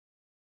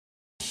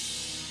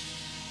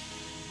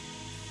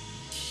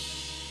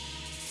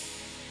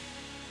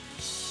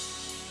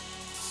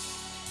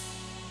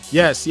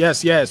Yes,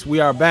 yes, yes.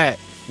 We are back.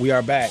 We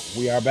are back.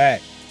 We are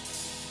back.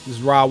 This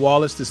is Rob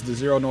Wallace. This is the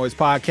Zero Noise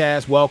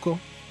Podcast. Welcome.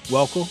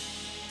 Welcome.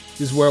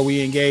 This is where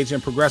we engage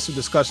in progressive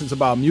discussions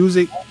about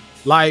music,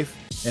 life,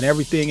 and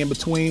everything in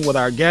between with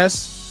our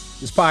guests.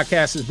 This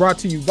podcast is brought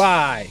to you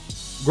by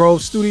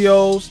Grove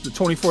Studios, the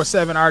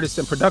 24/7 artist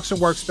and production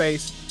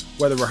workspace.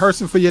 Whether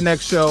rehearsing for your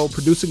next show,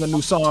 producing a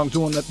new song,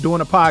 doing a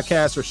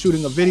podcast, or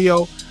shooting a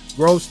video,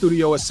 Grove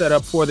Studio is set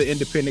up for the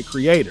independent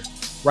creator.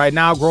 Right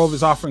now, Grove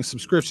is offering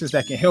subscriptions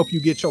that can help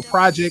you get your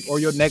project or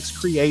your next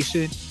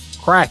creation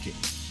cracking.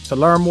 To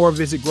learn more,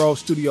 visit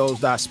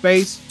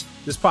grovestudios.space.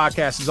 This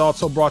podcast is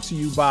also brought to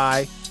you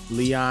by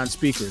Leon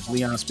Speakers.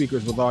 Leon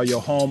Speakers with all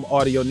your home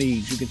audio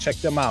needs. You can check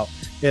them out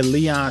at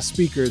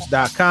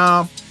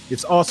leonspeakers.com.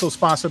 It's also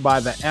sponsored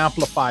by the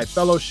Amplify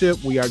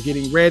Fellowship. We are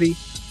getting ready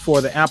for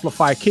the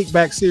Amplify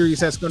Kickback series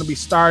that's going to be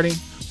starting.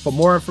 For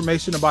more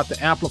information about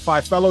the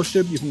Amplify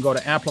Fellowship, you can go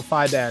to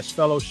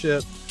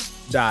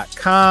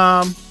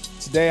amplify-fellowship.com.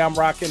 Today I'm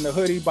rocking the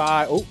hoodie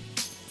by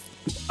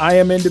I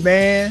Am In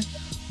Demand.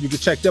 You can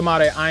check them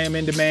out at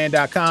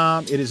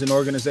IamInDemand.com. It is an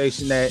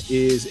organization that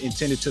is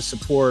intended to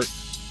support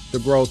the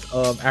growth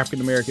of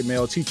African-American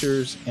male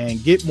teachers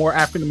and get more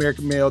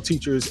African-American male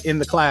teachers in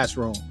the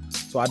classroom.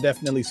 So I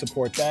definitely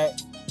support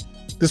that.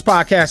 This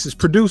podcast is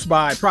produced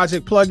by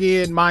Project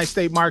Plugin,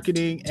 Mindstate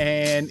Marketing,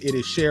 and it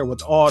is shared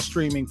with all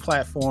streaming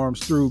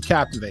platforms through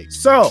Captivate.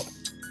 So,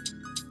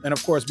 and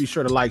of course, be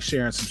sure to like,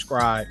 share, and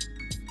subscribe.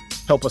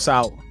 Help us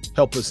out.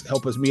 Help us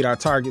meet our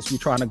targets. We're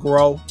trying to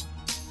grow.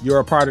 You're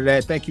a part of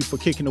that. Thank you for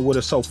kicking it with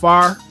us so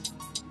far.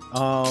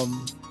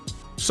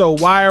 So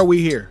why are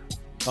we here?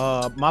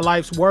 My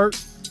life's work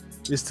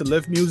is to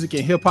lift music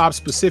and hip hop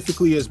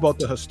specifically as both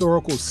the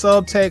historical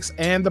subtext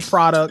and the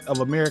product of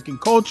American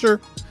culture,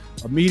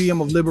 a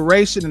medium of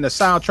liberation and a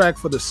soundtrack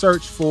for the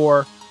search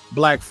for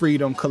Black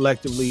freedom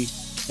collectively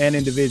and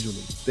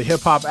individually. The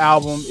hip hop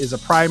album is a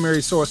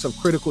primary source of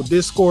critical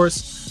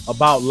discourse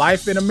about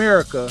life in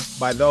America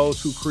by those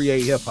who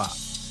create hip hop.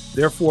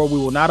 Therefore, we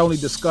will not only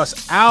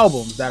discuss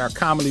albums that are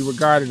commonly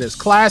regarded as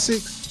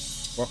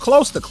classics or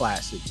close to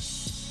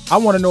classics. I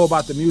want to know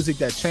about the music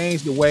that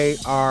changed the way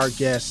our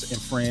guests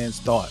and friends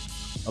thought.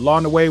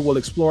 Along the way, we'll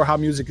explore how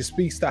music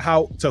speaks to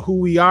who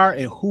we are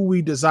and who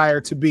we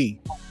desire to be.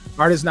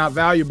 Art is not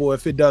valuable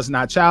if it does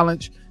not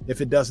challenge, if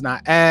it does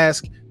not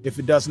ask, if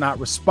it does not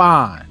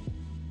respond.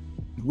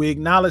 We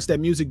acknowledge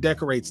that music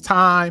decorates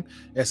time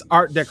as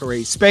art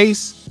decorates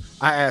space.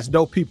 I ask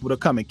dope people to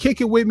come and kick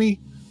it with me.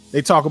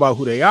 They talk about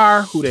who they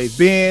are, who they've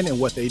been, and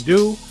what they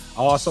do.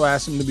 I also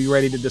ask them to be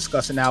ready to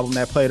discuss an album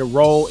that played a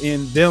role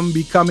in them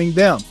becoming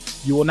them.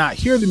 You will not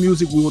hear the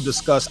music we will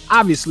discuss,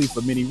 obviously,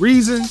 for many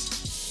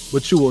reasons,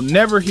 but you will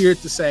never hear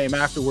it the same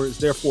afterwards.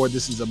 Therefore,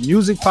 this is a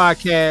music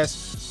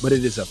podcast, but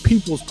it is a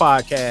people's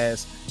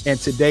podcast. And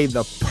today,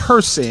 the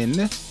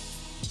person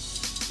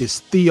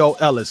is Theo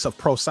Ellis of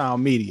Pro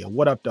Sound Media.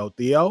 What up, though,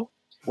 Theo?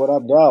 What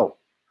up, though?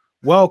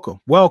 Welcome.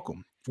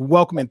 We're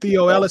welcoming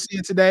Theo Ellis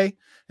in today.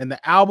 And the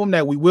album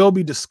that we will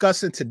be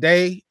discussing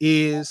today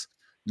is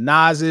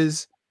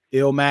Nas's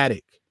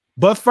Illmatic.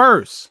 But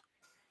first,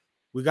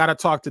 we got to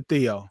talk to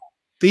Theo.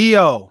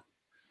 Theo,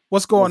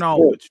 what's going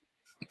on with you?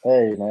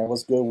 Hey, man,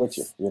 what's good with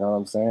you? You know what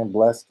I'm saying?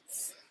 Blessed.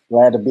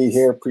 Glad to be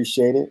here.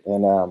 Appreciate it.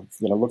 And,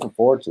 looking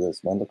forward to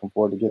this, man. Looking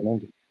forward to getting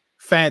into it.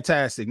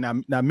 Fantastic. Now,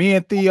 me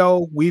and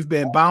Theo, we've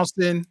been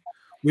bouncing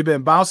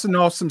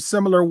off some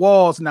similar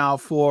walls now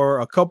for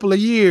a couple of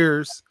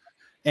years.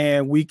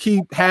 And we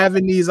keep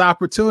having these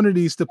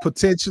opportunities to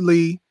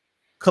potentially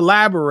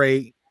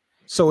collaborate.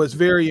 So it's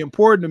very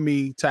important to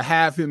me to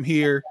have him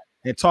here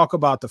and talk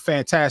about the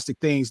fantastic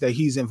things that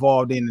he's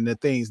involved in and the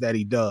things that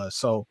he does.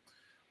 So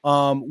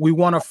we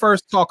want to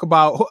first talk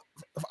about,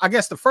 I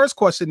guess the first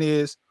question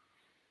is,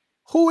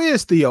 who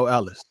is Theo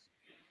Ellis?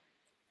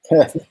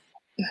 That's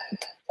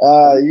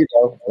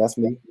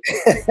me.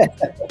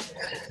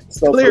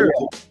 So, clearly,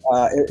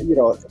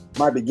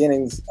 my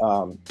beginnings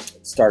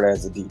started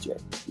as a DJ,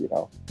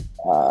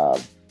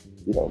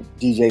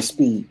 DJ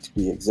Speed to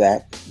be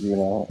exact,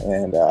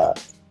 and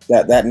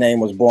that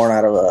name was born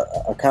out of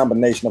a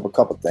combination of a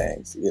couple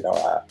things.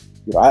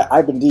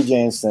 I've been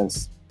DJing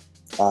since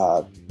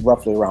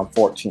roughly around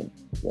 14.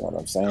 You know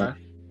what I'm saying?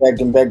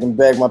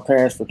 Begged my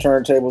parents for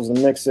turntables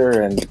and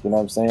mixer, and you know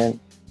what I'm saying?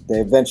 They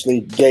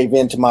eventually gave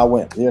in to my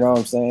whim, you know what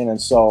I'm saying? And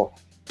so,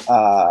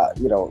 start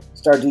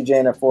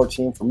DJing at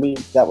 14. For me,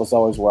 that was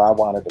always where I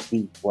wanted to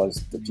be,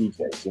 was the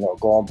DJs,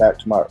 going back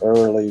to my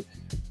earliest,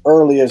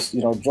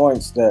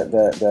 joints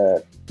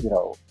that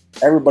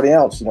everybody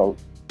else,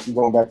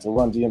 going back to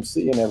Run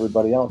DMC and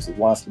everybody else that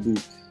wants to be,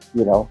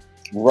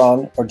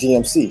 Run or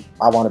DMC.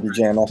 I want to be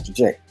Jam Master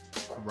Jay.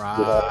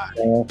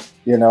 Right.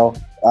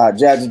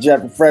 Jazzy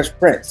Jeff and Fresh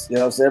Prince.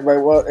 So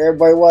everybody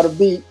want to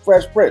be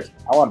Fresh Prince.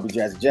 I want to be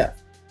Jazzy Jeff.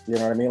 You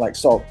know what I mean? Like,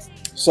 so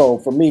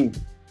for me,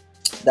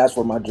 that's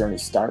where my journey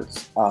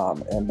starts.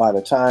 And by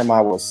the time I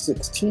was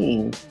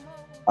 16,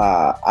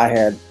 I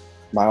had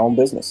my own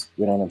business.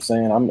 You know what I'm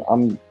saying?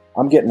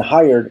 I'm getting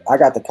hired. I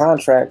got the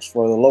contracts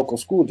for the local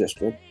school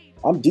district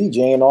I'm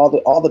DJing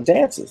all the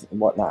dances and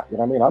whatnot. You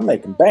know what I mean? I'm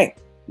making bank.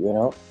 You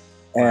know,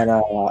 and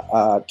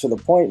to the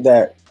point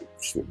that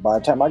by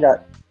the time I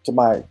got to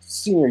my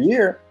senior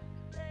year,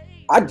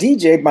 I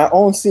DJ'd my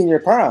own senior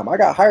prom. I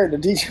got hired to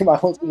DJ my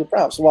own senior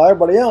prom. So while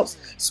everybody else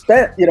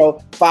spent,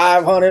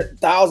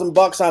 $500,000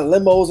 on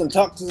limos and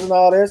tuxes and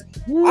all this,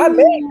 I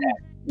made that.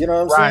 You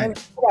know what I'm saying?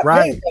 I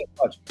got paid that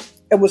much.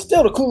 It was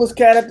still the coolest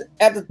cat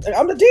at the.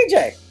 I'm the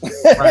DJ.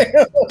 Right. You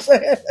know what I'm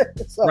saying?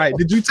 So, right.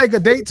 Did you take a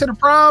date to the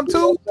prom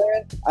too? You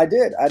know I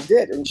did,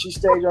 and she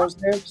stayed. You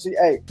understand?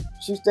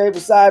 She stayed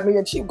beside me,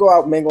 and she'd go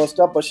out mingle and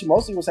stuff, but she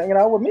mostly was hanging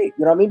out with me.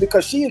 You know what I mean?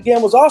 Because she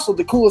again was also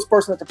the coolest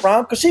person at the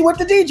prom because she went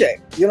to DJ.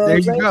 You know what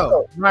I'm saying? There you go.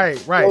 So, right.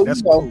 So,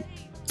 that's cool.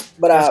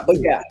 But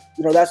yeah,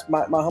 that's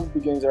my humble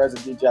beginnings there as a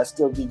DJ. I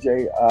still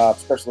DJ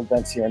special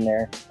events here and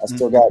there. I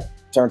still got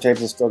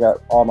turntables. I still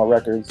got all my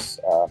records.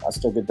 I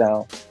still get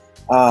down.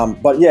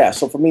 But yeah,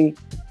 so for me,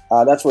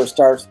 that's where it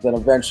starts. Then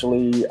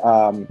eventually,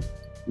 part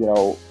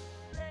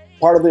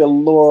of the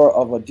allure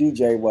of a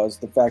DJ was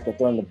the fact that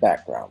they're in the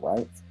background,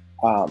 right?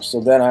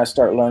 So then I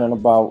start learning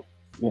about,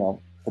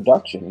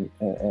 production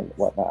and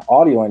whatnot,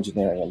 audio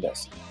engineering and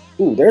this.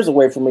 Ooh, there's a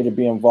way for me to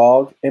be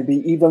involved and be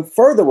even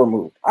further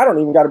removed. I don't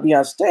even got to be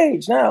on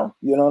stage now.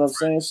 You know what I'm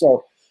saying?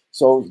 So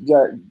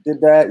yeah,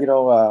 did that,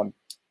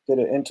 did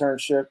an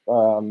internship,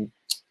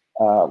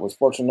 was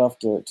fortunate enough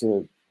to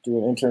do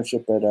an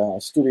internship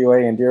at Studio A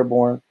in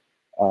Dearborn,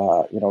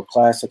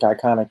 classic,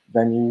 iconic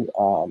venue.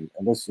 And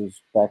this was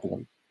back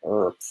in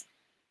the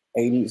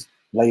 80s,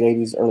 late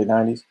 80s, early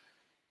 90s.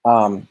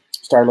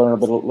 Started learning a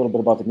little bit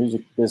about the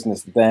music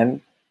business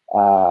then,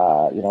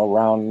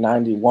 around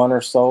 91 or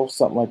so,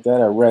 something like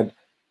that. I read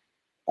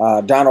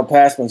Donald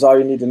Passman's All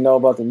You Need to Know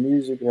About the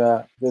Music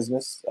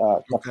Business,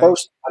 the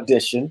first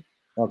edition,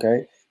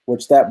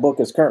 which that book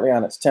is currently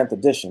on its 10th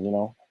edition,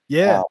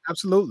 Yeah,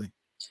 absolutely.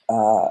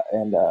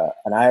 And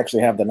I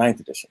actually have the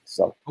 9th edition.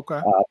 So,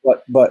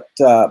 but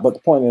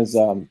the point is,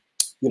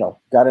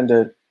 got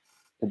into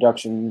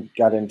production,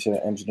 got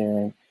into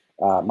engineering.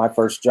 My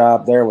first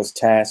job there was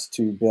tasked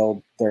to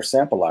build their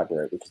sample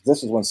library because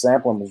this is when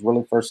sampling was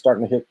really first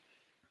starting to hit,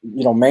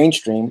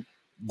 mainstream.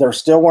 There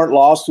still weren't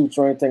lawsuits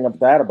or anything of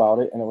that about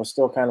it, and it was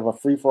still kind of a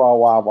free for all,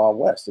 wild, wild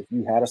west. If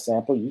you had a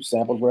sample, you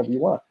sampled wherever you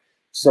want.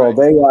 So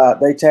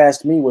they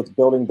tasked me with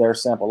building their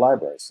sample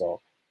library.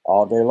 So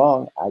all day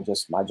long,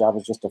 my job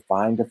was just to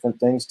find different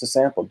things to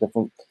sample,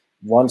 different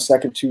 1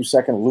 second, 2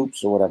 second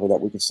loops or whatever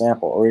that we could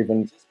sample, or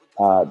even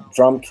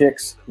drum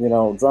kicks,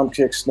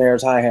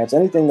 snares, hi-hats,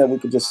 anything that we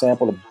could just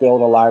sample to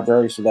build a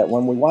library so that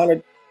when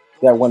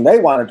they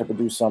wanted to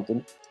produce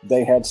something,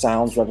 they had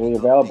sounds readily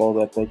available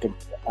that they could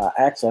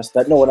access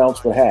that no one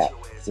else would have.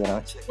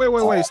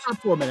 Wait, stop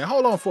for a minute.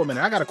 Hold on for a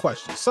minute. I got a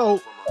question. So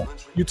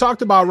you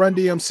talked about Run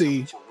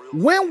DMC.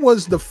 When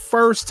was the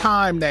first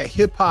time that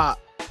hip hop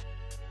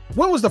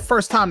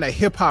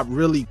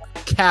really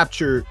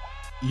captured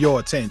your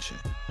attention?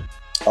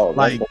 Oh,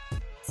 like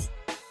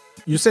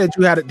you said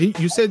you had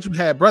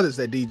brothers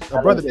that DJ,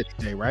 a brother that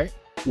DJ, right?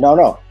 No,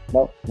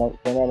 they're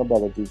not a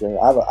brother DJ.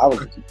 I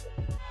was a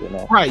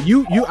DJ, Right.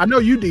 I know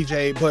you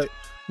DJ, but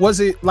was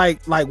it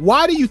like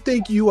why do you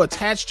think you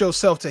attached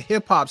yourself to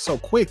hip hop so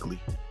quickly?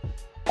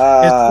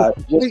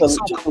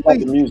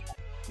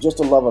 Just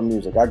a love of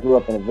music. I grew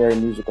up in a very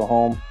musical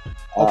home.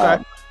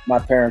 My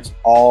parents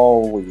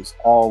always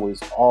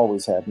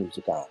had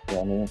music on. You know what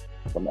I mean?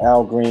 From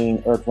Al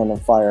Green, Earth, Wind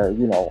and Fire,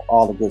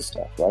 all the good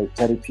stuff, right?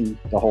 Teddy P,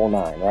 the whole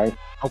nine, right?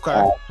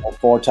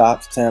 Four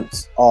Tops,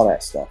 Temps, all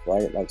that stuff,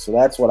 right? Like, so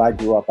that's what I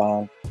grew up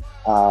on.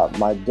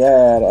 My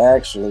dad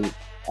actually,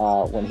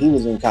 when he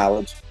was in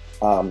college,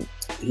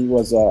 he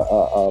was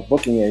a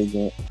booking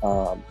agent,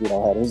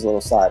 had his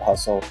little side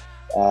hustle,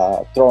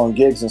 throwing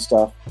gigs and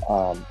stuff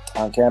on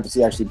campus.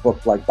 He actually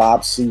booked like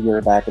Bob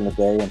Seger back in the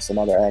day and some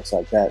other acts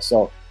like that.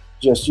 So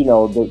just,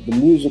 the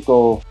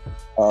musical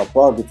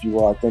bug, if you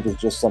will, I think is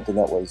just something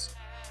that was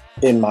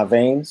in my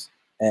veins.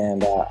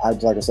 And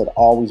like I said,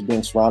 always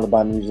being surrounded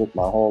by music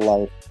my whole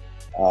life.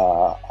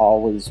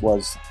 Always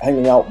was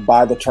hanging out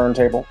by the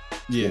turntable.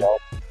 The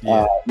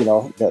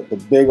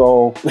big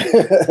old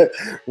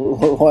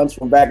ones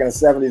from back in the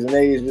 70s and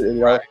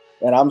 80s, right.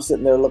 And I'm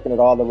sitting there looking at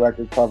all the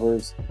record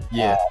covers,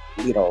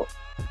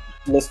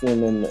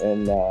 listening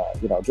and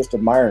just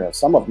admiring them.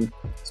 Some of them,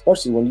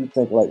 especially when you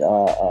think like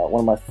one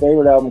of my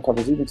favorite album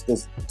covers, even to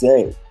this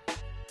day,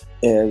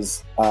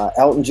 is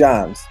Elton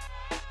John's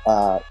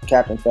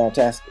Captain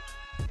Fantastic.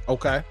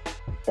 Okay.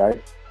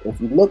 Right? If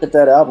you look at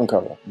that album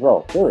cover,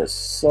 bro, there is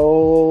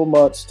so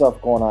much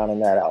stuff going on in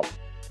that album.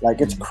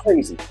 Like, it's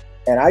crazy.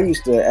 And I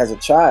used to, as a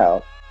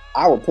child,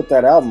 I would put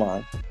that album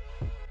on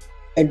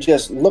and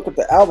just look at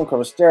the album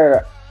cover, stare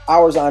at it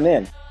hours on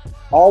end,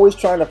 always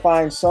trying to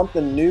find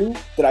something new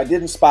that I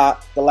didn't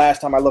spot the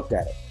last time I looked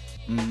at it.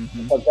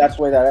 Because that's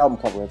the way that album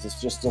cover is. It's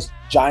just this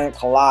giant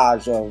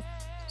collage of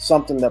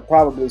something that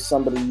probably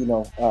somebody,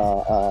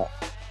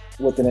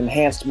 with an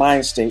enhanced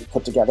mind state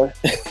put together.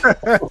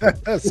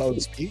 So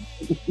to speak.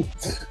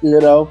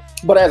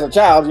 But as a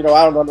child, I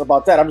don't know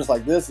about that. I'm just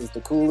like, this is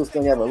the coolest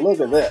thing ever. Look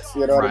at this,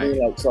 what I mean?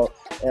 Like, so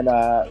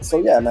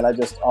yeah, man, I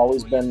just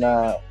always been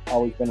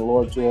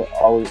lured to it,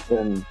 always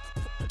been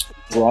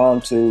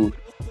drawn to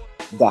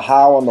the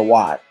how and the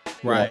why.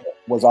 Right.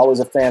 Was always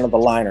a fan of the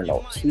liner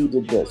notes. Who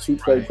did this? Who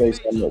played bass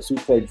on this? Who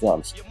played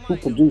drums? Who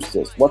produced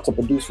this? What's a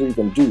producer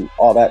even do?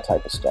 All that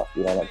type of stuff.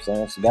 You know what I'm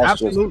saying? So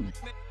that's absolutely.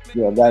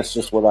 That's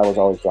just what I was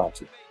always drawn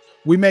to.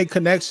 We make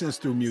connections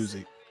through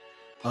music.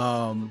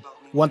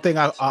 One thing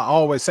I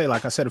always say,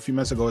 like I said a few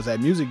minutes ago, is that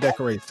music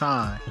decorates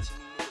time.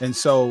 And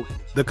so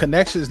the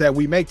connections that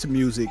we make to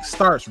music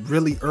starts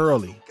really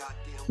early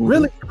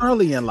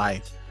in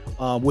life,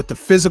 with the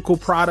physical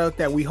product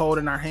that we hold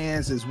in our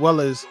hands, as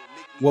well as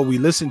what we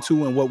listen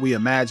to and what we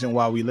imagine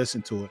while we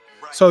listen to it.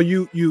 So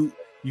you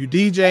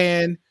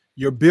DJing,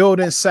 you're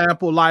building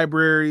sample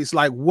libraries.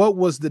 Like, what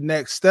was the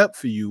next step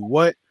for you?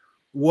 What,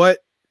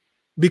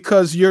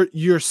 because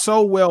you're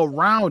so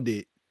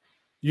well-rounded,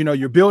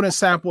 you're building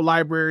sample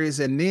libraries,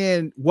 and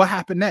then what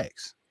happened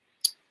next?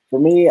 For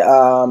me, it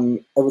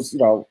was,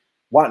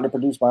 wanting to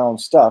produce my own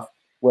stuff,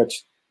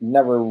 which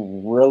never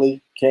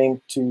really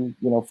came to,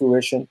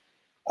 fruition.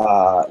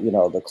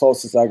 The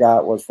closest I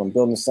got was from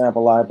building a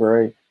sample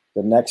library.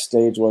 The next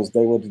stage was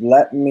they would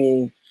let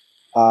me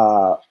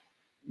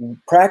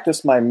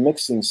practice my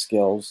mixing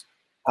skills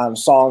on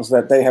songs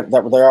that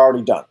they're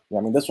already done.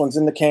 I mean, this one's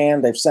in the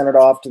can, they've sent it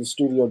off to the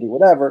studio, do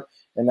whatever,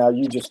 and now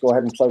you just go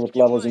ahead and play with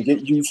levels and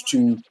get used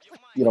to,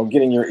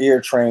 getting your ear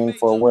trained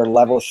for where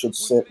levels should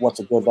sit, what's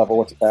a good level,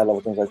 what's a bad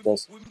level, things like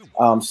this.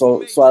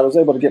 So I was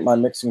able to get my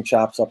mixing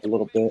chops up a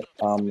little bit,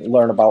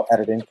 learn about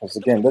editing, because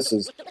again, this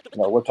is,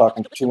 we're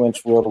talking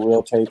 2-inch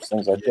reel-to-reel tapes,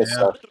 things like this.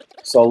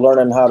 So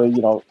learning how to,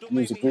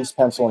 use a grease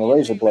pencil and a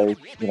razor blade,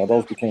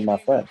 those became my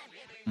friend.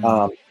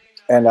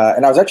 And I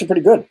was actually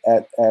pretty good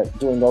at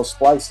doing those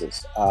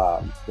splices,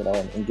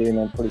 and getting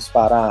them pretty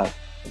spot on.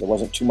 There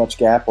wasn't too much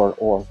gap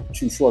or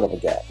too short of a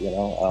gap,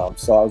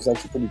 so I was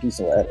actually pretty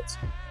decent at edits.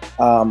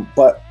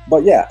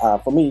 But yeah,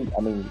 for me,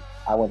 I mean,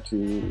 I went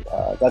to,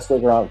 that's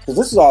right around, because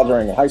this is all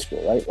during high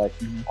school, right? Like,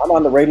 I'm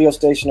on the radio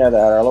station at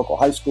our local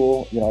high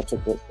school. I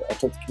took the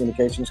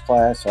communications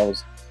class. So I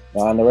was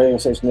on the radio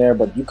station there,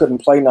 but you couldn't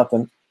play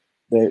nothing.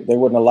 They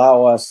wouldn't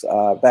allow us,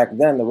 back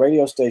then, the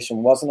radio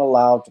station wasn't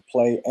allowed to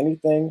play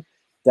anything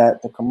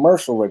that the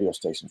commercial radio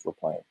stations were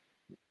playing,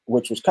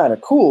 which was kind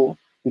of cool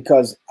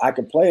because I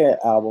could play an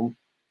album,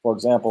 for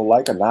example,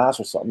 like a Nas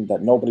or something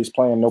that nobody's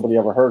playing, nobody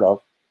ever heard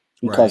of,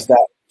 because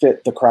that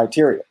fit the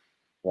criteria,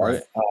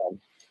 right?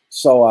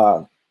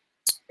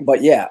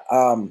 But yeah,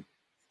 all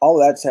of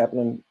that's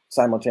happening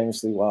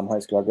simultaneously while I'm in high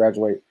school. I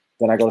graduate,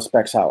 then I go to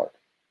Specs Howard,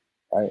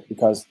 right?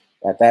 Because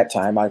at that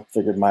time I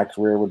figured my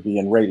career would be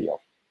in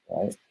radio,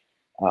 right?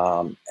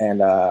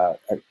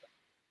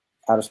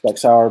 Out of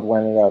Specs Howard,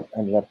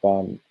 ended up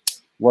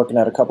working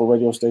at a couple of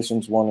radio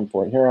stations, one in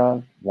Port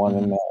Huron, one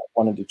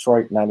in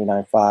Detroit,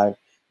 99.5,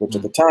 which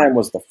at the time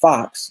was the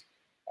Fox.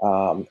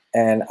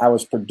 And I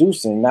was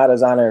producing, not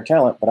as on-air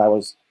talent, but I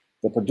was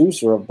the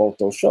producer of both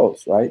those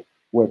shows, right?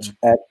 Which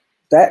at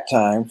that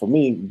time, for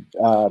me,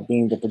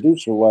 being the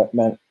producer, what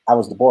meant I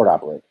was the board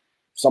operator.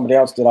 Somebody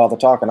else did all the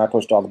talking, I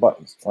pushed all the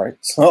buttons, right?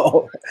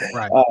 So,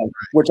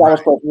 which I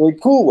was perfectly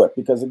cool with,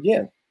 because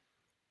again,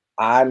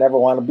 I never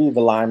want to be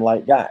the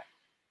limelight guy,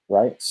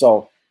 right?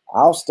 So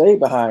I'll stay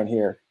behind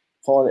here.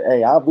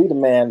 Hey, I'll be the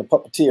man, the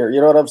puppeteer.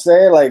 You know what I'm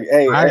saying? Like,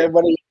 hey,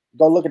 everybody,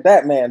 go look at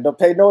that man. Don't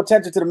pay no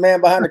attention to the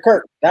man behind the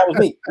curtain. That was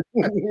me.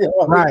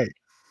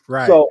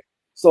 Right.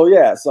 So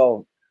yeah,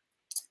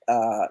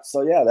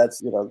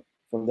 that's,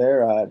 from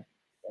there, I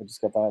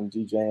just kept on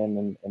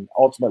DJing and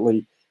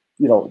ultimately,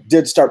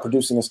 did start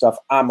producing the stuff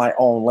on my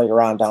own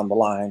later on down the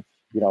line,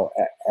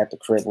 at the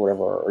crib or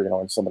whatever,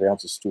 or, in somebody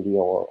else's studio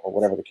or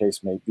whatever the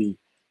case may be.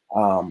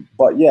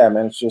 But yeah,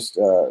 man, it's just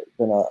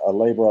been a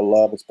labor of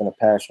love. It's been a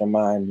passion of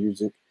mine.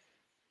 Music,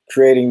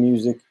 creating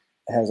music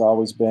has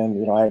always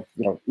been,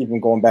 even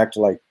going back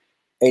to like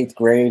 8th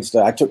grade.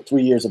 I took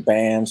 3 years of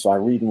band, so I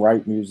read and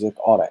write music,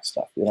 all that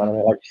stuff. You know what I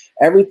mean? Like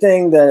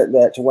everything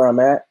that to where I'm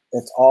at,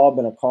 it's all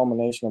been a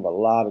culmination of a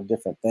lot of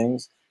different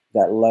things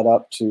that led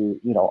up to,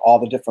 all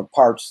the different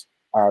parts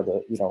are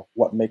the,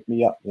 what make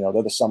me up.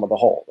 They're the sum of the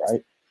whole,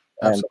 right?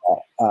 Absolutely.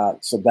 And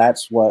so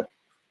that's what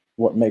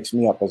makes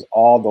me up, is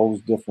all those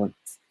different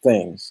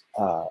things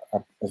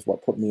is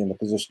what put me in the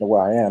position of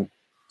where I am,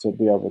 to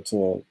be able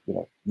to,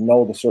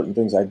 know the certain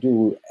things I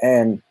do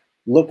and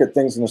look at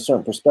things in a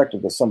certain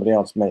perspective that somebody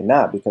else may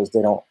not, because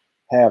they don't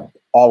have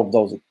all of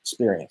those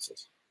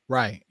experiences.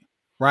 Right.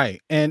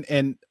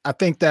 And I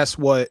think that's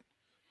what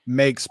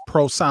makes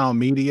Pro Sound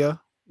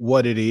Media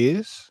what it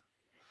is.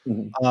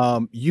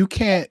 You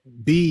can't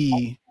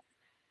be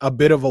a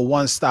bit of a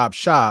one-stop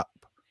shop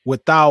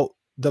without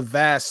the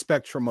vast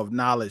spectrum of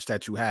knowledge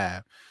that you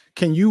have.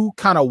 Can you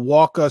kind of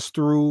walk us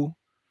through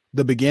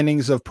the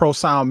beginnings of Pro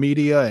Sound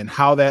Media and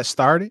how that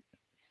started?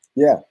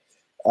 Yeah.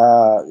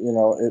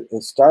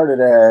 It started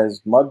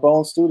as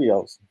Mudbone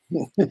Studios.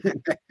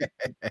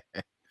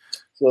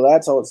 So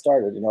that's how it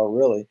started,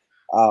 really.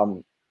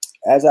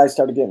 As I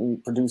started getting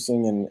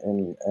producing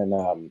and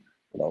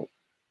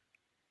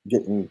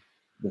getting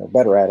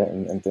better at it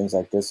and things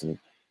like this, and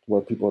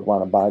where people would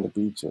want to buy the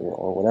beats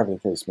or whatever the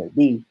case may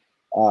be,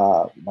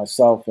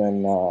 myself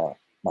and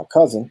my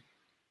cousin,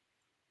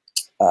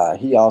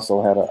 he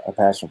also had a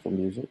passion for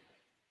music.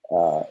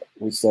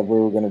 We said we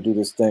were going to do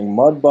this thing,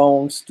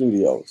 Mudbone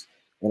Studios,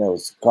 and it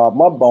was called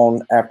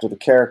Mudbone after the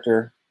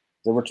character,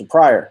 the Richard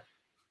Pryor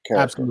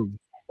character. Absolutely.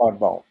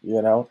 Mudbone.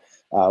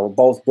 We're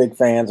both big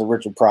fans of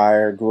Richard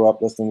Pryor. Grew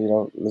up listening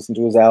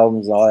to his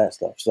albums and all that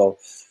stuff. So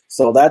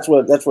that's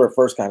where it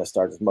first kind of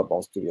started,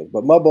 Mudbone Studios.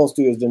 But Mudbone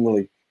Studios didn't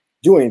really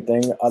do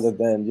anything other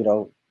than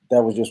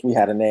that was just, we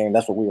had a name.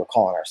 That's what we were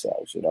calling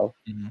ourselves.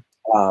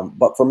 Mm-hmm.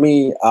 But for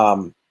me,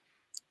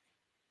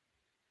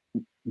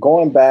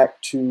 going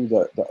back to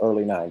the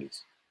early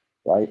 90s,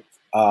 right?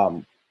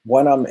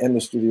 When I'm in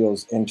the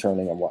studios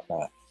interning and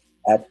whatnot,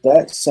 at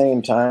that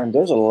same time,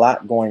 there's a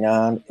lot going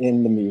on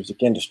in the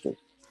music industry,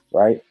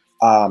 right?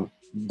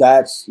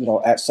 That's,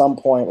 at some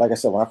point, like I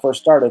said, when I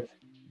first started,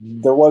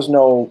 there was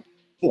no,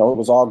 it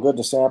was all good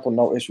to sample,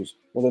 no issues.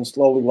 Well, then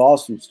slowly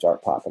lawsuits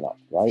start popping up,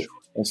 right?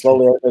 And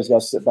slowly everybody's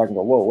got to sit back and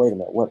go, whoa, wait a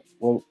minute,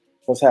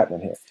 what's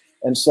happening here?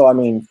 And so, I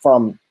mean,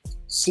 from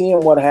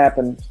seeing what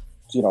happened,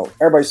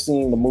 everybody's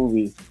seeing the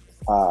movie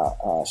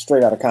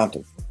Straight Outta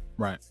Compton.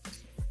 Right.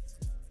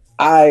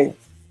 I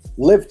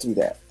lived through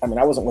that. I mean,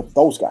 I wasn't with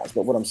those guys,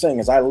 but what I'm saying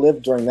is I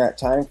lived during that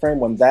time frame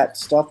when that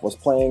stuff was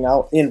playing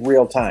out in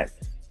real time.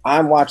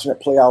 I'm watching it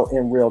play out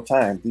in real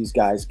time. These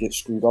guys get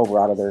screwed over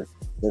out of their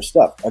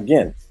stuff.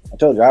 Again, I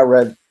told you, I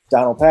read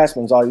Donald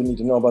Passman's All You Need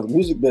to Know About the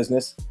Music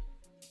Business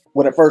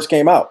when it first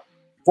came out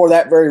for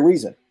that very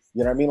reason.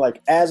 You know what I mean?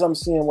 Like, as I'm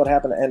seeing what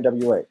happened to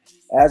NWA,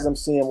 as I'm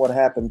seeing what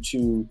happened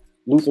to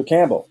Luther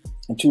Campbell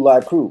and Two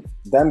Live Crew,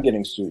 them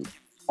getting sued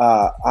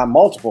on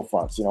multiple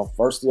fronts.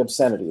 First the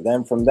obscenity,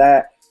 then from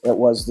that it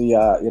was the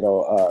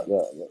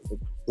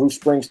Bruce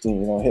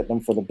Springsteen, hitting them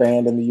for the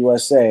band in the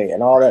USA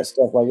and all that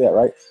stuff like that,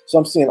 right? So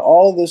I'm seeing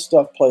all this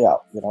stuff play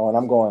out, and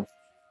I'm going,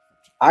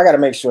 I got to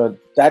make sure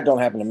that don't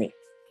happen to me.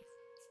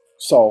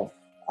 So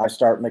I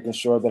start making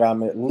sure that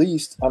I'm at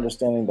least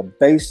understanding the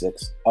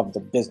basics of the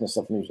business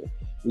of music,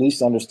 at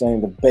least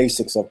understanding the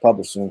basics of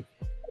publishing,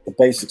 the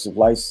basics of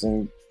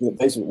licensing, the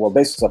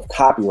basics of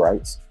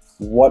copyrights.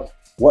 What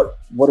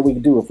do we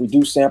do if we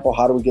do sample?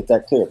 How do we get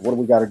that cleared? What do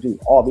we got to do?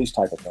 All these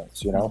type of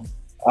things,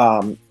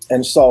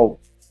 And so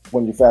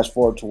when you fast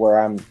forward to where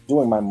I'm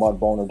doing my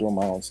Mudbone or doing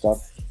my own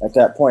stuff, at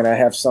that point I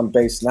have some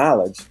base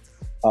knowledge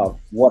of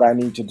what I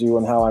need to do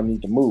and how I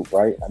need to move.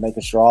 Right, I'm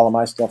making sure all of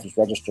my stuff is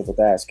registered with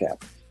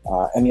ASCAP.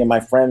 Any of my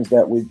friends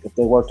that if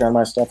they worked on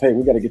my stuff, hey,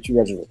 we got to get you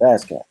registered with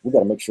ASCAP. We got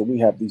to make sure we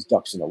have these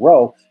ducks in a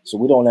row so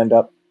we don't end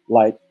up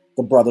like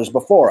the brothers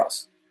before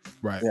us.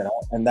 Right.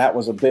 And that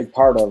was a big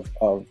part of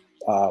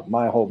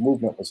my whole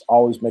movement, was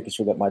always making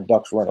sure that my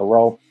ducks were in a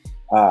row.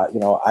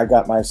 I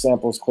got my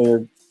samples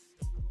cleared.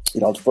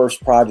 The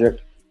first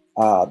project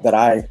that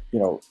I,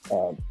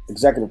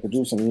 executive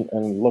produced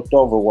and looked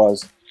over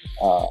was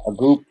a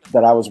group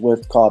that I was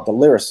with called The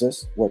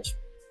Lyricists, which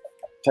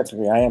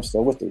technically I am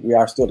still with it. We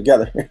are still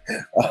together. It's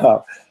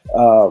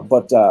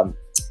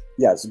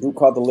a group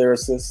called The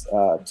Lyricists,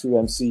 two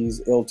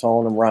MCs, Ill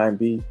Tone and Ryan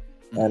B.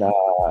 And,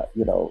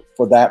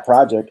 for that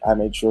project, I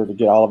made sure to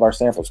get all of our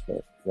samples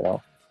cleared.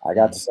 I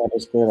got the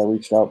samples cleared. I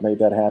reached out, made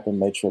that happen,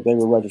 made sure they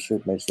were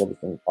registered, made sure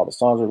all the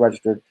songs were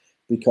registered,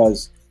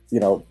 because,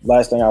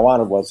 last thing I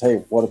wanted was, hey,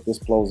 what if this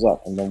blows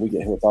up and then we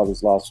get hit with all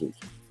these lawsuits?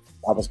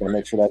 I was going to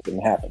make sure that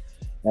didn't happen.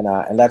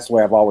 And that's the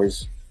way I've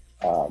always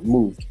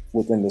moved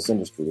within this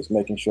industry, is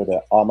making sure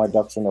that all my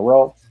ducks are in a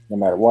row, no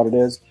matter what it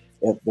is.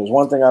 If there's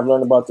one thing I've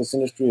learned about this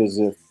industry, is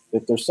if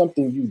there's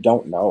something you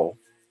don't know,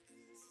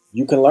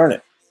 you can learn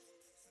it.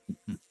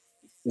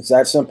 It's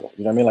that simple.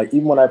 You know what I mean? Like,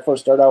 even when I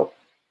first started out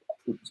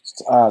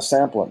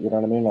sampling, you know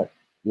what I mean? Like,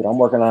 I'm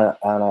working on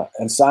a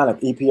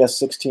Ensoniq EPS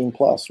 16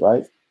 Plus,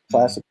 right?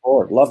 Classic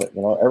board, love it.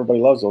 Everybody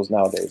loves those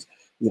nowadays.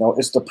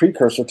 It's the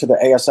precursor to the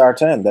ASR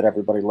 10 that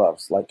everybody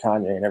loves, like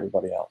Kanye and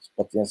everybody else.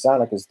 But the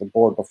Ensoniq is the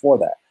board before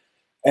that.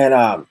 And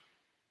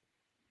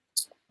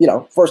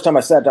first time I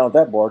sat down at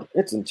that board,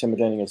 it's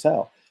intimidating as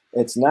hell.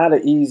 It's not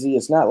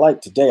it's not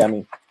like today. I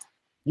mean,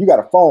 you got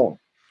a phone.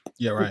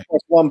 Yeah, right.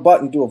 Press one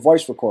button, do a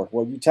voice record.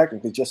 Well, you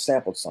technically just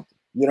sampled something.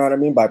 You know what I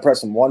mean? By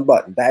pressing one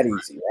button, that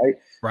easy, right?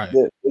 Right.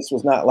 This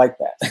was not like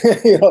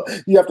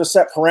that. You have to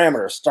set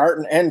parameters, start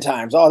and end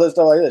times, all this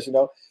stuff like this.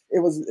 It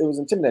was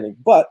intimidating,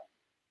 but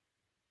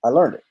I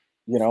learned it.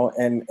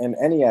 And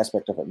any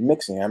aspect of it,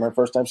 mixing. I remember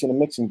first time seeing a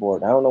mixing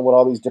board. I don't know what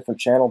all these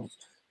different channels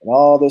and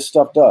all this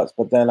stuff does,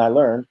 but then I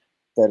learned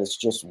that it's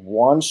just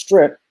one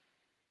strip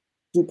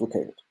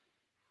duplicated,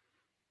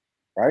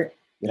 right?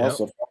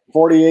 So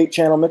 48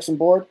 channel mixing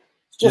board,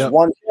 it's just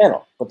one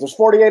channel, but there's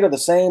 48 of the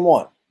same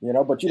one,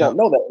 but you don't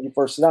know that when you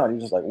first sit down. You're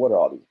just like, what are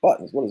all these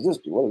buttons? What does this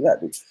do? What does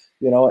that do?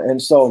 And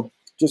so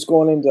just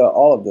going into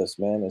all of this,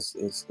 man, is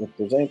if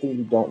there's anything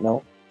you don't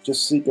know,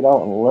 just seek it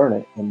out and learn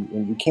it,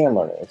 and you can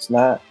learn it. It's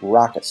not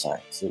rocket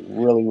science. It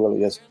really,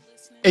 really isn't.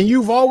 And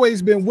you've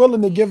always been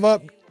willing to give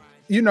up,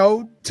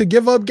 to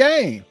give up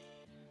game.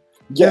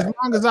 Yeah, as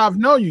long as I've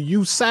known you.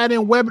 You sat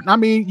in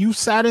you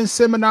sat in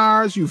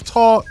seminars, you've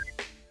taught.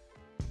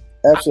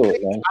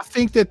 absolutely. I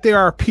think that there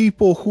are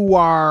people who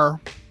are,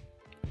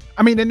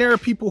 and there are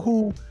people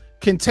who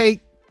can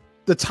take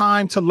the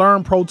time to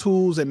learn Pro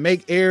Tools and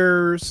make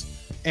errors.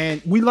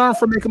 And we learn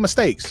from making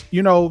mistakes,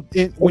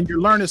 when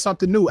you're learning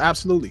something new.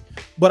 Absolutely.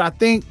 But I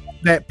think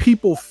that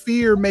people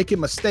fear making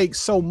mistakes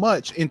so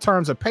much in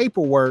terms of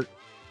paperwork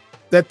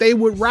that they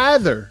would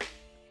rather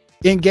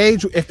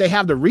engage, if they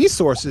have the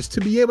resources, to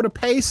be able to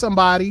pay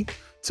somebody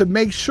to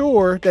make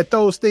sure that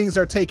those things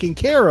are taken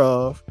care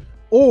of,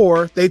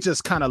 or they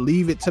just kind of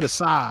leave it to the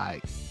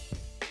side.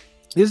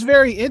 It's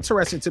very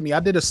interesting to me. I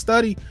did a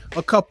study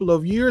a couple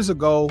of years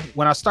ago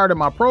when I started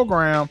my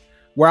program,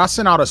 where I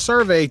sent out a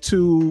survey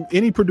to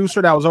any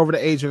producer that was over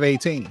the age of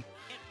 18.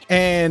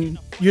 And,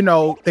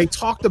 they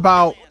talked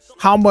about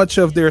how much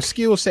of their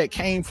skill set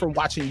came from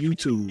watching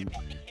YouTube,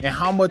 and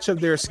how much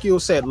of their skill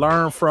set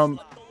learned from,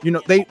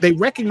 they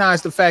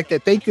recognized the fact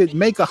that they could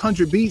make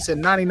 100 beats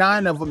and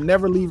 99 of them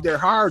never leave their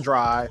hard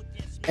drive.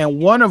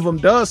 And one of them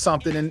does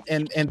something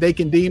and they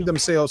can deem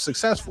themselves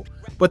successful.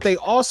 But they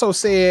also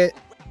said,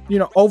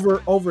 over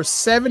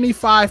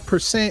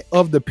 75%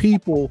 of the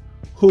people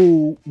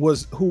who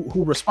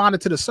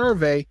responded to the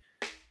survey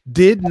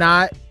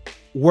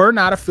were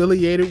not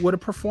affiliated with a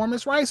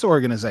performance rights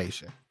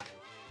organization.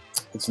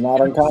 It's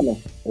not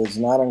uncommon. It's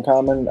not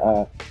uncommon.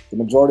 The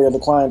majority of the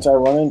clients I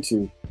run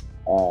into,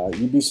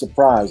 you'd be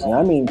surprised. And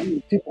I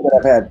mean, people that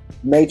have had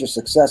major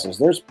successes.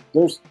 There's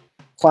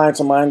clients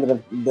of mine that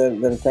have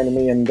come to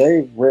me and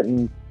they've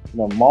written,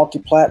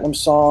 multi-platinum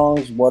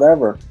songs,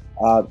 whatever.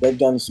 They've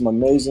done some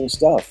amazing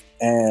stuff,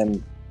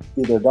 and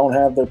either don't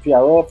have their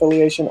PRO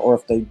affiliation, or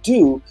if they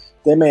do,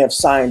 they may have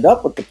signed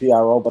up with the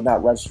PRO but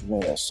not registered any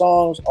of their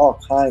songs, all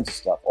kinds of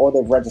stuff, or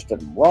they've registered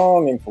them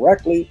wrong,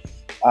 incorrectly.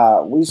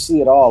 We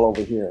see it all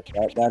over here.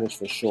 That is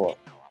for sure.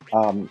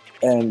 And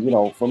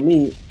for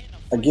me,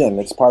 again,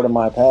 it's part of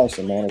my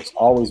passion, man. It's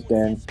always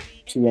been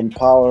to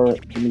empower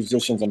the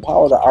musicians,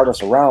 empower the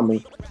artists around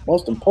me.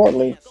 Most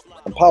importantly,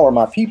 empower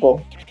my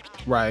people.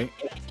 Right.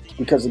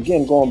 Because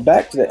again, going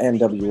back to the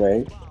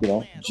NWA,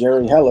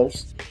 Jerry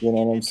Heller's, you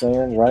know what I'm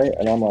saying, right?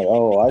 And I'm like,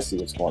 oh, I see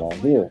what's going on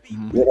here.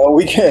 Mm-hmm.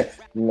 We can't,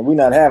 we're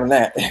not having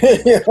that.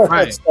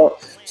 Right.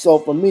 So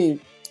for me,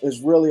 it's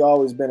really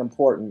always been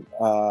important,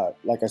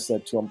 like I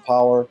said, to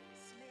empower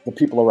the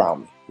people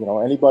around me.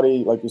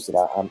 Anybody, like you said,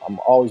 I'm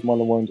always more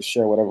than willing to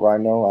share whatever I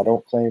know. I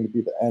don't claim to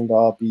be the end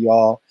all, be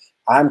all.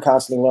 I'm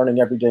constantly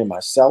learning every day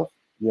myself.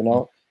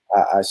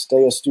 I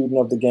stay a student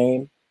of the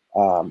game.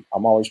 I'm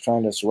always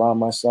trying to surround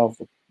myself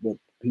with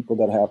people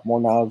that have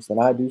more knowledge than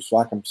I do, so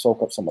I can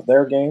soak up some of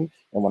their game.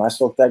 And when I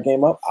soak that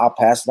game up, I'll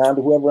pass it on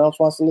to whoever else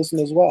wants to listen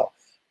as well.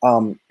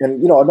 And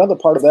another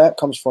part of that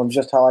comes from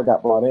just how I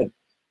got brought in,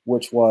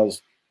 which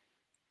was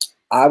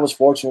I was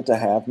fortunate to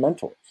have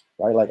mentors,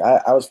 right? Like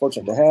I was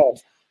fortunate to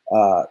have,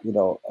 a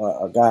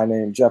guy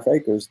named Jeff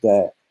Akers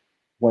that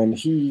when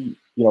he,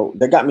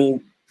 they got me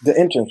the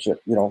internship,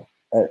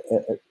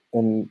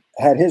 and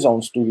had his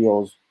own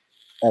studios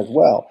as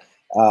well,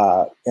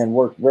 and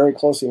worked very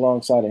closely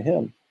alongside of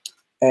him.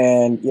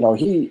 And,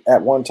 he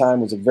at one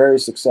time was a very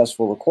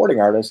successful recording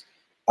artist,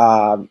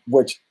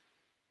 which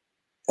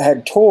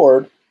had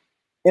toured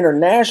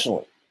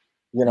internationally,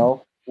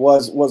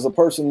 was a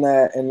person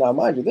that, and now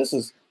mind you, this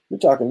is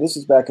back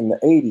in the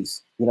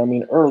 80s,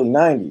 early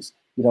 90s,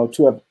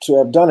 to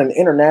have done an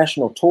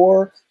international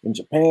tour in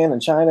Japan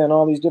and China and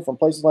all these different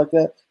places like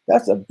that.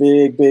 That's a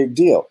big, big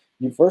deal.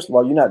 First of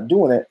all, you're not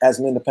doing it as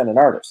an independent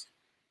artist.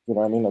 You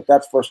know what I mean? Like,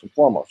 that's first and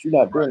foremost. You're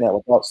not doing that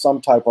without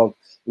some type of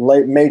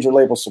major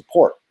label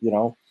support,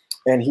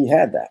 and he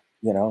had that,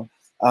 but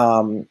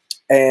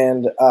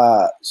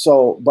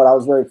I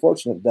was very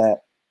fortunate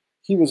that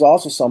he was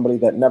also somebody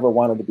that never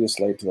wanted to be a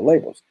slave to the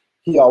labels.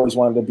 He always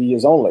wanted to be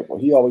his own label.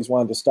 He always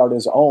wanted to start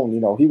his own,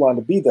 he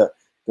wanted to be the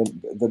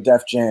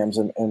Def Jams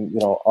and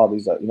all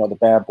these, the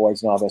Bad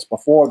Boys and all this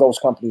before those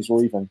companies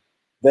were even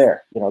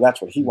there.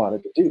 That's what he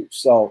wanted to do.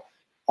 So,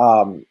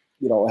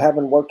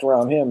 having worked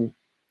around him,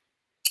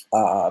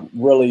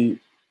 really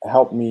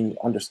helped me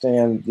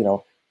understand,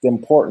 the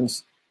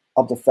importance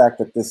of the fact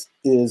that this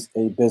is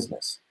a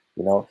business,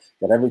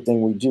 that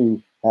everything we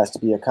do has to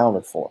be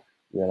accounted for,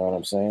 you know what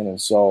I'm saying? And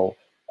so,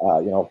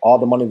 all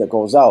the money that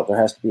goes out, there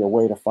has to be a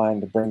way to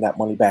bring that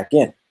money back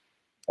in,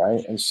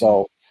 right? And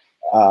so,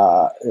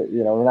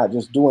 we're not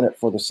just doing it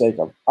for the sake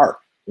of art,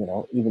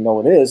 even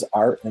though it is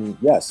art. And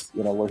yes,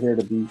 we're here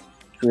to be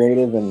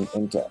creative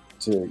and to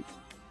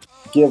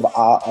give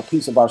a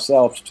piece of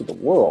ourselves to the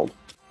world.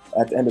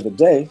 At the end of the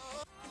day,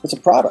 it's a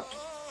product.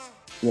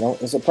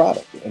 It's a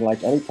product. And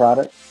like any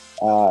product,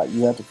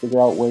 you have to figure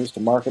out ways to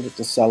market it,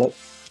 to sell it,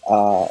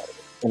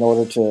 in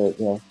order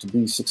to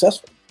be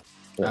successful.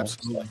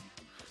 Absolutely.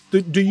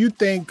 Do you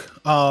think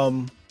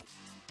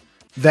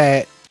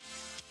that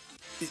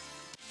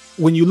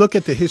when you look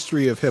at the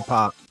history of hip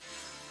hop,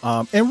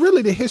 and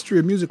really the history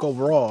of music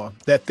overall,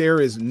 that there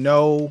is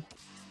no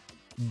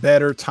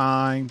better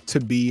time to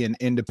be an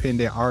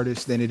independent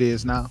artist than it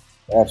is now?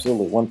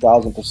 Absolutely,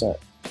 1,000%.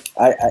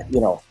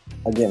 You know,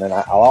 again, and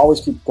I'll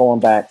always keep going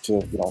back to,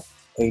 you know,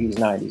 80s,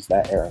 90s,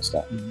 that era and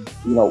stuff.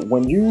 Mm-hmm. You know,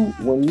 when you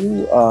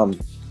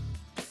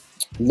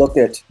look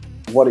at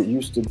what it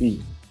used to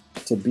be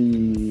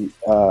in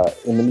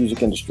the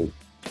music industry.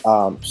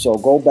 So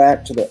go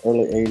back to the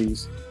early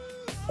 80s,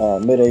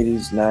 mid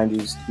 80s,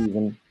 90s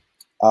even.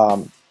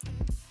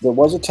 There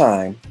was a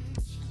time,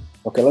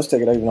 okay, let's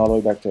take it even all the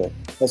way back to,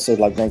 let's say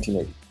like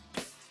 1980.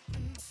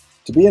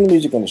 To be in the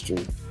music industry,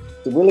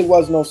 there really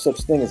was no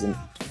such thing as an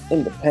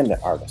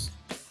independent artist.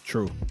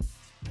 True.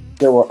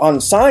 There were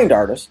unsigned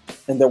artists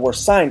and there were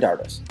signed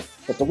artists,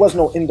 but there was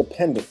no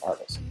independent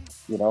artist.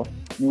 You know,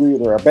 you were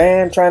either a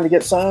band trying to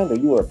get signed or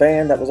you were a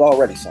band that was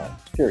already signed,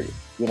 period.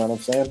 You know what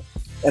I'm saying?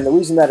 And the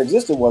reason that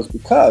existed was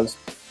because,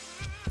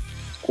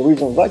 the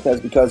reason it was like that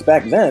is because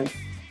back then,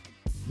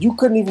 you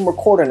couldn't even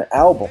record an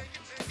album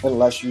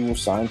unless you were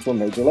signed to a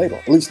major label,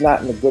 at least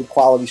not in a good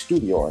quality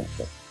studio or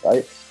anything,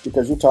 right?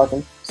 Because you're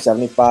talking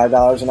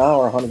 $75 an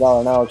hour,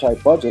 $100 an hour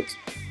type budgets.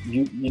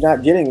 You're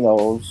not getting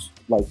those.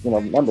 Like, you know,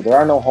 remember, there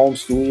are no home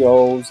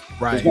studios.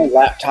 Right. There's no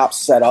laptop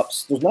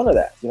setups. There's none of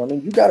that. You know what I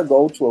mean? You got to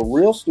go to a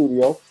real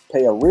studio,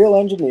 pay a real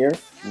engineer,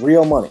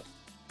 real money,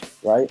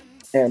 right?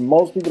 And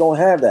most people don't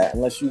have that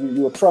unless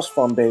you're a trust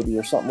fund baby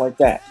or something like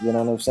that. You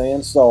know what I'm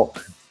saying? So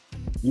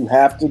you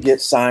have to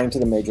get signed to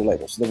the major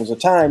label. So there was a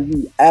time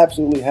you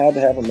absolutely had to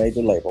have a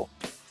major label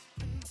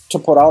to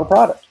put out a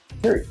product,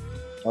 period.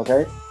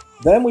 Okay?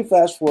 Then we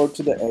fast forward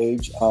to the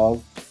age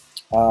of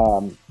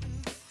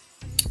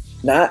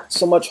not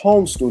so much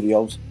home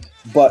studios,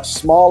 but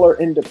smaller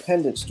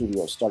independent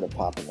studios started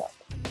popping up.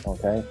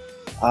 Okay.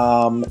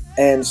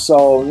 And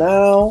so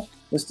now,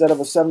 instead of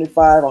a $75,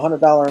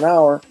 $100 an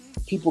hour,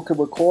 people could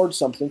record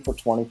something for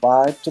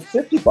 $25 to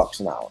 $50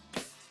 an hour.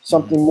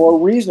 Something more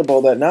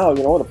reasonable that now,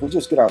 you know what, if we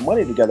just get our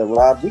money together,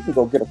 Rob, we can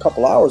go get a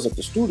couple hours at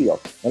the studio.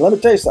 And let me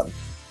tell you something.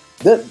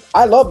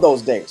 I love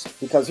those days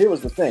because here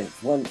was the thing.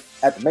 When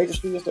at the major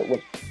studios,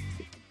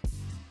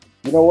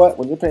 you know what,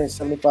 when you're paying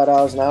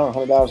 $75 an hour,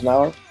 $100 an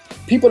hour,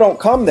 people don't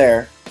come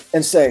there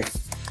and say,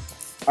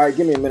 all right,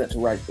 give me a minute to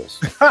write this.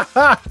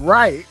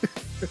 Right.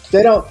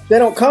 They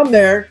don't come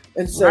there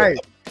and say, right.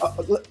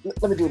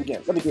 Let me do it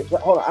again.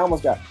 Hold on, I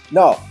almost got it.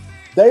 No,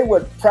 they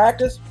would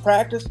practice.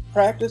 And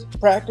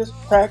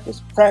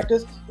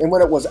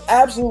when it was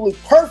absolutely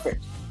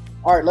perfect,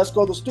 all right, let's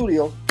go to the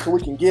studio so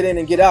we can get in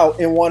and get out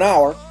in 1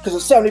 hour because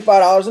it's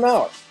 $75 an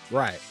hour.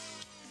 Right.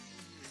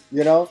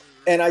 You know,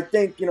 and I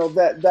think, you know,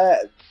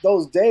 that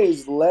those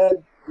days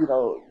led, you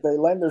know, they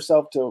lend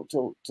themselves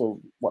to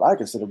what I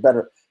consider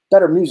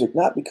better music,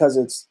 not because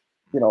it's,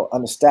 you know, a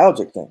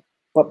nostalgic thing,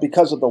 but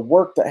because of the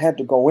work that had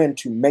to go in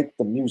to make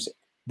the music.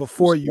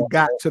 Before you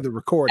got to the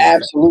recording.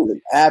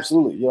 Absolutely.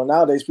 Absolutely. You know,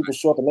 nowadays people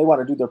show up and they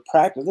want to do their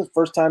practice. This is the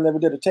first time they ever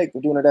did a take.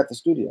 They're doing it at the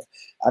studio.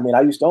 I mean,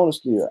 I used to own a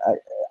studio.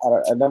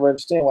 I never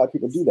understand why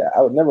people do that.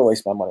 I would never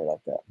waste my money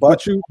like that.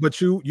 But you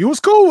was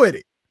cool with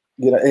it.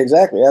 You know,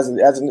 exactly. As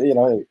you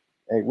know,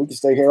 hey, we can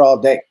stay here all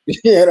day,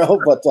 you know,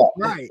 but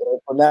right.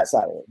 From that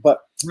side of it.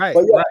 But yeah,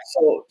 right.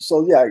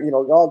 So yeah, you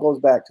know, it all goes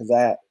back to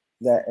that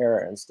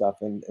era and stuff.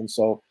 And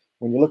so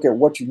when you look at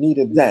what you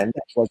needed then,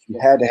 that's what you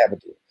had to have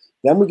it do.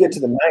 Then we get to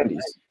the 90s.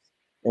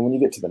 And when you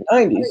get to the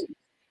 90s,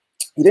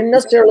 you didn't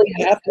necessarily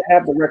have to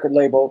have the record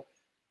label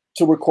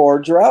to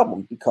record your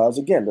album because,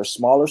 again, there's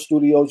smaller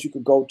studios you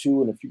could go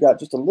to. And if you got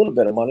just a little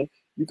bit of money,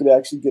 you could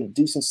actually get a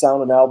decent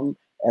sounding album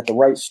at the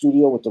right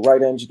studio with the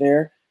right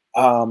engineer.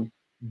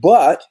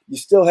 But you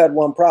still had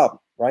one problem,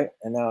 right?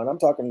 And I'm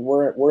talking,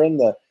 we're in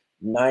the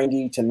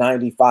 90 to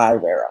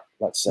 95 era,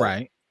 let's say.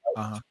 Right.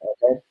 Uh-huh.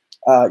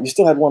 Okay. You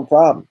still had one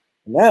problem.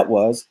 And that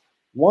was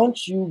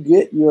once you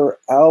get your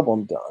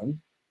album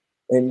done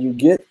and you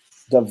get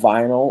the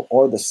vinyl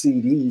or the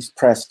CDs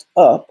pressed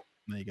up,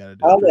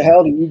 how the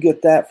hell do you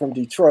get that from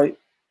Detroit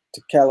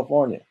to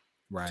California,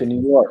 right, to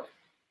New York,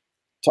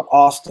 to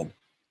Austin,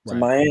 to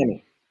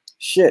Miami?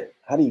 Shit.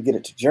 How do you get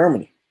it to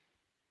Germany?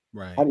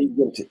 Right. How do you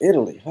get it to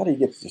Italy? How do you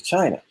get it to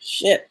China?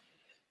 Shit.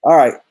 All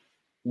right.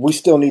 We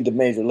still need the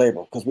major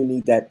label because we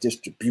need that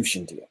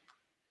distribution deal.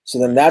 So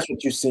then that's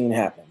what you've seen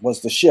happen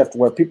was the shift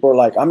where people are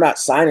like, I'm not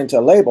signing to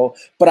a label,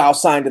 but I'll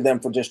sign to them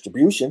for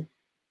distribution.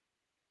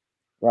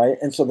 Right.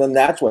 And so then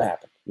that's what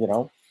happened, you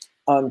know,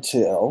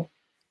 until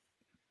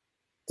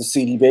the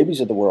CD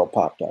Babies of the world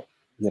popped up,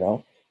 you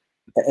know,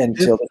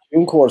 until the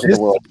TuneCores of the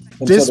world.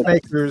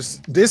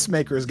 Disc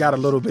makers got a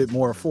little bit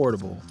more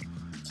affordable.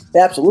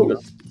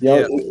 Absolutely. You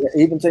know,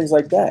 even things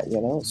like that,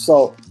 you know.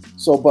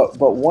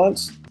 But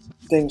once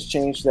things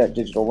changed that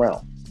digital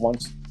realm,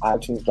 once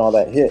iTunes and all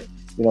that hit,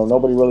 you know,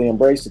 nobody really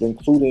embraced it,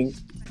 including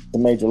the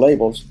major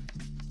labels.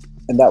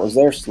 And that was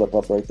their slip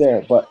up right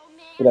there. But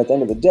at the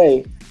end of the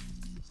day,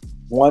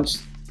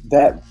 once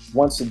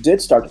it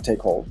did start to take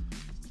hold,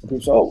 people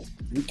said, oh,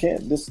 you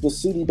can't, this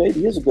CD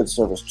Baby is a good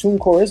service.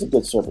 TuneCore is a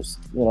good service.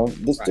 You know,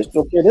 this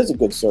DistroKid is a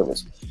good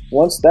service.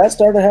 Once that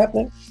started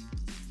happening,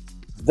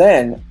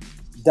 then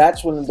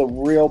that's when the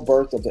real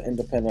birth of the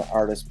independent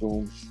artist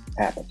boom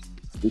happened.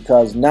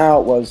 because now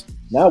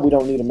we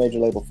don't need a major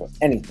label for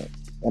anything.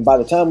 And by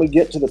the time we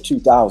get to the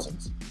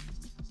 2000s,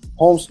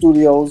 home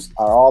studios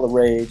are all the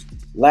rage.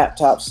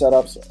 Laptop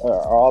setups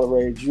are all the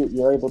rage.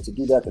 You're able to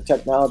do that. The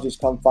technology's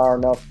come far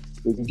enough.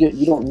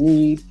 You don't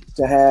need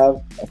to have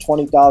a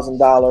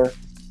 $20,000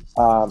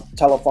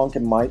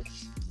 Telefunken mic.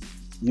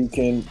 You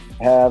can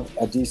have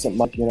a decent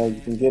mic.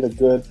 You can get a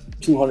good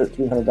 $200,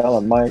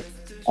 $300 mic.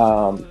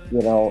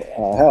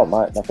 Hell,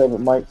 my favorite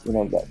mic,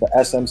 the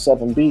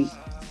SM7B,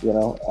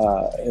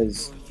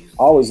 is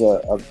always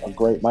a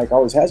great mic.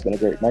 Always has been a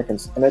great mic, and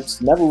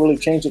it's never really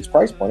changed its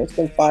price point. It's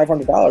been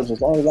 $500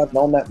 as long as I've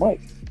known that mic.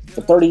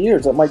 For 30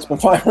 years, that mic's been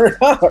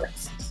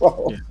 $500.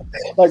 So,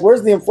 like,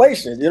 where's the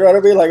inflation? You know what I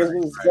mean? Like, it's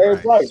been the same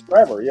price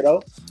forever.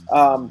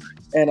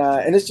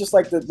 And it's just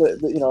like I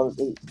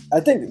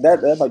think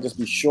that might just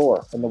be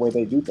Shure in the way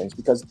they do things,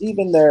 because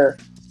even their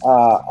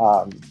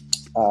the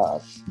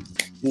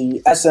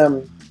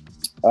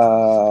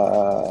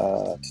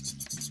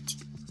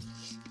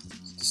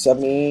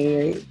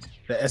SM78.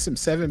 The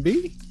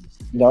SM7B?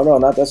 No,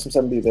 not the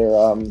SM7B. They're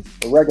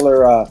the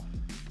regular,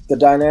 the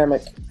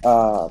dynamic,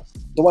 the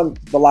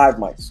live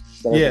mics.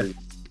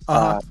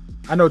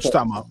 I know what you're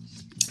talking about.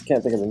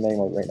 Can't think of the name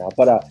of it right now,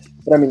 but I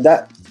mean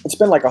that it's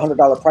been like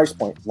 $100 price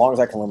point, as long as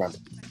I can remember.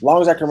 As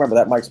long as I can remember,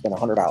 that mic's been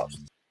 $100.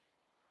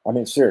 I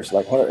mean, seriously,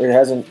 like it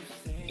hasn't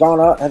gone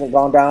up, hasn't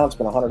gone down. It's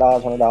been $100,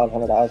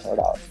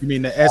 $100. You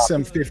mean the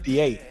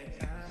SM58?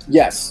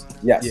 Yes,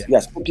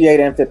 58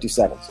 and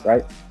 57s,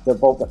 right? They're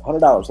both at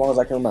 $100, as long as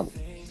I can remember.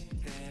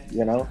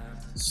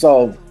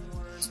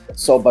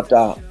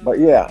 But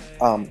yeah.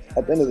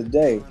 At the end of the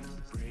day,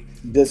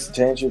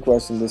 to answer your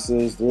question,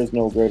 there is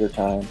no greater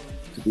time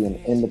to be an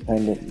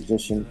independent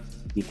musician,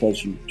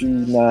 because you do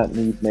not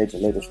need major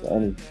labels for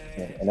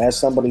anything. And as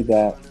somebody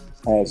that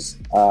has,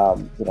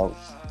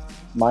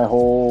 my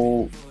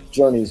whole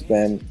journey's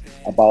been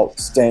about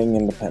staying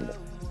independent.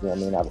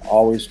 I've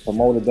always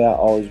promoted that,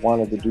 always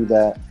wanted to do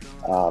that.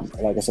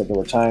 Like I said, there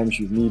were times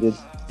you needed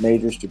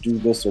majors to do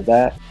this or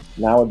that.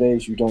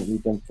 Nowadays, you don't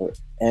need them for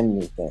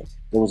anything.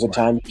 There was a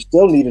time you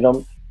still needed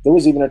them. There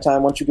was even a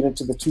time once you get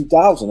into the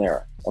 2000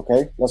 era.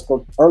 Okay, let's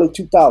go early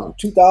 2000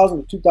 to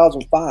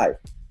 2005.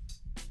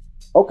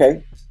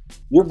 Okay,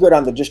 you're good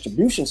on the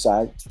distribution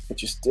side,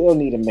 but you still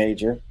need a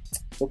major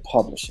for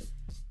publishing.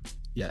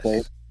 Yes.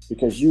 Okay,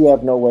 because you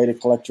have no way to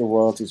collect your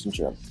royalties in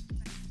Germany.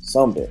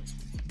 Some bids,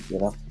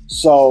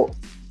 So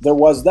there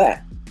was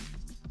that.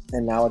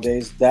 And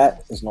nowadays,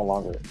 that is no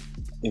longer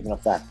even a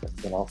factor.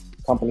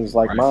 Companies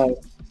like mine,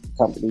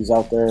 companies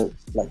out there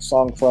like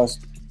Songtrust,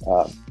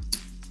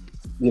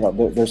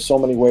 there's so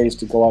many ways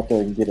to go out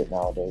there and get it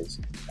nowadays.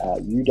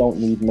 You don't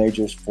need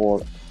majors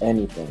for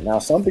anything. Now,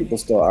 some people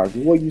still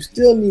argue, well, you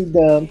still need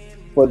them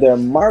for their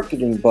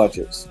marketing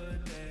budgets.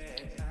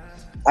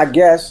 I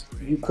guess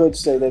you could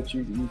say that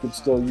you could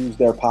still use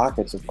their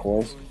pockets, of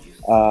course.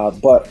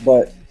 But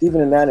even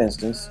in that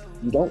instance,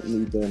 you don't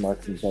need their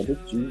marketing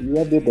budgets. You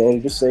have the ability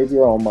to save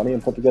your own money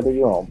and put together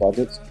your own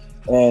budgets.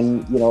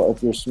 And,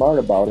 if you're smart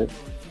about it,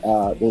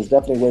 there's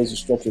definitely ways to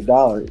stretch your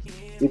dollar.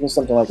 Even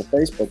something like a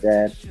Facebook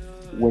ad.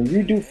 When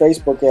you do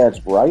Facebook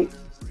ads right,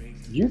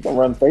 you can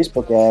run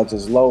Facebook ads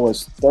as low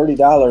as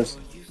 $30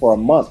 for a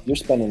month. You're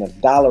spending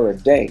 $1 a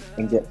day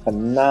and get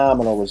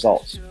phenomenal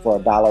results for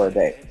 $1 a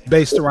day.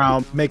 Based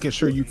around making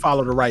sure you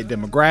follow the right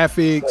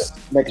demographics.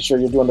 Making sure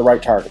you're doing the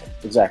right targeting.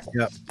 Exactly.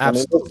 Yep,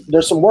 absolutely.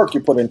 There's some work you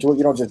put into it.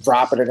 You don't just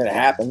drop it and it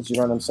happens. You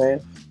know what I'm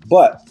saying?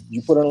 But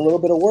you put in a little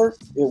bit of work,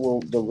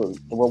 the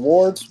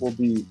rewards will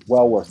be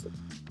well worth it.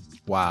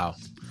 Wow.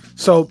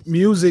 So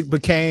music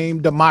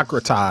became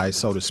democratized,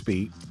 so to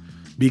speak,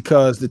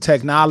 because the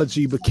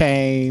technology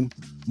became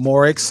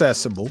more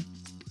accessible.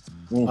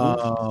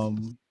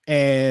 Mm-hmm.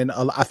 And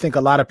I think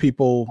a lot of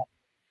people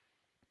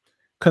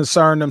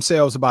concern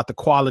themselves about the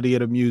quality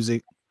of the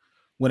music,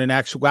 when in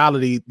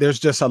actuality, there's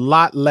just a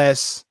lot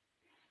less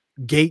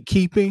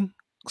gatekeeping,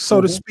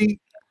 so to speak.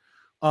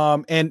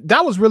 And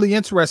that was really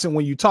interesting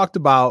when you talked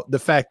about the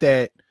fact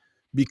that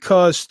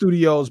because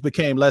studios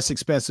became less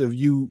expensive,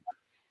 you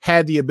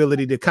had the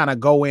ability to kind of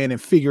go in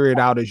and figure it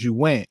out as you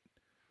went.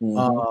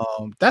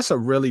 That's a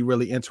really,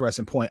 really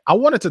interesting point. I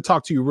wanted to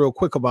talk to you real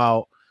quick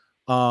about,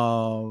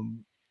 the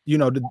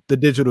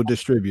digital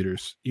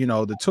distributors,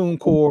 the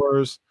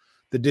TuneCores,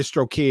 the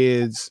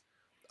DistroKids.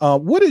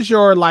 What is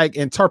your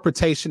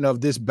interpretation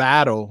of this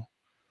battle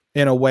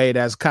in a way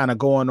that's kind of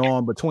going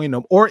on between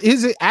them? Or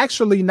is it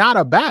actually not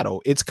a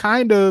battle? It's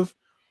kind of,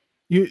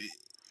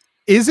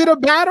 is it a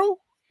battle?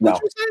 No.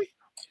 Would you say?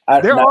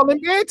 They're all in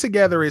bed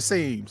together, it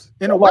seems.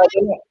 In a way.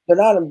 They're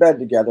not in bed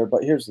together,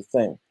 but here's the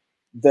thing.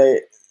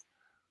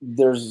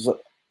 There's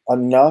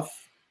enough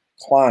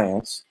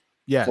clients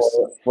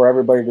for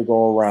everybody to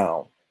go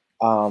around.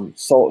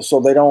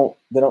 So they don't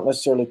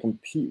necessarily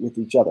compete with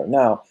each other.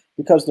 Now,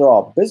 because they're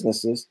all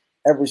businesses,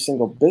 every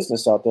single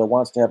business out there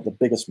wants to have the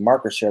biggest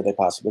market share they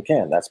possibly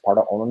can. That's part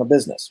of owning a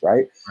business,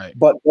 right?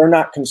 But they're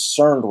not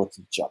concerned with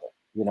each other,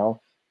 no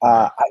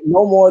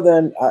more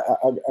than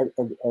a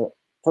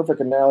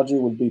perfect analogy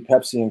would be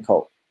Pepsi and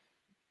Coke.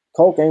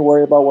 Coke ain't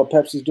worried about what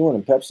Pepsi's doing,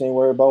 and Pepsi ain't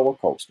worried about what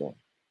Coke's doing.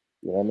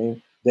 You know what I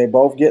mean? They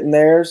both getting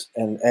theirs,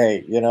 and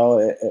hey,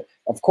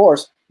 of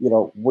course, we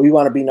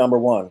want to be number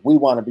one. We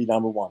want to be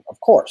number one, of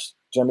course.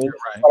 Do you know what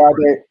I mean?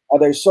 Right, But are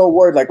they so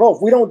worried? Like, oh,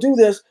 if we don't do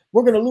this,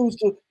 we're going to lose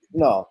to?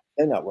 No,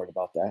 they're not worried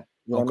about that.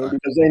 You know what I mean?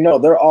 Because they know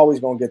they're always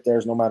going to get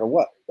theirs no matter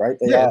what, right?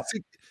 They are.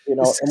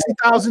 It's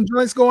 60,000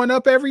 joints going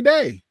up every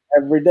day.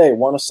 Every day,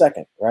 one a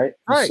second, right?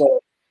 Right.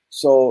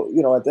 So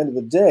at the end of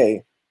the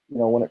day,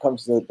 when it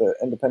comes to the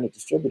independent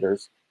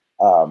distributors,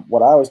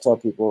 what I always tell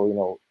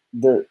people,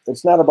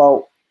 it's not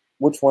about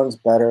which one's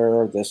better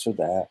or this or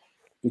that,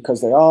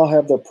 because they all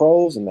have their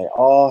pros and they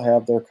all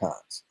have their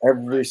cons.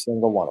 Every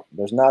single one of them.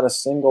 There's not a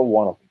single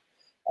one of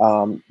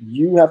them.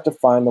 You have to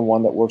find the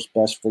one that works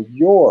best for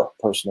your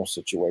personal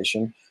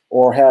situation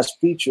or has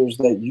features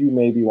that you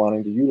may be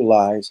wanting to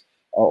utilize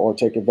or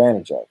take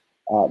advantage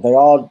of. They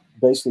all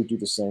basically do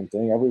the same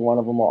thing. Every one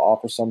of them will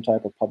offer some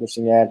type of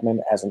publishing admin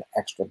as an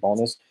extra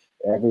bonus.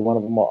 Every one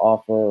of them will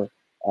offer,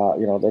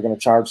 they're going to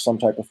charge some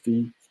type of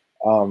fee.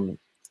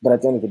 But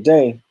at the end of the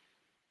day,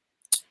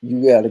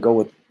 you got to go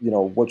with,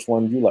 which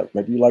one you like.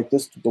 Maybe you like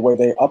this, the way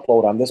they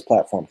upload on this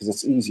platform because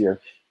it's easier.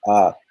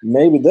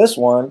 Maybe this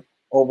one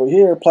over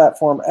here,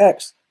 platform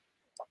X,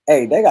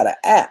 hey, they got an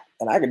app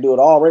and I can do it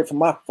all right from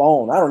my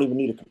phone. I don't even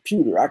need a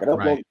computer. I can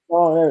upload the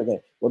song and everything.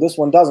 Well, this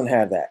one doesn't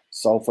have that.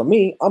 So for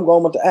me, I'm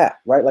going with the app,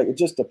 right? Like it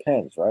just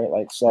depends, right?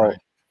 Like, so,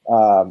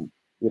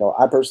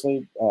 I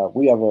personally,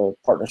 we have a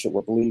partnership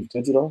with Believe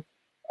Digital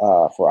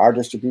for our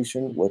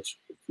distribution, which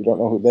if you don't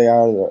know who they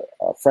are, they're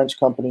a French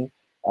company.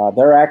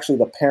 They're actually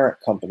the parent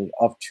company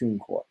of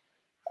TuneCore.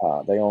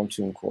 They own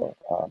TuneCore.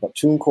 But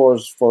TuneCore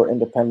is for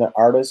independent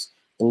artists.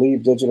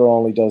 Believe Digital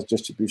only does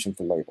distribution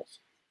for labels.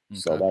 Okay.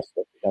 So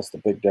that's the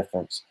big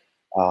difference.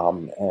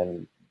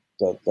 And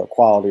the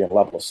quality and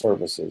level of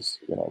service is,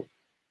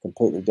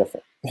 completely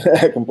different.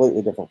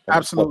 Completely different.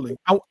 Absolutely.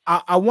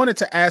 I wanted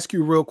to ask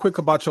you real quick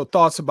about your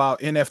thoughts about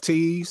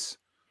NFTs.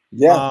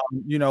 Yeah.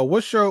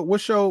 What's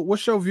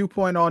your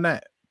viewpoint on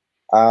that?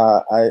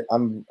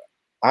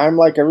 I'm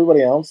like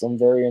everybody else. I'm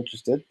very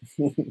interested.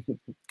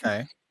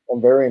 Okay.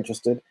 I'm very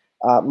interested.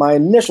 My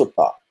initial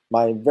thought,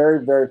 my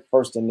very, very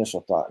first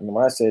initial thought, and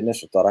when I say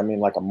initial thought, I mean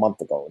like a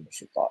month ago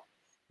initial thought.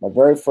 My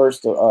very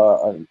first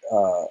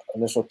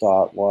initial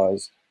thought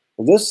was,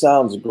 well, this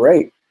sounds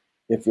great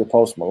if you're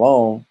Post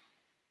Malone,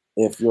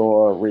 if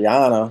you're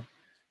Rihanna,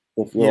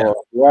 if you're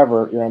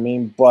whoever, you know what I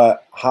mean?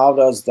 But how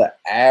does the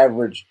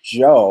average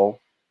Joe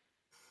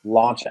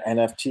launch an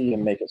NFT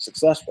and make it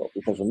successful?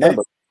 Because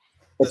remember,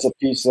 it's a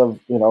piece of,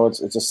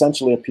 it's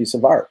essentially a piece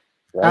of art.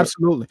 Right?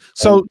 Absolutely.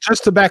 So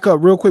just to back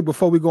up real quick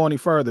before we go any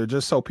further,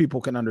 just so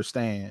people can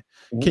understand,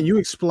 can you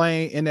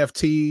explain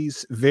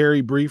NFTs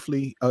very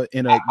briefly? I'll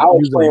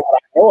explain what I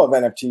know of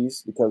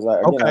NFTs because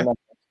I'm not an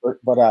expert,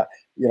 but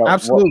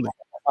absolutely. What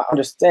my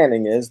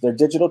understanding is they're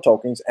digital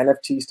tokens.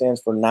 NFT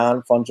stands for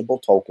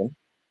non-fungible token.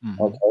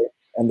 Okay,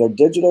 and they're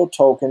digital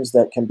tokens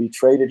that can be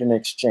traded and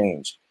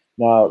exchanged.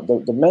 Now,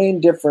 the main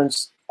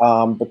difference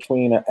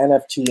between an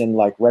NFT and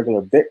like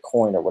regular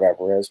Bitcoin or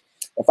whatever is,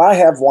 if I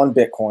have one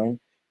Bitcoin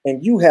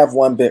and you have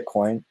one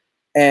Bitcoin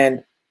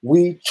and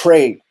we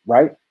trade,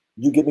 right?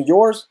 You give me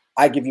yours,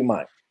 I give you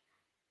mine.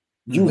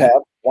 You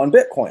have one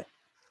Bitcoin.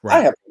 Right.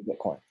 I have one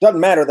Bitcoin. Doesn't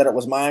matter that it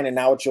was mine and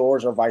now it's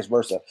yours or vice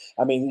versa.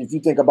 I mean, if you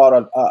think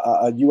about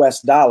a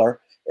US dollar,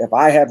 if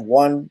I had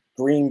one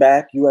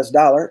greenback US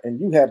dollar and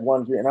you had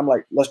one green, and I'm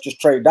like, let's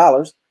just trade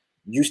dollars.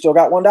 You still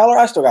got $1,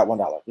 I still got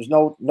 $1. There's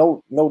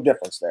no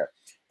difference there.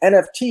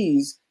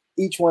 NFTs,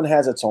 each one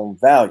has its own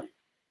value.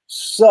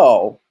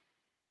 So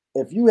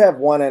if you have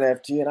one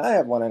NFT and I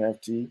have one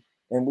NFT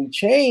and we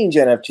change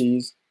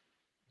NFTs,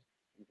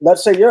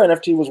 let's say your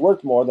NFT was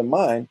worth more than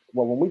mine.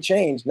 Well, when we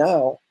change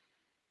now,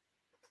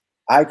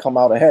 I come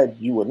out ahead,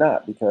 you would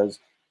not, because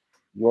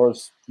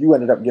you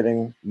ended up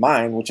getting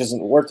mine, which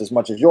isn't worth as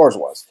much as yours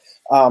was.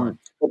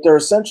 But they're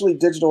essentially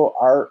digital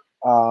art,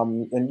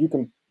 and you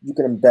can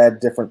embed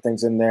different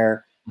things in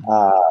there.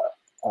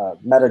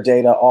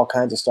 Metadata, all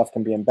kinds of stuff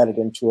can be embedded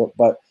into it.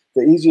 But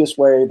the easiest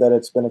way that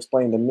it's been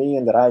explained to me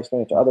and that I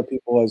explain it to other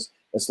people is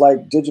it's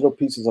like digital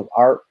pieces of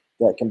art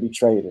that can be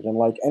traded. And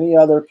like any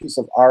other piece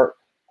of art,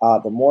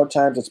 the more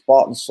times it's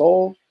bought and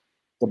sold,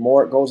 the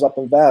more it goes up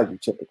in value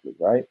typically,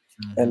 right?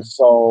 And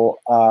so,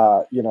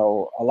 a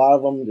lot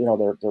of them,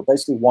 they're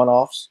basically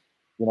one-offs.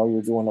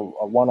 You're doing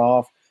a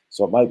one-off.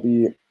 So it might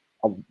be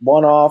a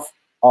one-off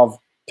of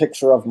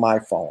picture of my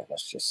phone,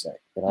 let's just say.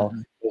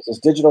 There's this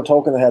digital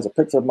token that has a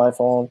picture of my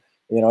phone,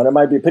 and it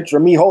might be a picture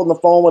of me holding the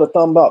phone with a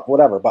thumb up,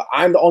 whatever. But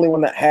I'm the only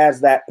one that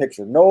has that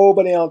picture.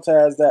 Nobody else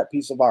has that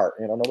piece of art.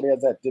 Nobody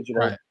has that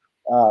digital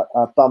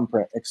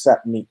thumbprint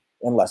except me,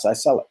 unless I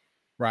sell it.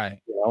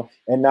 Right.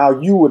 And now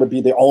you would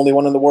be the only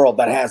one in the world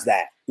that has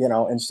that,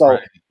 and so,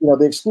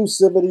 the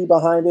exclusivity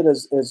behind it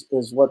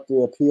is what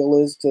the appeal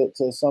is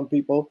to some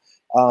people,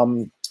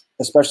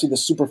 especially the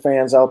super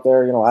fans out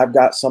there. I've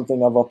got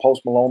something of a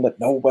Post Malone that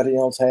nobody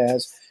else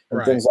has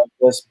and things like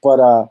this.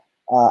 But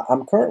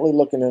I'm currently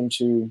looking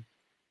into,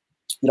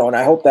 and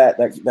I hope that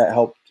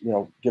helped,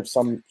 give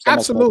some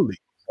absolutely.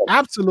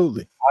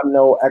 Absolutely. I'm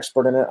no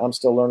expert in it. I'm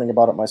still learning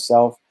about it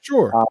myself.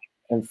 Sure.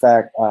 In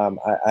fact,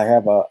 I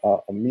have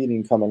a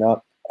meeting coming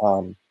up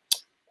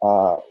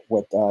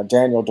with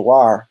Daniel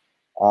Dwar.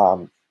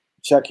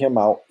 Check him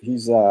out.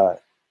 He's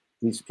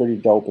pretty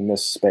dope in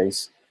this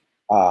space.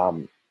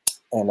 And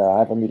I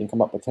have a meeting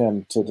come up with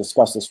him to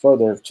discuss this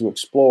further, to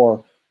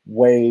explore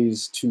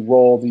ways to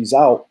roll these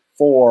out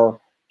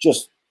for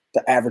just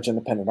the average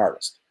independent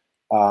artist.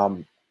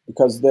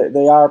 Because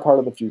they are part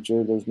of the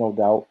future, there's no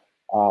doubt.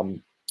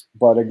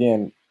 But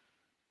again,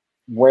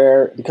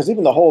 because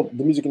even the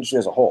music industry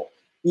as a whole,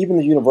 even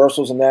the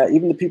Universals and that,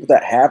 even the people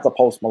that have the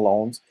Post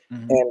Malones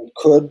and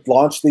could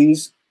launch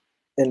these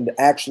and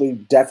actually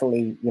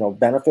definitely,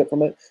 benefit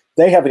from it,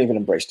 they haven't even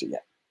embraced it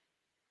yet.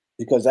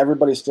 Because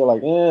everybody's still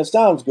like, it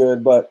sounds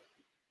good, but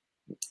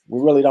we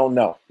really don't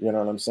know. You know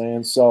what I'm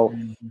saying? So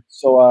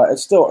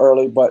it's still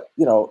early, but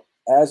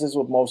as is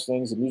with most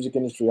things, the music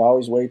industry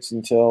always waits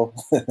until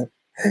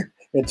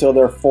until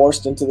they're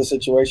forced into the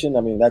situation.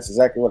 I mean, that's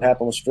exactly what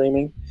happened with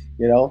streaming.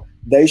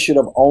 They should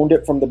have owned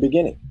it from the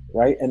beginning,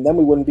 right? And then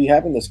we wouldn't be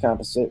having these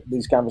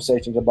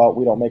conversations about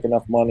we don't make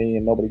enough money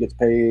and nobody gets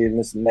paid and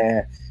this and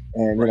that,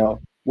 and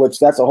which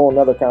that's a whole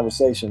nother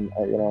conversation.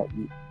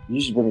 You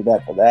should bring me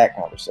back for that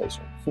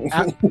conversation.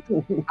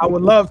 I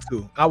would love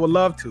to.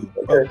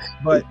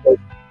 But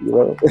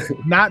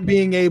not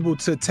being able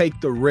to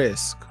take the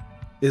risk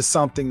is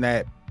something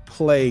that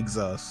plagues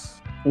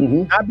us.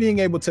 Not being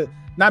able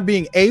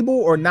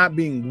or not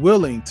being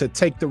willing to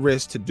take the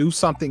risk to do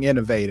something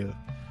innovative,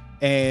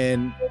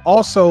 and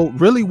also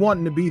really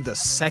wanting to be the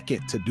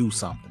second to do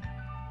something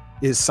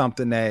is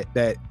something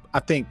that I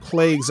think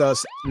plagues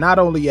us, not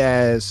only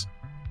as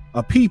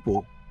a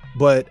people,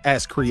 but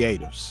as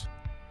creators.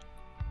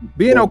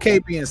 Being okay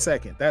being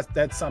second,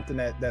 that's something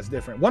that's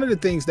different. One of the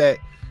things that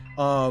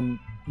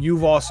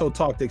you've also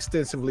talked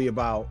extensively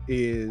about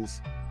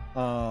is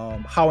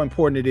how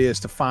important it is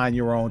to find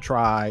your own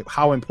tribe,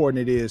 how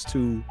important it is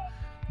to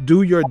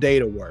do your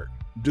data work,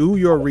 do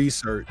your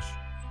research,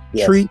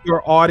 treat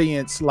your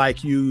audience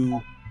like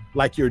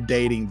you're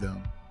dating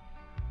them.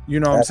 You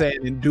know what I'm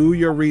saying? And do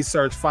your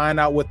research, find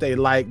out what they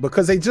like,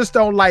 because they just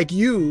don't like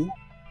you.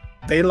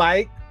 They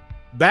like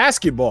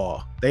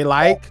basketball. They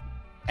like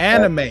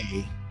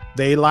anime.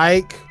 They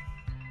like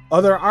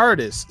other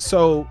artists.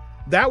 So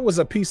that was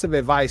a piece of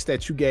advice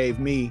that you gave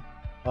me,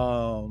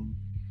 or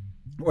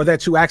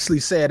that you actually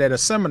said at a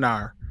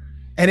seminar.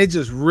 And it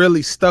just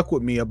really stuck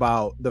with me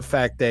about the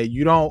fact that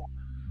you don't,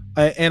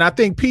 and I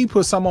think P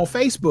put some on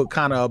Facebook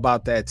kind of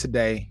about that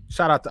today.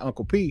 Shout out to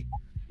Uncle P,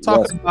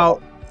 talking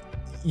about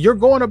you're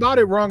going about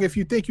it wrong if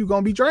you think you're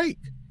going to be Drake.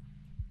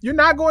 You're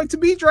not going to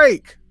be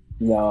Drake.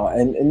 No,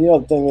 and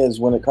the thing is,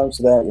 when it comes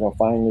to that,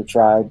 finding your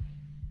tribe,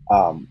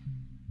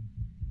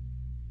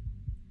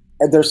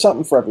 and there's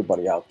something for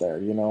everybody out there,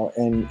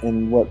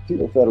 and what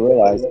people fail to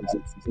realize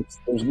is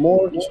there's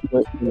more to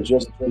it than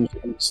just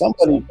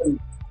somebody.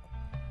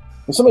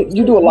 When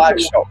you do a live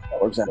show,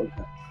 for example,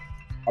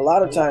 a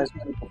lot of times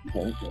people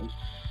think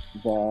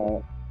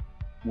that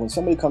when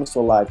somebody comes to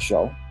a live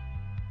show,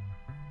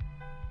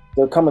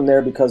 they're coming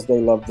there because they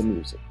love the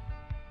music.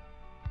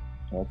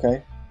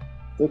 Okay,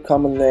 they're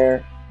coming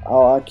there.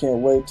 Oh, I can't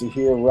wait to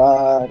hear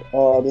Rod.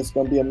 Oh, this is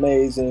gonna be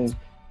amazing.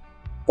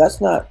 That's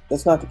not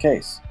the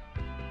case.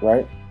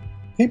 Right?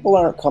 People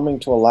aren't coming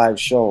to a live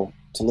show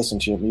to listen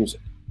to your music.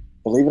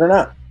 Believe it or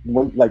not.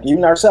 Like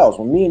even ourselves,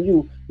 when me and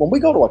you, when we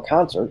go to a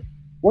concert,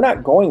 we're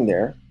not going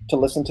there to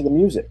listen to the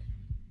music.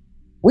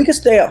 We can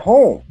stay at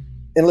home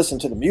and listen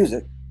to the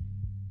music.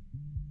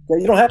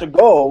 Okay? You don't have to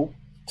go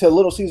to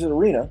Little Caesars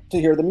Arena to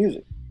hear the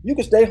music. You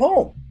can stay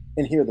home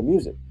and hear the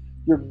music.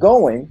 You're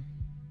going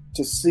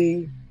to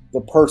see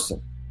the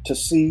person, to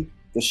see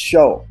the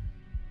show,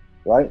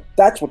 right?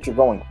 That's what you're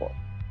going for,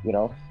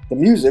 The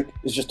music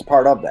is just a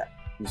part of that.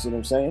 You see what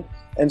I'm saying?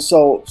 And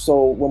so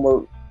when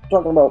we're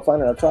talking about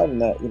finding our tribe in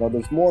that,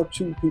 there's more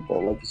to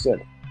people, like you said,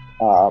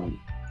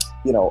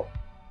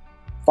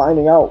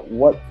 finding out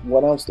what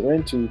else they're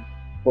into,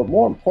 but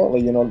more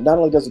importantly, not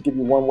only does it give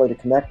you one way to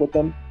connect with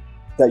them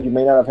that you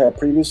may not have had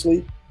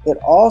previously, it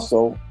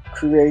also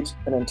creates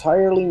an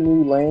entirely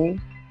new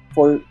lane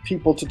for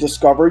people to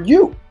discover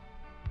you,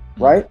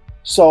 right?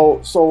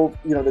 So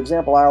the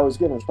example I always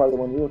give, and it's probably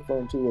the one you're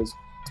referring to, is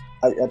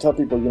I tell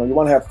people, you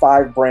want to have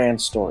 5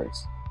 brand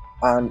stories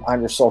on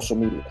your social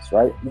medias,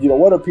 right?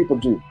 What do people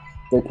do?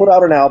 They put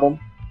out an album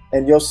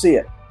and you'll see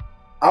it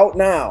out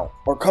now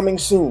or coming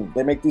soon.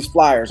 They make these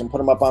flyers and put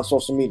them up on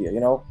social media,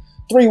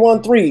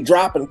 313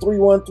 dropping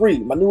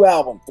 313, my new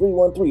album,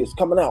 313 is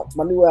coming out,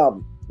 my new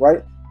album,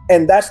 right?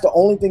 And that's the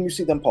only thing you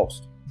see them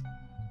post.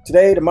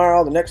 Today,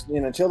 tomorrow, the next,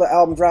 until the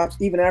album drops,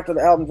 even after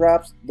the album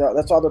drops,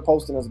 that's all they're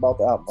posting is about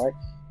the album, right?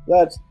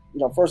 That's,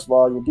 first of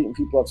all, you're beating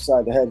people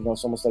upside the head.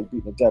 It's almost like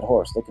beating a dead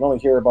horse. They can only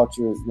hear about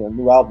your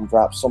new album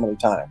drop so many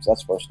times.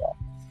 That's first off.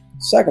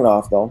 Second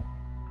off, though,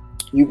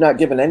 you've not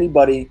given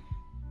anybody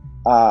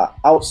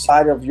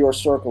outside of your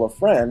circle of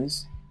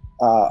friends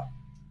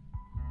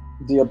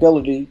the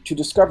ability to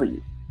discover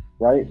you,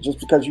 right? Just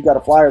because you got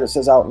a flyer that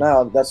says out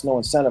now, that's no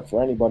incentive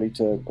for anybody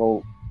to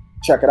go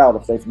check it out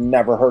if they've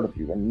never heard of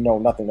you and know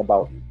nothing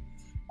about you.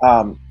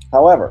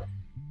 However,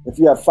 if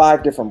you have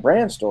 5 different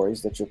brand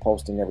stories that you're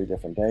posting every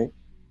different day,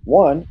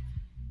 one,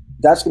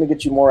 that's going to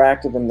get you more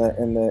active in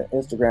the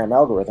Instagram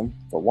algorithm,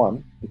 for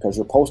one, because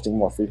you're posting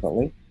more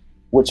frequently,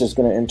 which is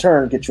going to in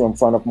turn get you in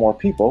front of more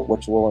people,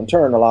 which will in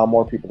turn allow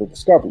more people to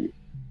discover you.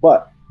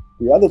 But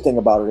the other thing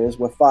about it is,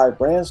 with 5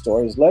 brand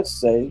stories, let's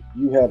say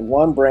you had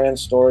one brand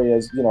story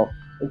as,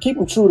 and keep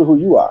them true to who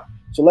you are.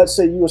 So let's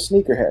say you're a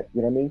sneakerhead,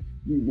 you know what I mean?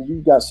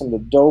 You got some of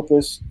the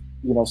dopest,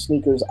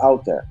 sneakers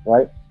out there,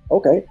 right?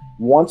 Okay,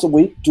 once a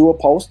week, do a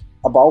post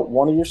about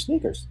one of your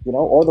sneakers,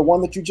 or the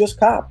one that you just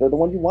copped, or the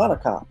one you want to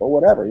cop, or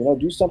whatever,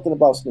 do something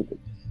about sneakers.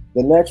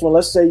 The next one,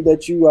 let's say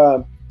that you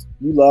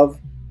love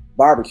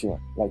barbecuing,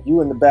 like you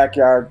in the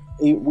backyard.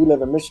 We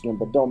live in Michigan,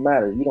 but don't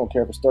matter. You don't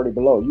care if it's 30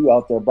 below. You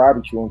out there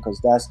barbecuing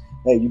because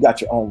you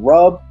got your own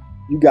rub,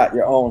 you got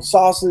your own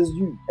sauces.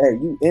 You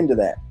into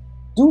that.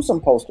 Do some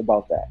post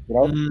about that.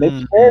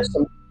 Maybe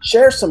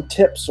share some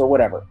tips or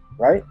whatever,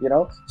 right?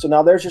 So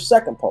now there's your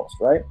second post,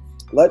 right?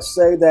 Let's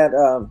say that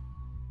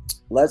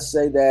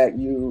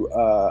you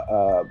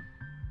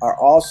are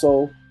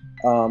also,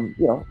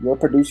 you're a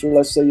producer.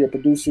 Let's say you're a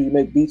producer, you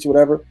make beats or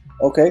whatever.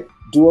 Okay,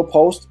 do a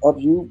post of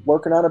you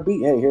working on a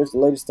beat. Hey, here's the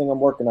latest thing I'm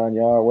working on,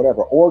 y'all, or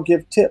whatever. Or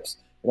give tips.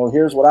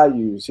 Here's what I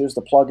use. Here's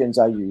the plugins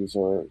I use,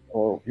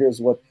 or here's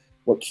what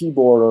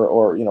keyboard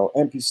or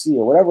MPC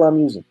or whatever I'm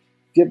using.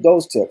 Give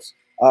those tips.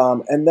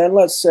 And then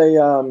let's say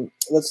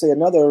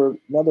another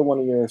one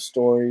of your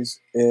stories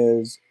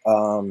is.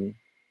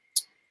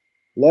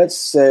 Let's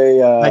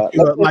say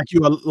like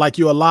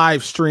you're a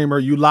live streamer.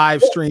 You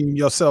live stream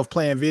yourself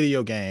playing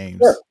video games.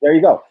 Sure. There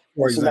you go.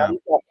 For so example, now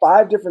you've got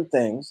 5 different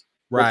things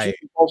that you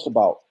can post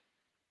about.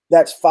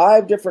 That's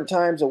 5 different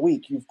times a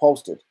week you've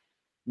posted.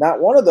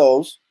 Not one of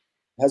those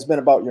has been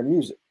about your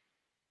music.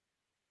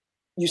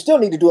 You still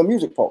need to do a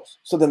music post.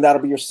 So then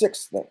that'll be your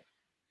 6th thing,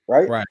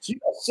 right? So you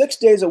got 6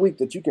 days a week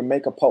that you can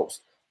make a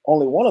post.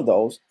 Only one of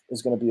those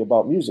is going to be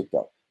about music,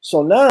 though.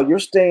 So now you're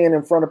staying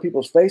in front of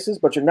people's faces,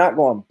 but you're not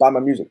going, buy my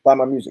music, buy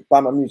my music, buy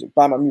my music,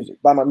 buy my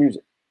music, buy my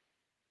music.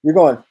 You're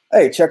going,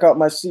 hey, check out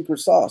my secret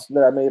sauce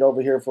that I made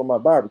over here for my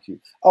barbecue.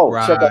 Oh,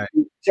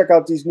 check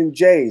out these new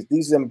J's,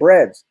 these them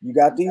breads. You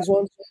got these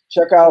ones?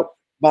 Check out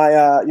my,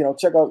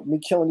 check out me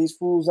killing these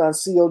fools on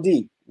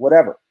COD,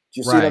 whatever. Do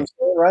you see what I'm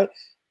saying, right?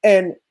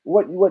 And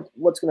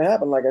what's going to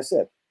happen? Like I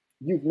said,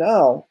 you've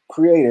now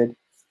created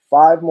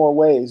 5 more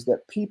ways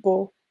that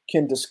people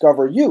can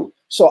discover you.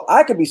 So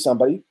I could be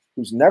somebody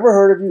who's never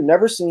heard of you,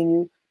 never seen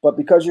you, but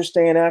because you're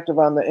staying active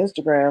on the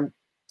Instagram,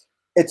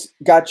 it's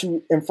got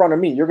you in front of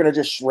me. You're going to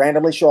just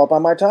randomly show up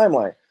on my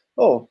timeline.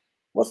 Oh,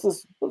 what's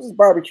this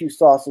barbecue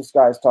sauce this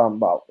guy's talking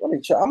about? Let me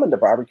check. I'm into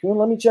barbecuing.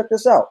 Let me check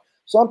this out.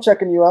 So I'm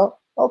checking you out.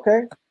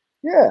 Okay.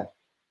 Yeah.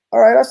 All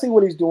right. I see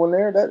what he's doing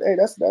there.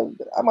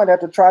 I might have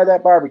to try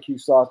that barbecue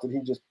sauce that he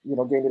just,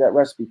 gave me that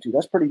recipe to.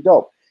 That's pretty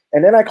dope.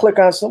 And then I click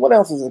on what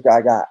else has this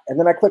guy got? And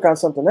then I click on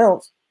something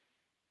else.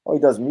 Oh, he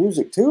does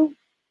music too?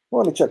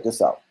 Well, let me check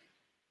this out.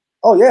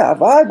 Oh, yeah, I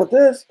vibe with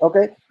this.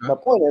 Okay. My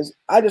point is,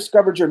 I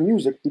discovered your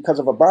music because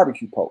of a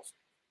barbecue post.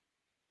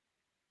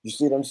 You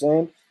see what I'm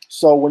saying?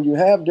 So when you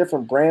have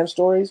different brand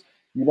stories,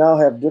 you now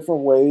have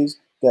different ways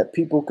that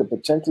people could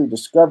potentially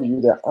discover you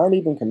that aren't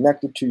even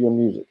connected to your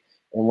music.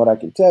 And what I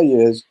can tell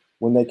you is,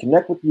 when they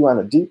connect with you on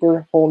a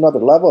deeper, whole nother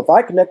level, if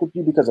I connect with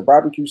you because of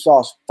barbecue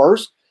sauce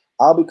first,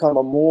 I'll become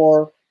a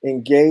more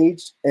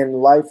engaged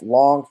and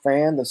lifelong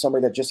fan than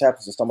somebody that just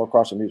happens to stumble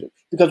across your music,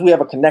 because we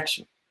have a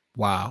connection.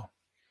 Wow.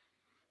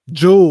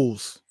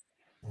 Jules.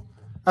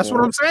 That's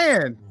what I'm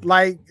saying.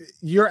 Like,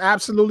 you're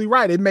absolutely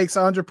right. It makes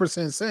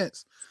 100%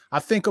 sense. I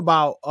think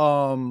about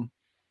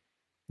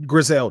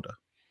Griselda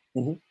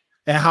and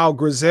how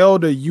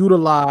Griselda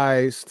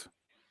utilized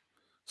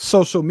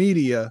social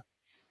media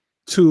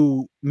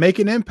to make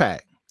an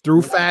impact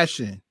through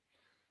fashion,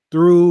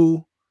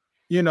 through,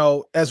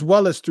 as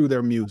well as through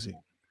their music,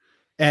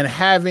 and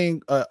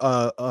having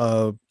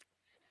a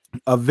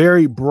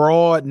very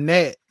broad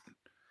net.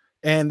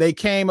 And they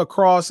came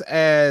across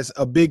as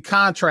a big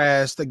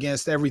contrast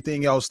against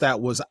everything else that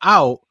was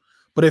out.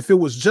 But if it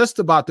was just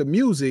about the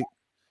music,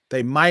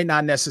 they might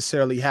not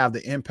necessarily have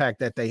the impact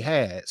that they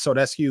had. So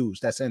that's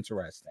huge. That's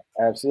interesting.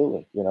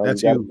 Absolutely.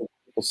 That's huge.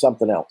 For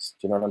something else.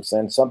 Do you know what I'm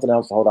saying? Something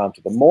else to hold on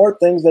to. The more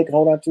things they can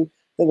hold on to,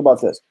 think about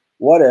this.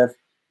 What if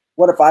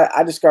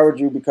I discovered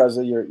you because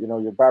of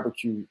your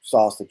barbecue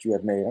sauce that you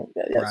have made?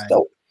 That's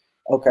dope.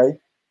 Okay.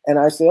 And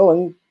I say, oh,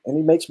 and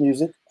he makes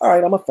music. All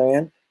right, I'm a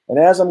fan. And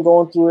as I'm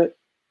going through it,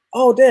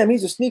 oh, damn,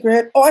 he's a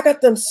sneakerhead. Oh, I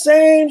got them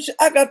same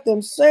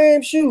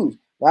shoes.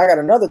 Now I got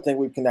another thing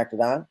we've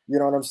connected on. You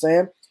know what I'm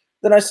saying?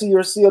 Then I see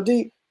your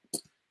COD.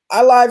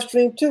 I live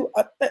stream too.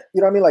 You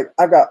know what I mean? Like,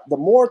 I got the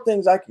more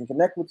things I can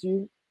connect with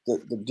you,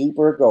 the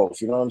deeper it goes.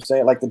 You know what I'm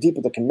saying? Like, the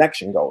deeper the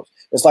connection goes.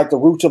 It's like the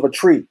roots of a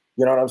tree.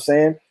 You know what I'm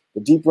saying?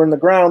 The deeper in the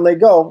ground they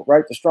go,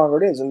 right, the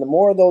stronger it is. And the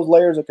more of those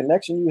layers of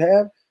connection you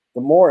have,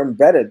 the more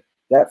embedded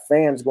that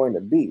fan's going to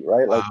be,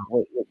 right? Wow.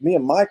 Like with me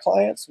and my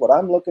clients, what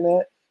I'm looking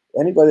at,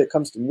 anybody that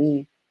comes to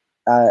me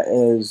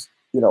is,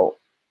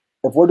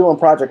 if we're doing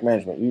project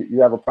management,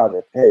 you have a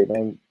project. Hey,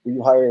 man,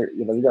 you hire,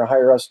 you're going to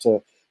hire us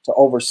to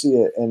oversee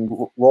it and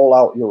roll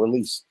out your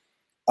release.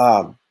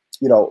 I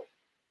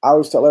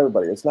always tell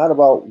everybody, it's not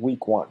about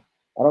week one.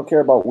 I don't care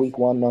about week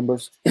one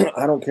numbers.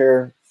 I don't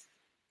care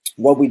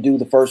what we do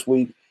the first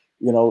week.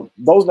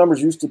 Those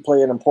numbers used to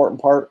play an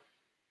important part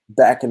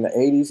back in the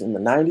 80s and the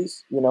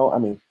 90s.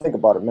 Think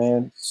about it,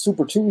 man.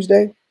 Super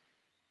Tuesday,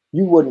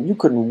 you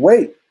couldn't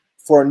wait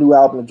for a new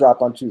album to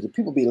drop on Tuesday.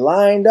 People be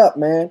lined up,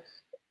 man,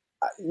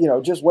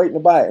 just waiting to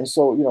buy it. And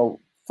so,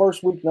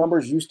 first week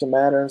numbers used to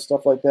matter and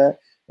stuff like that.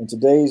 In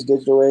today's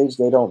digital age,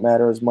 they don't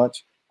matter as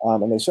much.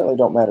 And they certainly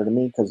don't matter to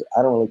me because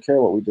I don't really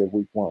care what we did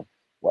week one.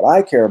 What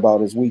I care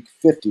about is week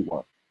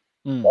 51.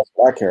 That's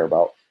what I care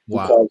about.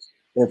 Wow. Because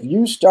if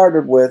you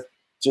started with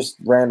just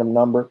random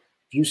number,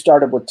 if you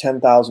started with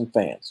 10,000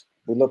 fans,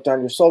 we looked on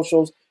your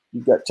socials,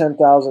 you've got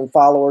 10,000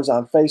 followers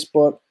on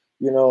Facebook,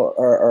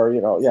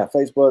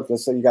 Facebook.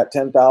 Let's say you got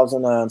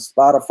 10,000 on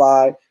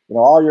Spotify,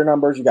 all your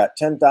numbers, you got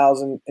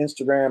 10,000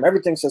 Instagram,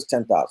 everything says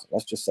 10,000.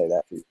 Let's just say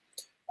that for you.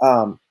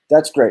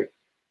 That's great.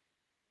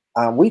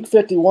 On week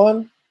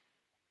 51,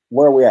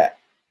 where are we at?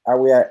 Are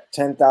we at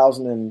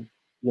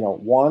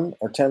 10,001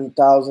 or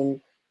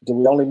 10,000? Did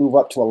we only move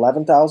up to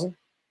 11,000?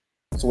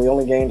 So we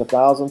only gained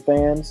 1,000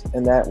 fans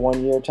in that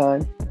 1 year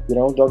time.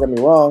 Don't get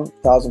me wrong,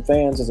 1,000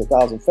 fans is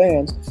 1,000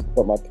 fans.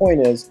 But my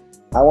point is,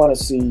 I want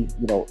to see,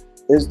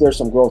 is there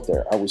some growth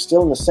there? Are we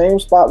still in the same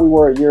spot we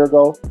were a year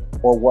ago,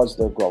 or was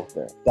there growth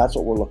there? That's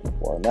what we're looking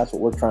for, and that's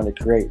what we're trying to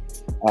create.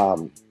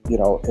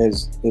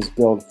 Is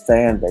build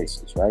fan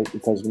bases, right?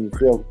 Because when you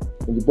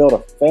build a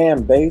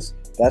fan base,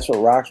 that's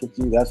what rocks with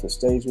you. That's what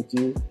stays with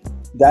you.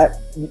 That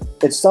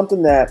it's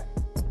something that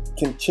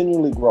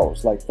continually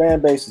grows. Like fan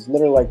base is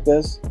literally like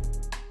this.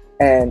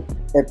 And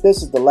if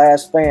this is the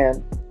last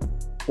fan,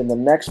 then the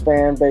next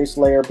fan base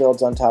layer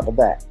builds on top of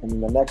that. And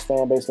then the next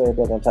fan base layer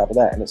builds on top of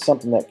that. And it's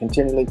something that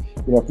continually,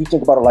 if you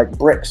think about it like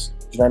bricks,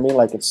 you know what I mean?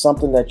 Like it's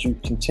something that you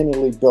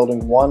continually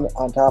building one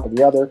on top of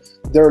the other.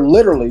 They're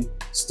literally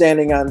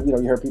standing on, you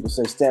hear people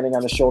say standing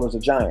on the shoulders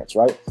of giants,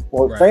 right?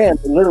 Well, right.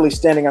 Fans are literally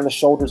standing on the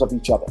shoulders of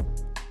each other.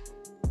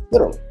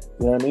 Literally.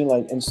 You know what I mean?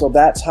 And so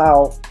that's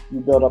how you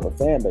build up a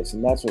fan base.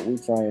 And that's what we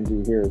try and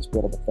do here is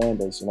build up a fan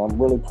base. And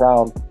I'm really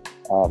proud.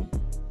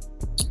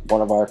 One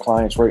of our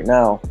clients right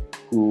now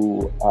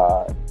who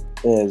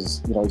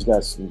is, he's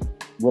got some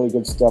really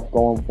good stuff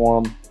going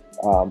for him.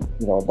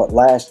 But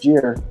last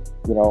year,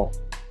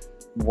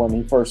 when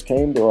he first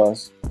came to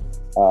us,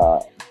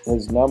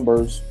 his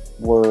numbers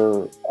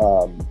were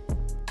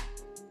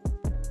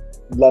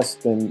less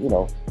than,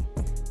 I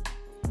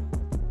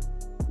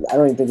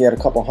don't even think he had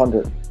a couple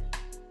hundred,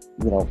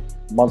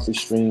 monthly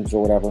streams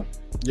or whatever.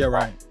 Yeah,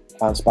 right.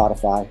 On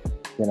Spotify,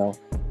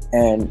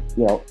 and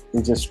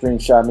he just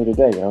screenshot me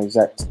today. He's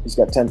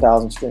got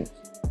 10,000 streams.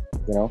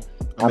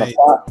 On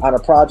a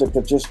project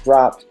that just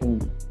dropped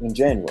in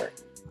January.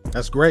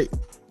 That's great.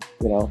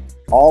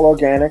 All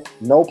organic,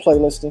 no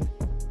playlisting,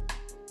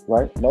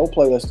 right? No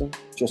playlisting,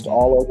 just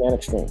all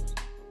organic streams,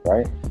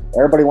 right?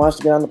 Everybody wants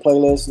to get on the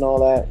playlist and all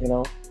that,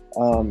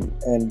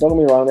 and don't get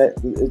me wrong,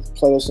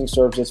 playlisting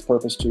serves its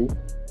purpose too.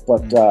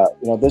 But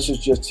this is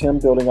just him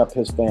building up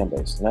his fan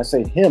base, and I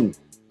say him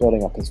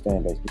building up his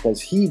fan base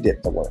because he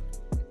did the work.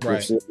 Right.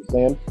 You see what I'm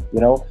saying?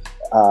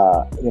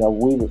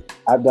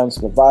 I've done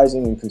some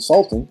advising and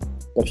consulting,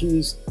 but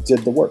he's did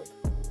the work.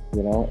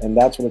 And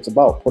that's what it's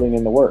about, putting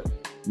in the work.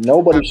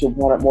 Nobody should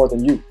want it more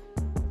than you.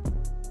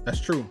 That's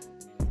true.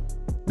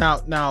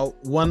 Now,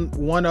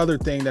 one other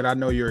thing that I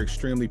know you're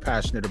extremely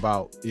passionate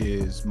about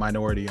is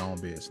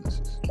minority-owned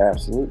businesses.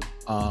 Absolutely.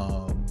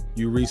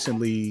 You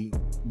recently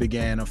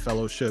began a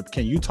fellowship.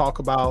 Can you talk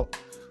about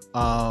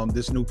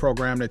this new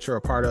program that you're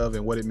a part of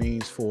and what it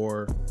means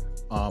for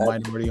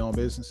minority-owned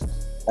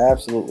businesses?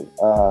 Absolutely.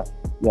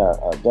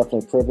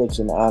 Definitely privileged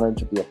and honored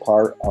to be a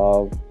part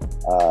of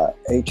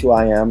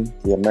A2IM,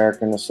 the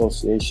American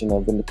Association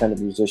of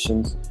Independent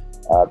Musicians.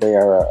 They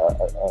are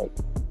a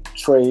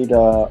trade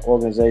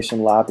organization,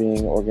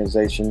 lobbying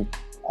organization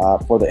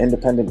for the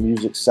independent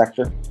music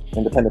sector,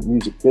 independent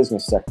music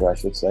business sector, I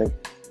should say.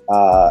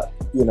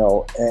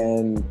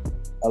 And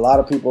a lot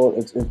of people,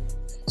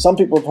 some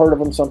people have heard of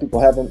them, some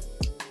people haven't,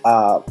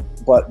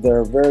 but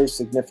they're very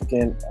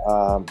significant.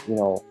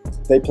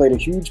 They played a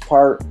huge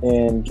part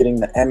in getting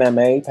the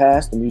MMA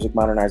passed, the Music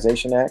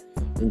Modernization Act,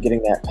 and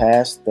getting that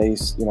passed. They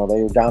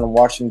were down in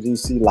Washington,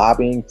 D.C.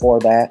 lobbying for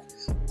that.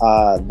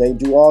 They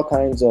do all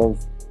kinds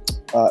of,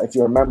 if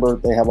you remember,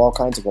 they have all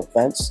kinds of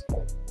events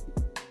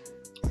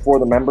for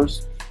the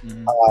members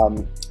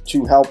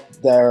to help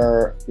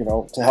to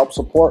help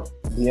support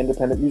the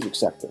independent music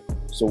sector.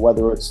 So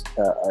whether it's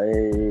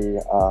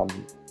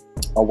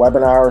a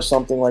webinar or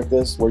something like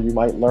this where you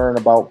might learn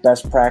about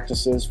best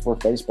practices for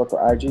Facebook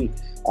or IG.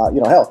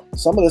 Hell,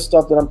 some of this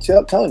stuff that I'm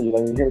telling you,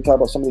 like you hear me talk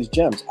about some of these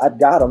gems, I've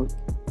got them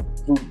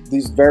through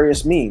these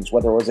various means,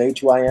 whether it was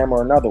A2IM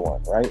or another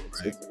one, right?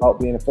 It's about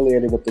being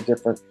affiliated with the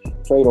different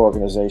trade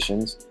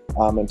organizations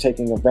and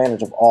taking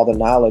advantage of all the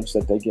knowledge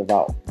that they give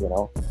out,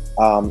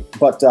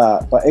 But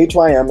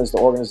A2IM is the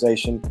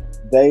organization.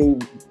 They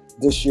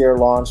this year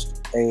launched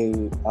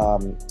a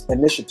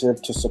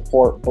initiative to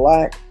support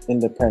Black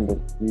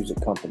independent music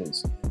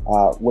companies,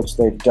 which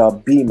they've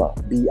dubbed BIMA,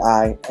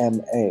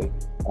 B-I-M-A,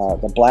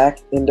 the Black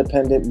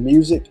Independent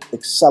Music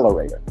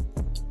Accelerator.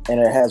 And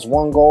it has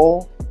one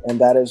goal, and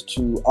that is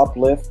to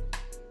uplift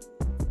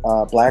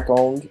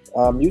Black-owned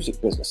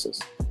music businesses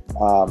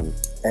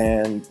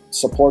and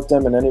support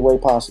them in any way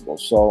possible.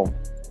 So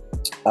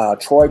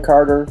Troy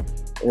Carter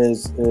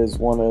is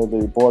one of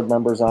the board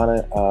members on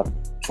it.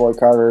 Troy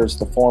Carter is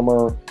the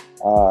former,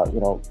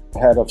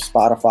 head of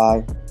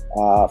Spotify,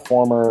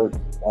 former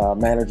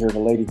manager to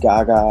Lady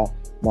Gaga,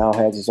 now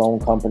has his own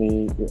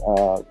company,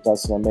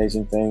 does some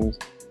amazing things.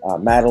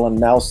 Madeline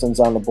Nelson's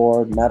on the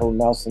board. Madeline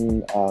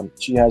Nelson,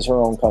 she has her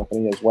own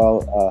company as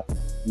well,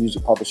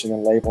 music publishing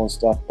and label and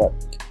stuff, but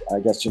I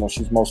guess,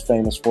 she's most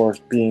famous for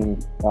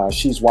being,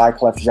 she's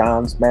Wyclef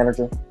Jean's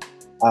manager.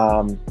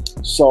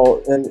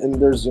 So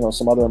there's,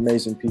 some other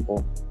amazing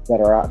people that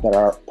are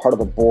part of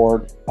the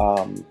board,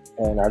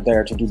 and are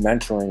there to do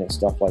mentoring and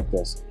stuff like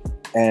this.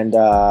 And,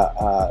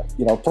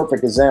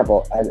 perfect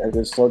example, I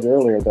just told you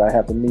earlier that I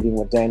had the meeting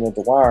with Daniel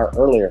Dwyer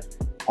earlier.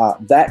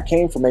 That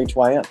came from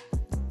HYM.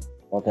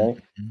 Okay.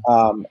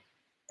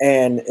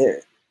 And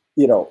it,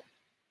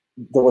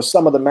 there was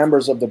some of the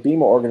members of the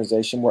BIMA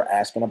organization were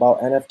asking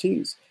about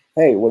NFTs.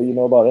 Hey, what do you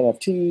know about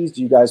NFTs?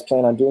 Do you guys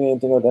plan on doing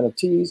anything with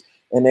NFTs?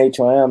 And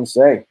HYM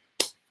say,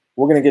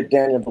 we're going to get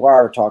Daniel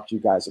Dwyer to talk to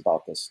you guys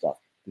about this stuff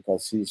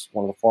because he's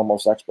one of the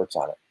foremost experts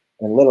on it.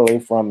 And literally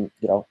from,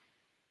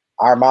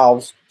 our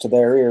mouths to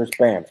their ears,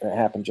 bam, and it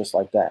happened just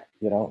like that,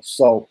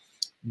 So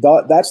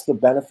that's the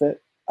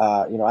benefit.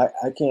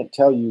 I can't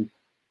tell you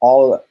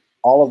all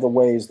of the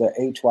ways that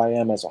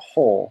HYM as a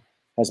whole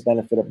has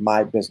benefited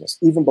my business,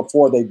 even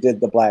before they did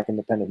the Black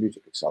Independent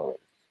Music Accelerator.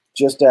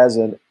 Just as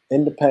an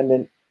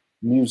independent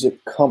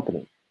music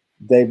company,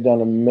 they've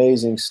done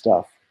amazing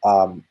stuff.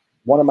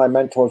 One of my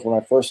mentors when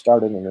I first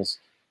started in this,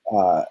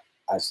 I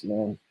said,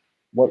 man,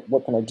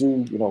 what can I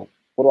do?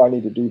 What do I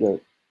need to do to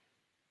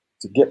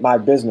get my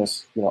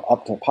business,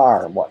 up to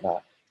par and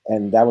whatnot?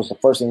 And that was the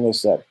first thing they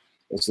said.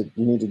 They said,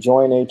 you need to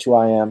join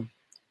HYM.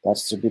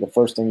 That's to be the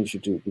first thing you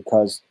should do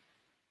because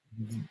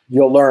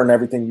you'll learn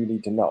everything you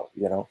need to know,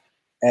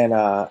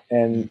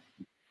 and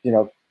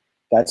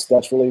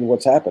that's really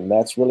what's happened.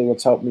 That's really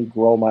what's helped me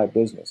grow my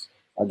business.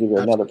 I'll give you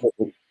another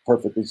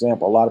perfect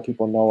example. A lot of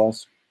people know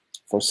us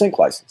for sync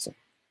licensing.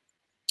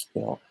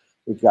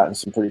 We've gotten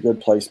some pretty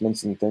good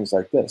placements and things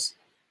like this.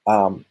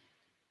 A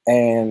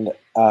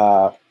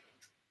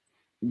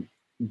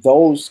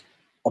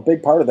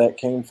big part of that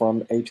came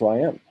from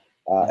HYM.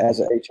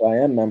 As a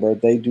HYM member,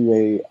 they do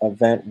a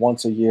event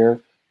once a year,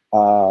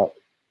 a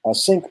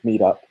sync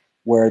meetup,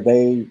 where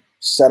they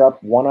set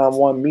up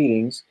one-on-one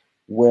meetings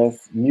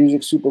with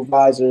music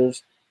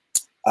supervisors,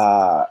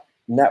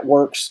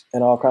 networks,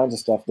 and all kinds of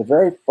stuff. The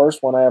very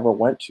first one I ever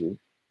went to,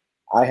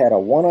 I had a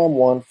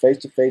one-on-one,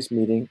 face-to-face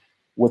meeting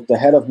with the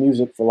head of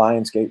music for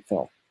Lionsgate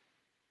Film.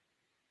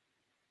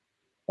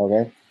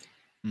 Okay?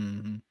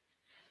 Mm-hmm.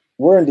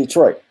 We're in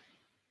Detroit.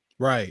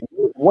 Right.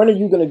 When are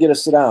you going to get to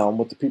sit down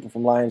with the people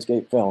from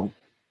Lionsgate Film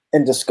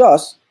and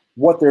discuss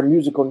what their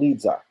musical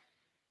needs are?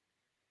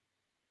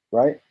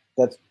 Right?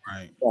 That's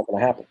not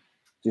going to happen.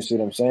 Do you see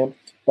what I'm saying?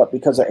 But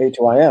because of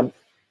HYM,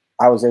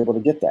 I was able to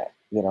get that,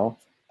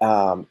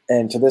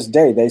 and to this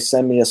day, they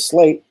send me a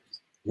slate.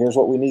 Here's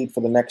what we need for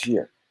the next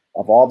year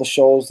of all the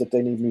shows that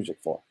they need music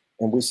for.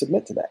 And we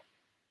submit to that.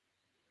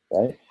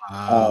 Right.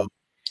 Wow.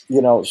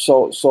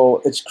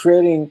 So it's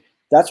creating,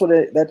 that's what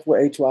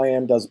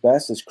HYM does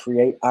best, is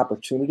create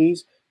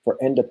opportunities for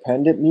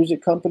independent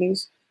music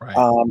companies. Right.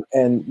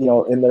 And,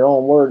 in their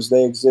own words,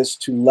 they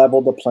exist to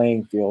level the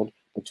playing field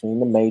between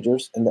the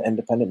majors and the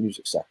independent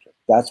music sector.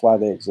 That's why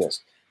they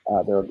exist.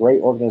 They're a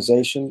great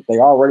organization. They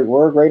already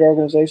were a great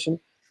organization,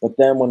 but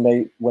then when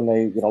they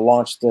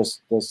launched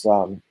this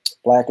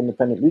Black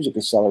Independent Music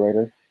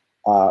Accelerator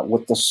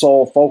with the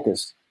sole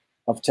focus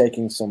of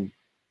taking some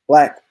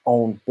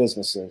Black-owned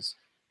businesses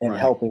and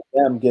helping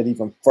them get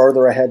even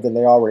further ahead than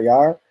they already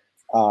are,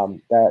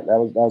 that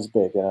was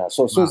big.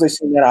 So as soon as they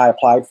seen that, I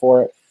applied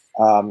for it.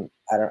 I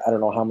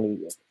don't know how many.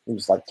 It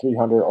was like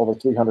over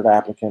 300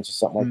 applicants or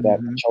something like that.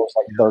 I chose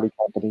like 30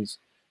 companies.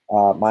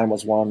 Mine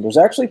was one. There's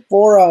actually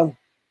four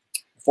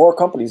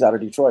companies out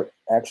of Detroit,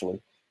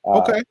 actually,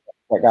 that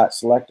got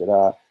selected.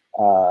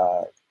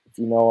 If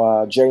you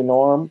know Jay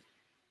Norm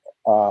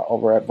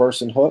over at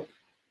Verse and Hook,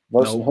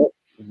 Verse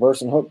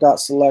and Hook got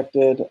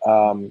selected.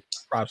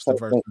 Props to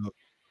Verse and Hook.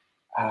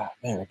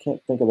 Man, I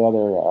can't think of the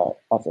other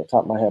off the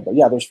top of my head, but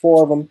yeah, there's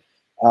four of them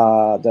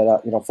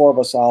that four of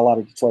us all out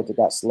of Detroit that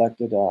got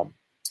selected.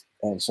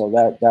 And so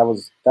that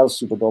was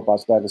super dope. I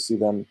was glad to see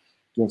them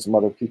doing some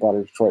other people out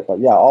of Detroit. But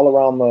yeah, all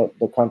around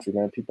the country,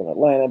 man. People in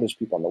Atlanta, there's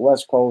people on the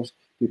West Coast,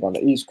 people on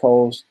the East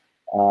Coast.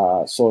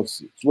 So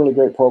it's a really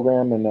great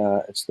program, and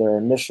it's their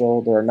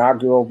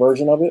inaugural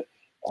version of it.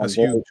 That's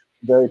very, huge.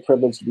 Very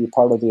privileged to be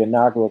part of the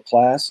inaugural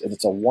class, and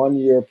it's a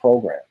 1-year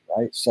program,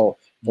 right? So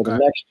for the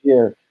next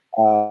year,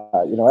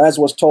 as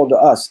was told to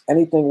us,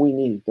 anything we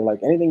need, they're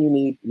like, anything you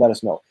need, let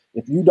us know.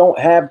 If you don't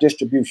have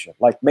distribution,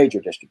 like major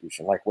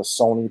distribution, like with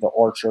Sony, the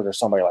Orchard, or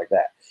somebody like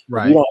that,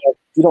 Right. if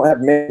you don't have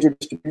major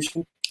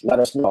distribution, let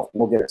us know.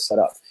 We'll get it set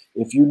up.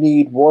 If you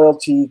need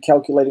royalty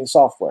calculating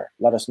software,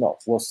 let us know.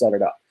 We'll set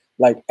it up.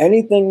 Like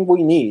anything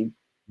we need,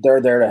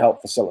 they're there to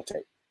help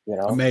facilitate. You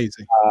know,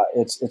 amazing.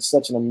 It's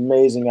such an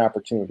amazing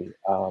opportunity.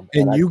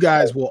 And you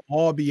guys will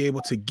all be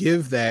able to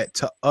give that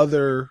to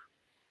other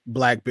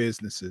Black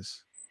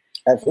businesses.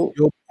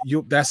 Absolutely.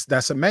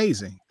 That's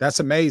amazing. That's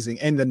amazing.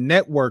 And the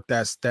network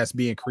that's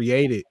being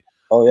created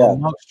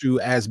amongst you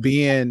as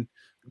being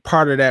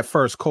part of that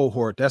first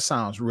cohort, that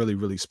sounds really,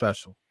 really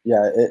special.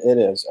 Yeah, it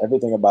is.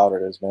 Everything about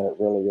it is, man. It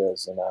really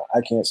is. And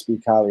I can't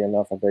speak highly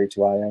enough of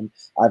A2IM.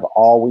 I've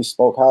always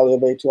spoke highly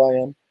of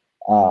A2IM.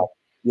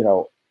 You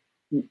know,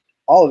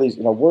 all of these,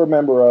 you know, we're a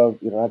member of,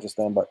 you know, not just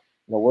them, but,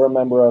 you know, we're a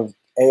member of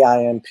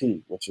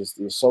AINP, which is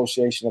the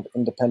Association of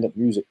Independent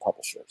Music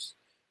Publishers.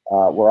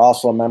 We're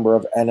also a member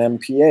of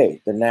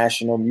NMPA, the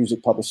National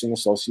Music Publishing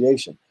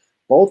Association.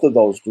 Both of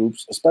those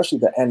groups, especially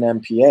the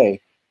NMPA,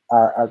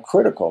 are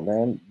critical,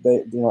 man.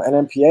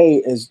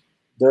 NMPA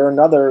they're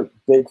another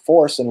big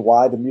force in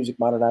why the Music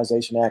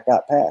Modernization Act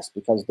got passed,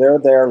 because they're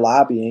there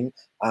lobbying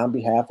on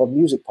behalf of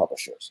music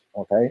publishers,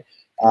 okay?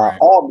 Right.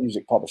 All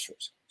music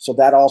publishers. So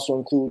that also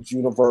includes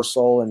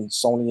Universal and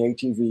Sony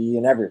ATV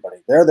and everybody.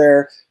 They're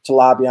there to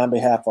lobby on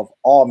behalf of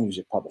all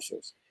music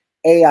publishers.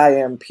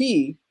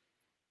 AIMP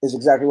is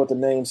exactly what the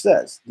name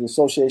says, the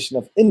Association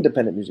of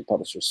Independent Music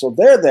Publishers. So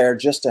they're there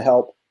just to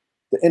help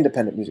the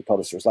independent music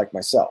publishers like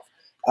myself.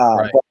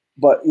 Right.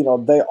 But you know,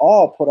 they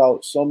all put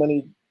out so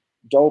many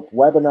dope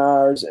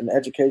webinars and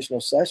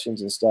educational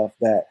sessions and stuff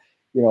that,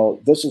 you know,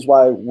 this is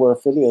why we're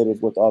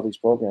affiliated with all these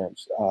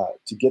programs,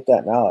 to get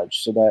that knowledge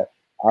so that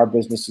our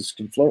businesses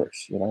can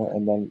flourish, you know,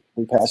 and then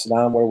we pass it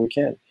on where we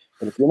can.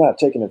 But if you're not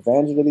taking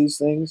advantage of these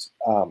things,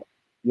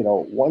 you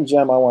know, one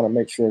gem I want to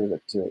make sure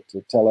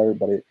to tell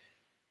everybody,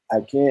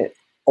 I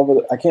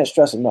can't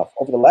stress enough.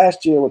 Over the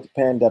last year with the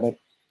pandemic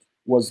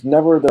was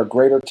never the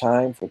greater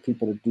time for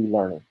people to do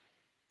learning.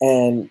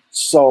 And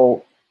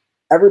so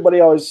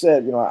everybody always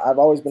said, you know, I've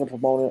always been a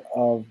proponent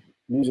of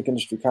music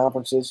industry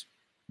conferences.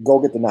 Go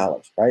get the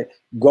knowledge, right?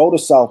 Go to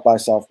South by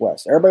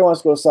Southwest. Everybody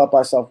wants to go to South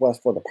by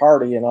Southwest for the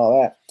party and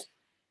all that.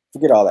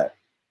 Forget all that.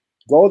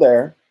 Go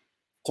there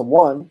to,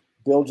 one,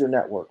 build your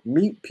network.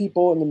 Meet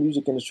people in the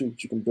music industry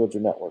that you can build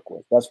your network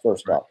with. That's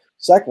first off.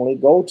 Secondly,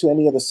 go to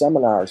any of the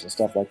seminars and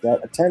stuff like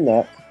that. Attend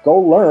that. Go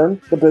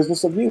learn the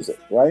business of music,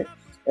 right?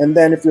 And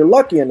then if you're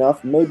lucky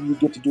enough, maybe you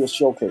get to do a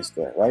showcase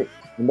there, right?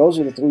 And those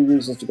are the three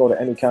reasons to go to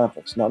any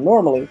conference. Now,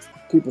 normally,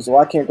 people say,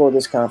 well, I can't go to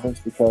this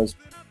conference because,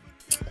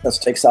 let's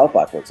take South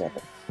by, for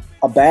example.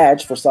 A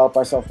badge for South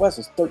by Southwest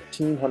is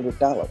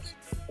 $1,300.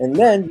 And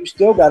then you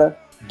still got to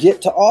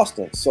get to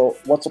Austin. So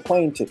what's a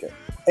plane ticket?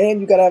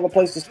 And you got to have a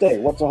place to stay.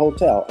 What's a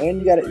hotel? And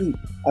you got to eat.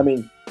 I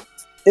mean,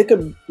 it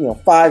could, you know,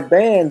 5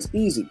 bands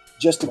easy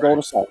just to go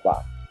to South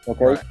by.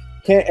 Okay. Right.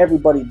 Can't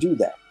everybody do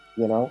that?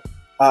 You know,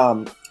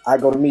 I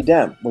go to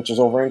MIDEM, which is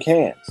over in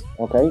Cannes.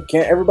 Okay.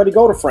 Can't everybody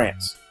go to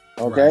France?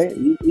 Okay.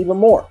 Right. Even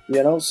more,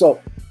 you know? So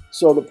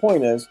the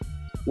point is,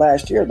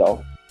 last year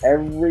though,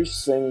 every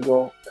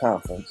single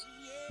conference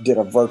did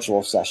a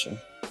virtual session,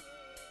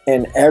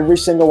 and every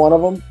single one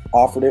of them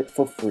offered it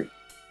for free.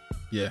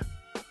 Yeah.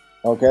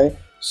 Okay.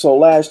 So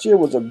last year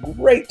was a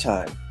great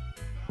time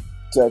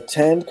to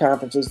attend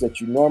conferences that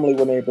you normally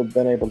wouldn't have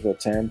been able to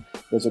attend.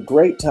 It was a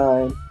great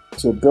time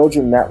to build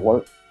your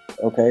network.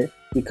 Okay.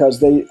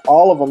 Because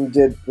all of them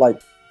did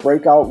like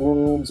breakout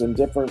rooms and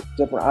different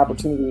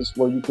opportunities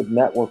where you could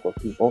network with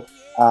people.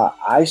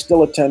 I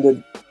still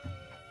attended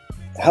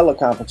hella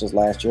conferences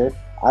last year.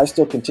 I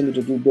still continue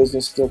to do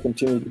business, still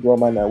continue to grow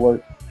my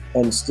network,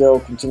 and still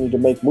continue to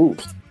make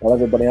moves while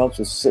everybody else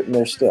was sitting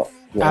there still.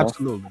 You know?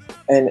 Absolutely.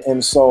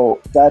 And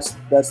so that's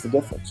the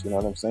difference. You know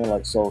what I'm saying?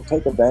 Like, so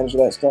take advantage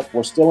of that stuff.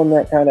 We're still in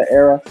that kind of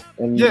era,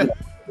 and yeah, you know,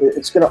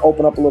 it's going to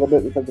open up a little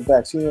bit because of the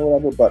vaccine or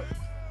whatever. But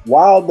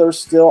while there's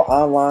still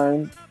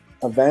online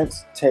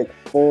events, take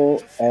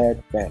full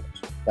advantage.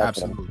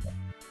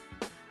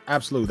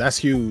 Absolutely. That's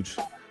huge.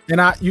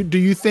 And do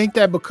you think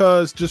that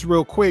just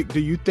real quick,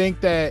 do you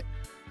think that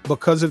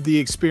because of the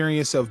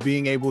experience of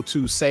being able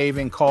to save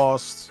in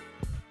costs,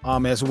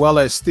 as well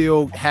as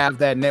still have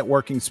that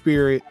networking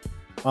spirit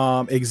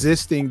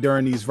existing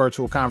during these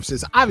virtual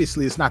conferences,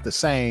 obviously it's not the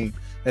same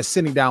as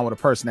sitting down with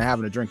a person and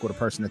having a drink with a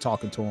person and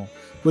talking to them.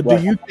 But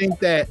do you think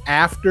that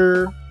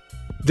after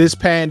this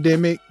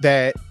pandemic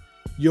that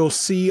you'll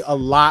see a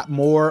lot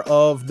more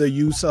of the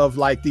use of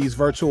like these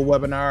virtual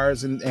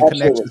webinars and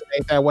connections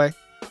made that way?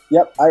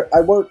 Yep.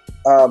 I work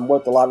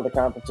with a lot of the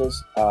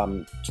conferences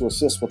to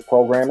assist with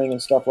programming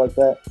and stuff like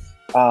that.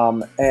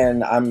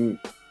 And I'm,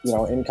 you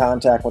know, in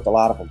contact with a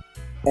lot of them.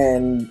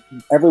 And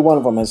every one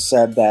of them has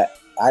said that,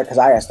 because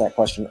I asked that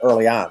question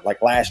early on,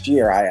 like last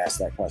year I asked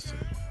that question.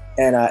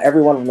 And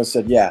every one of them has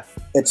said, yeah,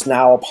 it's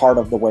now a part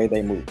of the way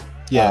they move.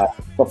 Yeah.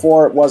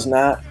 Before it was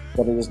not,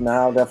 but it is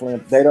now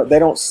definitely. They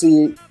don't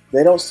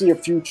see a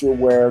future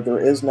where there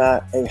is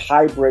not a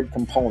hybrid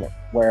component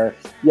where,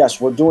 yes,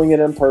 we're doing it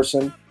in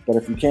person, But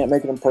if you can't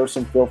make it in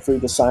person, feel free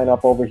to sign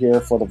up over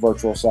here for the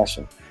virtual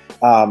session.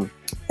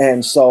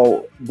 And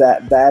so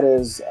that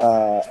is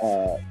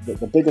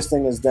the biggest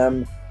thing is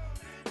them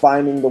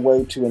finding the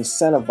way to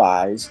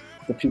incentivize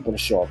the people to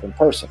show up in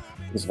person.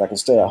 Because if I can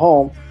stay at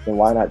home, then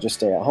why not just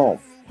stay at home?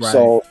 Right.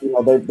 So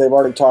they've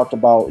already talked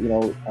about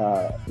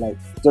like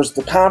there's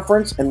the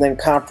conference and then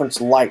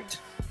conference light.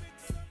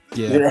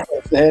 Yeah. You know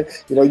what I'm saying?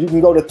 You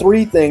can go to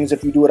 3 things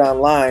if you do it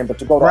online, but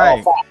to go to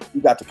all 5,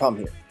 you got to come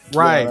here.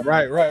 Right.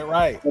 But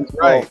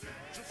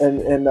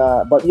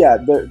yeah,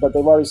 but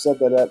they've already said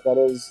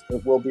that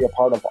it will be a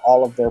part of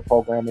all of their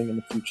programming in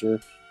the future,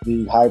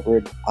 the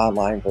hybrid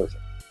online version.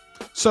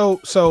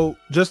 So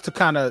just to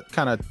kind of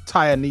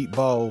tie a neat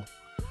bow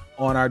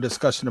on our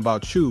discussion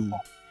about you,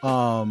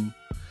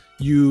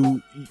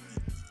 you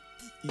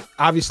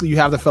obviously you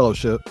have the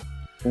fellowship.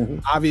 Mm-hmm.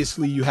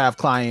 Obviously you have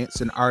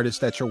clients and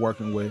artists that you're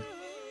working with.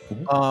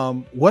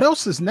 Mm-hmm. What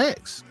else is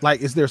next?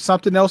 Like, is there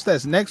something else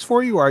that's next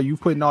for you, or are you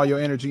putting all your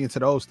energy into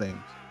those things?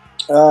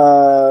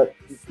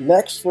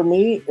 Next for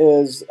me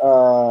is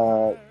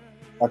a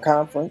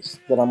conference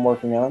that I'm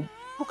working on.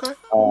 Okay.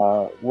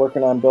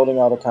 Working on building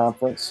out a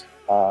conference.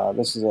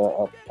 This is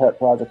a pet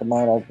project of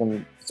mine. I've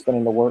been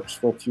spinning the works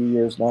for a few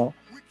years now,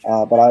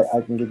 but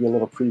I can give you a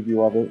little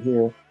preview of it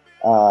here.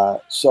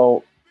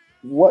 So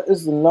what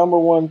is the number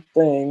one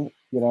thing,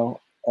 and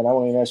I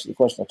won't even ask you the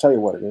question, I'll tell you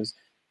what it is.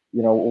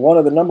 One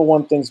of the number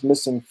one things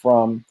missing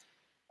from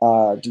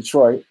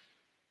Detroit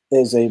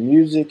is a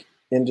music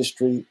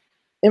industry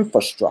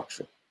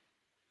infrastructure.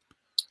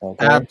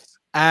 Okay.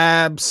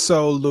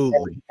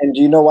 Absolutely. And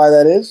do you know why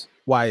that is?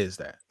 Why is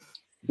that?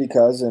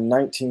 Because in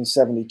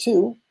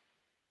 1972,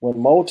 when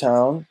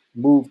Motown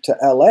moved to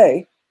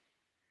LA,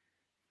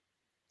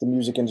 the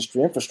music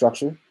industry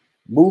infrastructure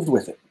moved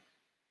with it.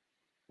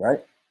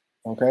 Right?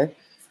 Okay.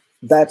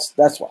 That's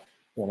why,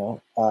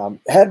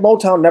 had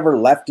Motown never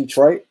left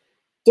Detroit,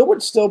 there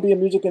would still be a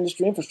music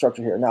industry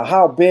infrastructure here. Now,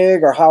 how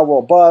big or how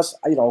robust,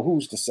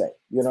 who's to say?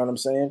 You know what I'm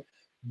saying?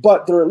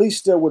 But there at least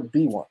still would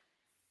be one,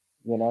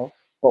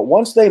 But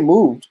once they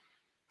moved,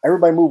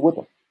 everybody moved with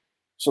them.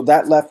 So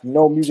that left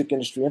no music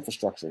industry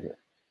infrastructure here.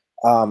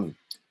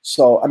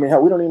 So,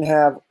 we don't even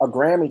have a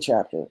Grammy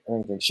chapter or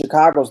anything.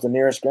 Chicago's the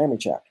nearest Grammy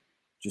chapter.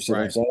 Do you see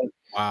what I'm saying?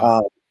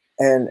 Wow.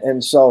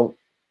 And so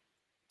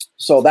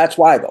that's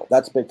why, though.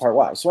 That's a big part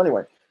why. So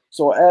anyway,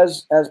 so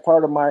as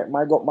part of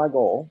my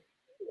goal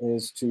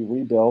is to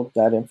rebuild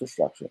that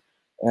infrastructure.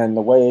 And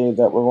the way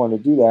that we're going to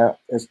do that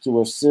is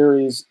through a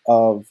series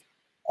of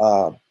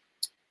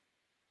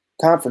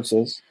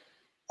conferences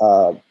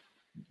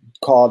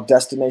called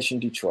Destination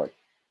Detroit.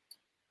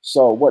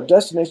 So what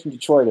Destination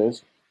Detroit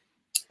is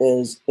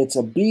it's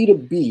a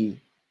B2B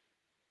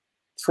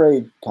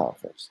trade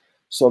conference.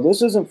 So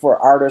this isn't for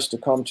artists to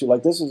come to,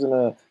 like this isn't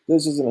a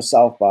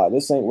South by.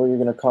 This ain't where you're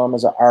going to come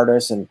as an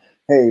artist and,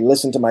 hey,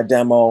 listen to my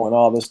demo and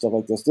all this stuff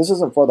like this. This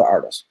isn't for the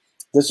artists.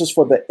 This is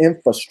for the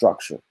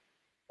infrastructure.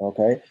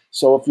 Okay.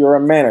 So if you're a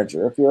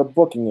manager, if you're a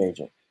booking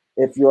agent,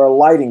 if you're a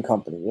lighting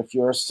company, if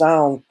you're a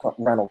sound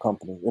rental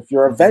company, if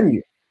you're a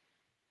venue,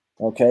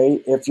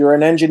 okay, if you're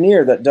an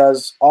engineer that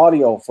does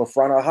audio for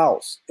front of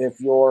house,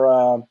 if you're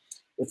a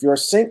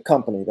sync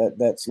company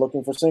that's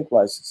looking for sync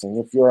licensing,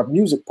 if you're a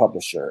music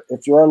publisher,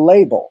 if you're a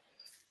label,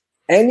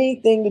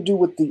 anything to do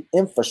with the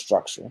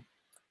infrastructure,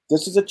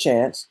 this is a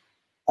chance.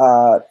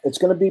 It's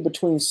going to be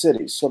between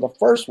cities. So the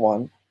first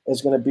one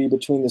is going to be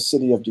between the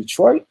city of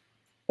Detroit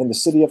and the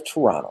city of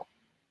Toronto.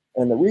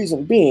 And the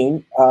reason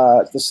being,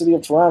 the city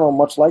of Toronto,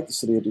 much like the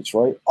city of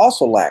Detroit,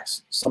 also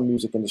lacks some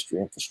music industry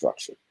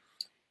infrastructure.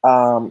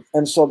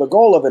 And so the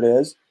goal of it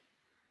is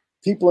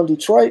people in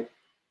Detroit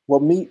will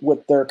meet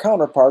with their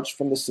counterparts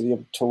from the city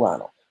of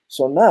Toronto.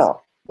 So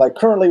now, like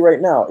currently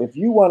right now, if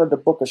you wanted to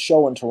book a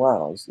show in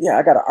Toronto,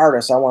 I got an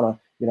artist I want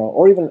to,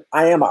 or even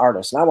I am an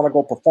artist and I want to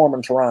go perform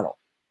in Toronto.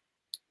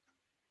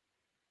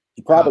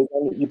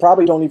 You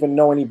probably don't even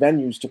know any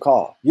venues to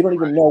call. You don't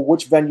even know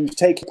which venues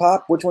take hip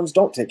hop, which ones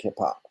don't take hip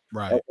hop.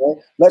 Right.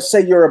 Okay? Let's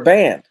say you're a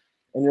band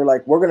and you're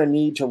like, we're going to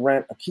need to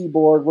rent a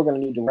keyboard. We're going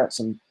to need to rent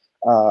some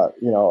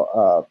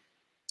mics.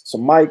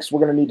 We're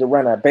going to need to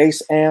rent a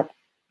bass amp.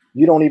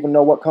 You don't even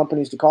know what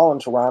companies to call in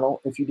Toronto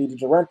if you needed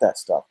to rent that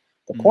stuff.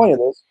 The point of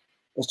this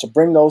is to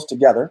bring those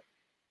together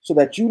so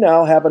that you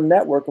now have a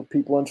network of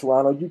people in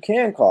Toronto you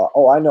can call.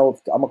 Oh, I know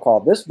I'm going to call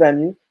this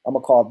venue. I'm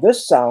going to call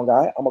this sound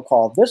guy. I'm going to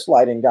call this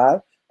lighting guy.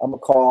 I'm going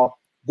to call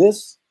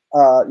this,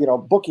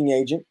 booking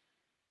agent,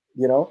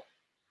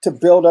 to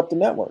build up the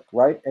network,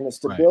 right? And it's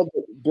to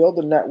build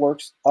the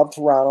networks of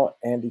Toronto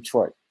and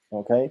Detroit,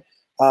 okay?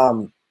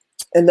 And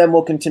then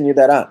we'll continue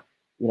that on,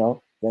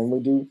 Then we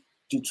do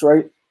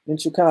Detroit in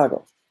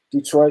Chicago,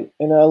 Detroit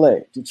in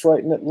LA,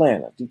 Detroit in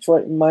Atlanta,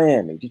 Detroit in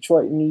Miami,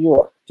 Detroit in New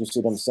York. Do you see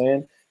what I'm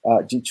saying?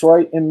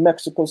 Detroit in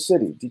Mexico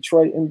City,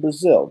 Detroit in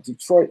Brazil,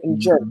 Detroit in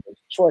Germany,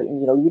 Detroit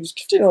in, we just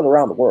continue on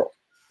around the world.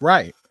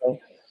 Right. Okay?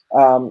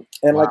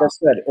 Like I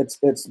said,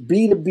 it's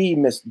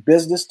B2B,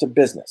 business to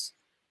business.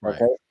 Right.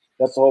 Okay.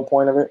 That's the whole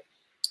point of it.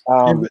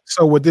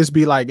 So would this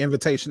be like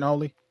invitation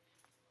only?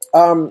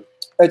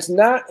 It's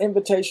not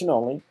invitation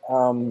only.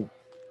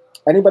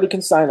 Anybody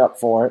can sign up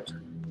for it.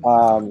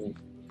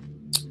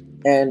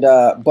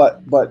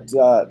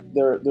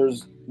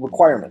 There's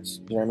requirements.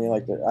 You know what I mean?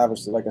 Like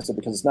obviously, like I said,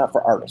 because it's not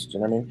for artists. You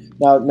know what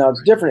I mean? Now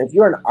it's different. If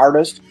you're an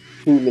artist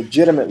who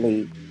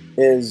legitimately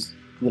is,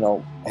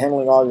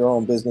 handling all your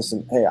own business,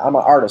 and hey, I'm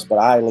an artist, but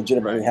I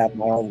legitimately have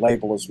my own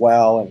label as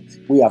well, and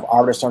we have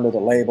artists under the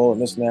label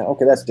and this and that.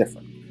 Okay, that's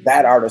different.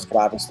 That artist could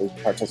obviously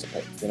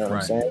participate. You know what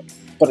I'm saying?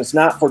 But it's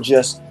not for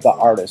just the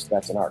artist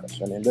that's an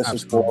artist. I mean, this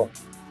is for,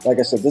 like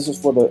I said, this is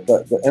for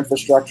the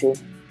infrastructure,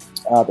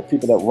 the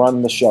people that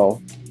run the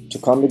show, to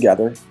come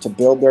together to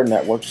build their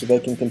network so they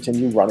can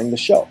continue running the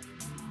show.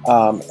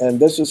 And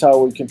this is how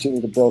we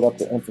continue to build up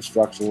the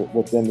infrastructure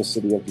within the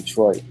city of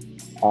Detroit.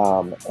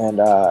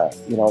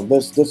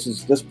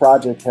 This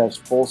project has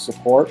full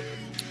support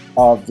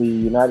of the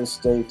United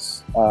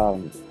States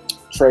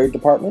Trade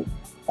Department,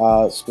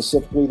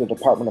 specifically the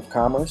Department of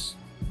Commerce.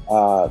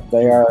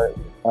 They are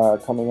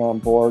coming on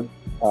board.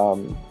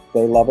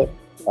 They love it.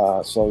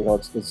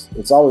 So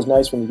it's always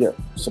nice when you get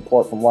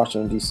support from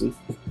Washington D.C.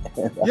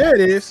 Yeah,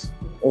 it is.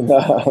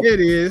 It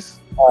is.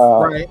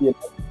 Right.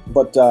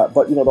 But the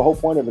whole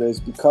point of it is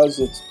because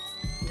it's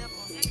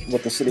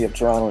with the city of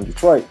Toronto and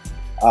Detroit.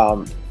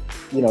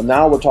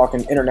 Now we're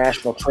talking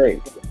international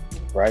trade,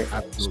 right?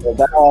 Absolutely. So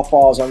that all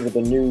falls under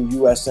the new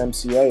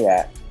USMCA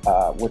Act,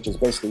 which is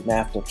basically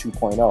NAFTA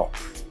 2.0.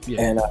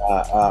 Yeah. And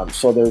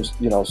so there's,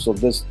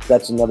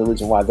 that's another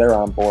reason why they're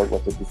on board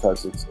with it,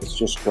 because it's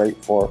just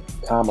great for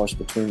commerce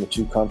between the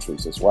two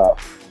countries as well.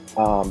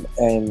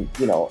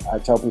 I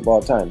tell people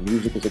all the time,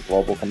 music is a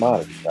global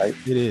commodity, right?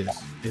 It is.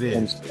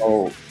 And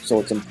so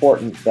it's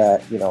important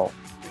that,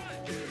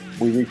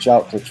 we reach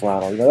out to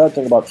Toronto. The other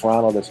thing about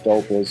Toronto that's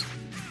dope is,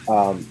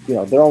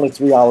 they're only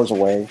 3 hours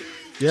away.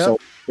 Yep. So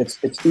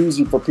it's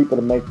easy for people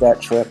to make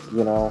that trip,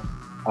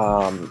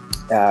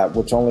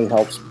 which only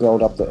helps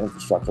build up the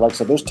infrastructure. Like I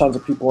said, there's tons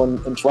of people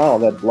in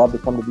Toronto that love to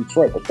come to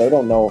Detroit, but they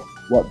don't know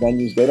what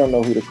venues, they don't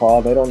know who to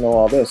call, they don't know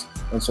all this.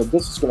 And so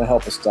this is going to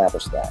help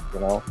establish that,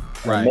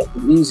 right. Make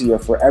it easier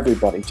for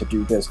everybody to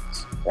do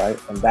business, right?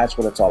 And that's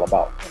what it's all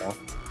about,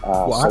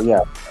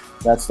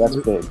 that's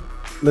big.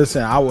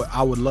 Listen, I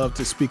would love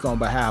to speak on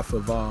behalf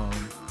of,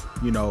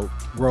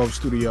 Grove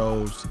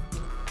Studios,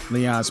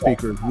 Leon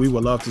Speakers. We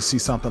would love to see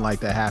something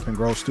like that happen.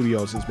 Grove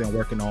Studios has been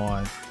working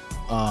on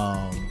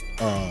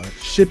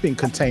shipping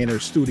container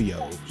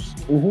studios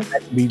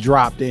that can be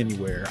dropped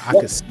anywhere. I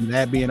could see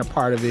that being a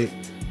part of it.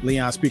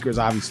 Leon Speakers,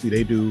 obviously,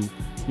 they do,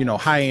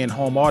 high-end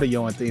home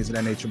audio and things of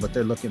that nature, but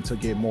they're looking to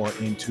get more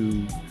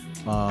into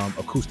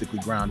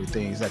acoustically grounded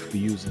things that could be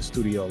used in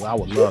studios. I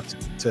would love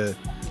to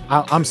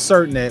I'm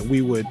certain that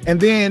we would.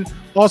 And then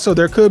also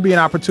there could be an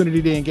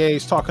opportunity to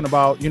engage talking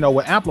about,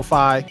 with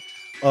Amplify,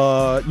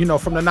 from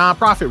the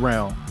nonprofit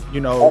realm,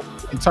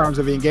 in terms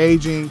of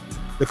engaging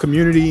the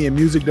community and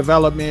music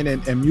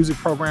development and music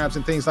programs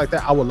and things like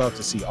that. I would love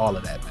to see all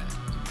of that, man.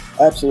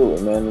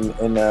 Absolutely, man.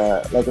 And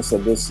like I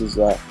said, this is,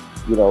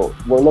 we're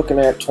looking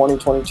at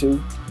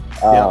 2022.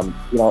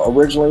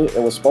 Originally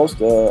it was supposed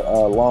to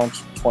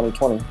launch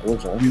 2020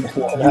 originally.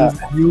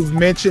 You've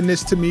mentioned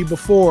this to me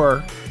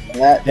before.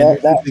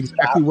 That's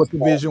exactly what the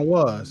vision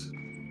was.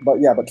 But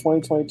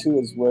 2022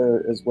 is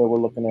where we're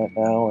looking at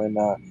now, and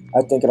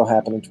I think it'll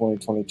happen in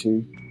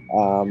 2022.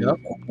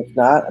 If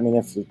not,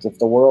 if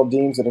the world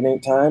deems that it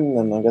ain't time,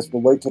 then I guess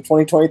we'll wait till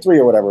 2023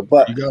 or whatever.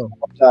 But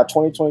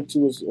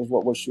 2022 is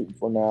what we're shooting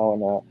for now,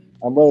 and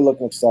I'm really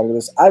looking excited to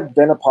this. I've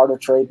been a part of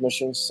trade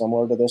missions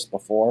similar to this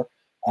before.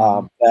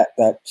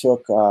 That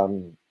took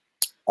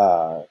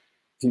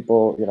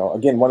people.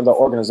 Again, one of the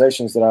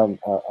organizations that I'm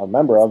a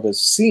member of is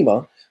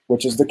CIMA,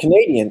 which is the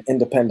Canadian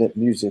Independent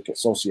Music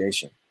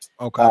Association.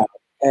 Okay.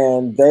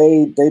 And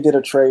they did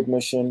a trade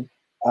mission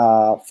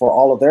for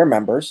all of their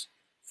members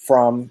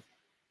from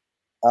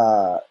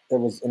it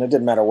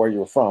didn't matter where you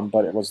were from,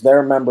 but it was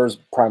their members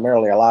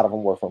primarily. A lot of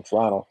them were from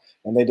Toronto,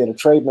 and they did a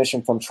trade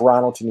mission from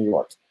Toronto to New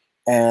York,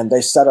 and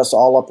they set us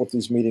all up with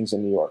these meetings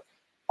in New York.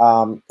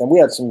 And we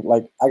had some,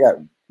 when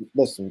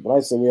I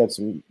say we had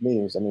some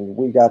meetings,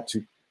 we got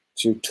to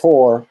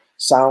tour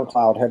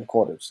SoundCloud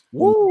headquarters.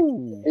 Meet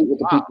with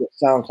the people at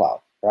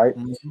SoundCloud, right?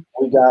 Mm-hmm.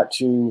 We got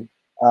to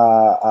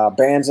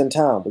Bands in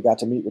Town. We got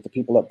to meet with the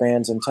people at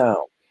Bands in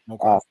Town.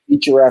 Okay.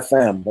 Feature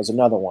FM was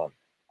another one.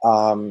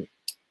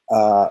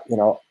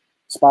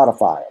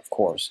 Spotify, of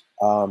course.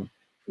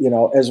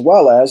 As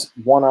well as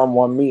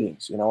one-on-one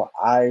meetings.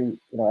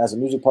 As a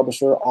music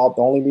publisher, the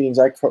only meetings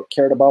I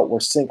cared about were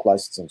sync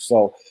licensing.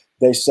 So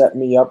they set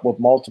me up with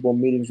multiple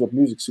meetings with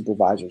music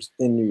supervisors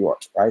in New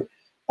York, right?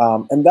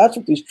 And that's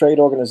what these trade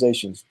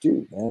organizations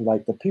do, man.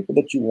 Like the people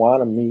that you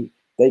want to meet,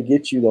 they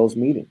get you those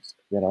meetings,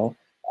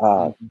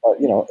 But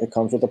it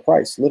comes with a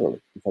price,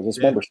 literally, because it's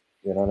membership.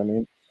 You know what I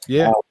mean?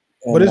 Yeah.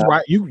 But it's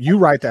right. You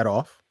write that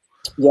off.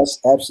 Yes,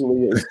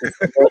 absolutely.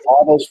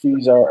 All those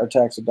fees are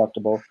tax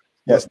deductible.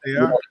 Yes, they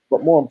are.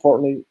 But more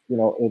importantly,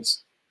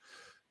 it's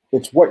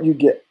what you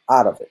get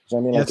out of it. So,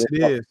 yes,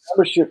 it is.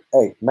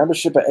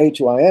 Membership at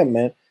A2IM,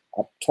 man,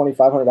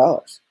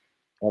 $2,500.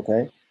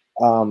 Okay.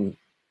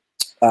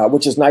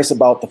 which is nice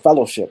about the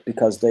fellowship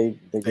because they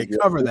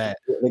cover that.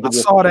 I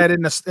saw that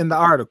in the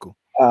article.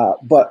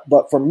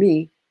 But for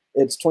me,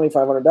 it's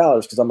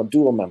 $2,500 because I'm a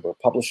dual member,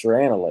 publisher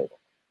and a label.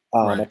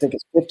 I think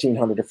it's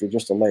 $1,500 if you're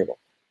just a label.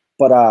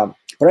 But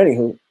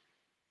anywho,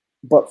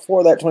 but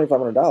for that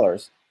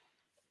 $2,500,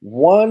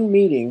 one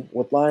meeting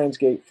with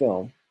Lionsgate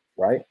Film,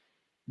 right?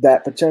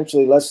 That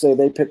potentially, let's say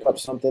they pick up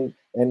something,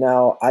 and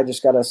now I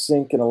just got to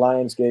sync in a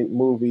Lionsgate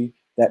movie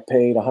that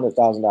paid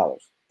 $100,000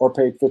 or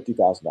paid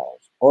 $50,000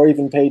 or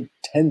even paid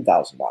 $10,000.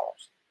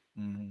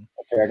 Mm-hmm.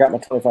 Okay, I got my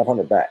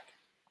 $2,500 back.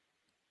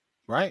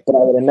 Right. But I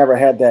would have never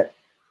had that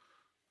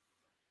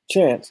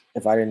chance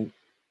if I didn't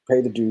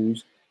pay the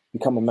dues,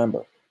 become a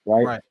member,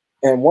 right?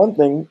 And one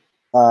thing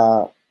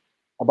about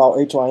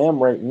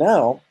HYM right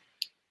now,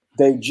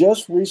 they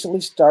just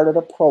recently started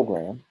a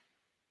program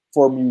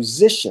for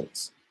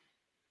musicians.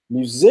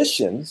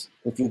 Musicians,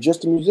 if you're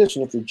just a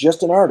musician, if you're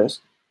just an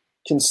artist,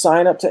 can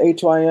sign up to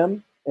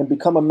HYM and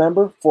become a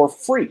member for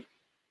free.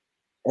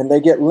 And they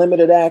get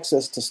limited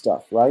access to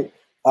stuff, right?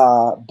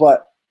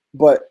 But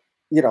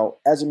you know,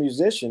 as a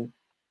musician,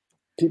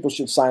 people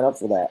should sign up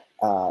for that.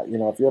 You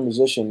know, if you're a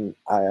musician,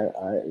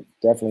 I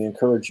definitely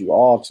encourage you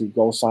all to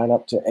go sign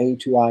up to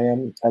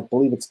A2IM. I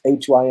believe it's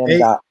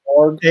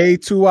HYM.org.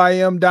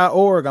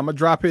 A2IM.org. I'm gonna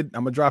drop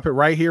it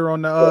right here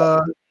on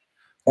the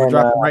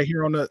right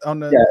here on the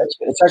yeah,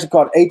 it's actually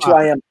called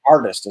HYM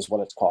Artist is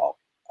what it's called.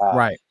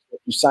 Right. If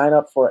you sign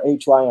up for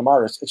HYM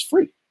Artist, it's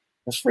free.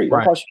 It's free. It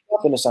right. costs you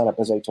nothing to sign up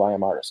as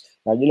HYM Artist.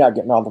 Now you're not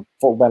getting all the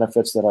full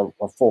benefits that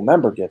a full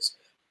member gets,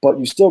 but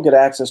you still get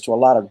access to a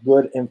lot of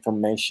good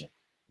information.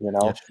 You know,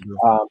 yes,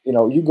 you you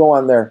know, you go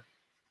on there,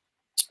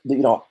 you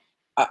know,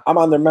 I'm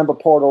on their member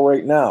portal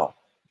right now,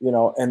 you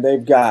know, and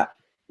they've got,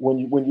 when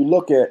you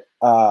look at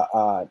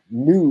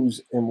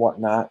news and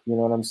whatnot, you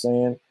know what I'm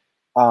saying?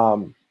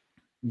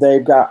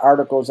 They've got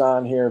articles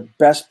on here,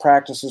 best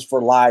practices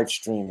for live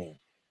streaming,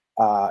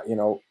 you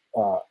know,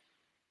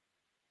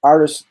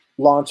 artists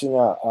launching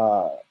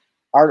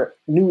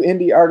new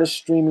indie artist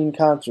streaming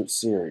concert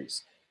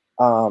series,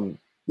 you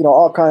know,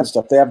 all kinds of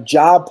stuff. They have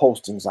job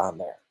postings on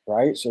there,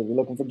 right? So if you're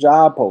looking for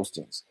job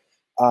postings,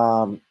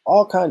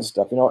 all kinds of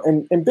stuff, you know,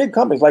 and big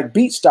companies like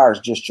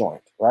BeatStars just joined,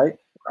 right?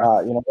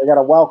 You know, they got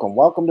a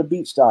welcome to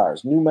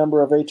BeatStars, new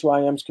member of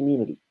HYM's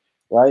community,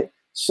 right?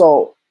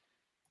 So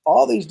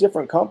all these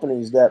different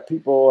companies that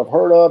people have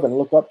heard of and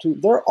look up to,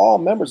 they're all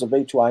members of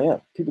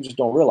HYM. People just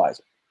don't realize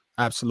it.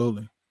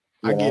 Absolutely.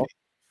 I get it.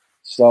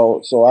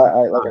 So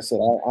I like I said,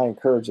 I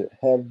encourage it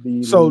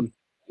heavily. So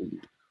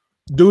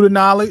do the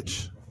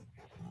knowledge.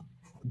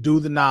 Do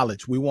the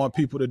knowledge. We want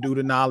people to do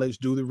the knowledge,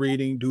 do the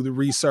reading, do the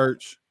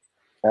research.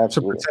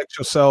 Absolutely. To protect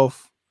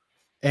yourself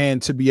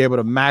and to be able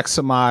to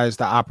maximize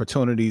the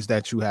opportunities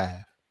that you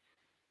have.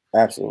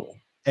 Absolutely.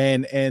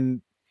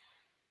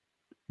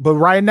 But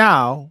right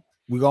now,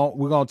 we're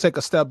gonna take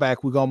a step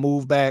back. We're gonna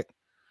move back.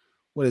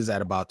 What is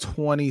that? About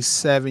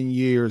 27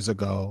 years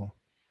ago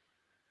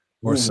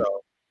or so.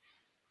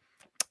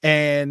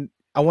 And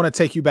I want to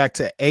take you back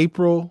to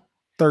April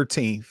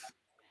 13th,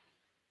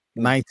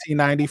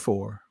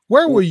 1994.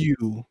 Where were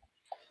you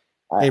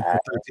April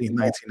 13th,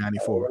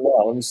 1994?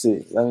 Well, let me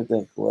see. Let me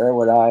think. Where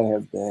would I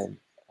have been?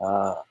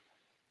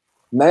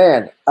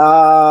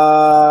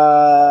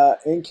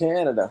 In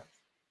Canada.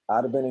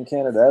 I'd have been in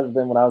Canada. That would have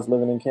been when I was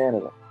living in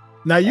Canada.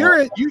 Now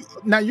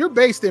you're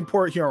based in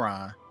Port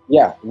Huron.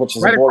 Yeah, which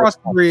is right across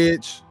the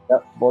bridge.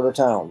 Yep, border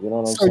town. You know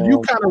what I'm saying? So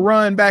you kind of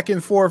run back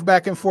and forth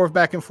like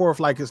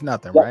it's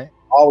nothing, right?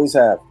 Always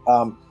have.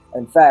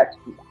 In fact,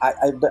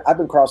 I've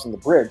been crossing the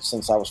bridge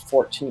since I was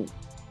 14.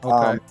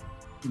 Okay.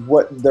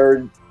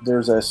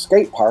 There's a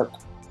skate park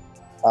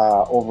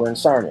over in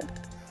Sarnia,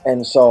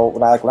 and so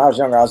when I was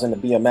younger, I was into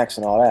BMX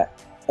and all that,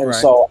 and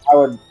so I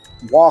would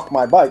walk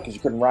my bike because you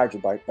couldn't ride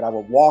your bike, but I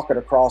would walk it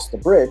across the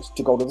bridge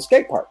to go to the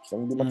skate park.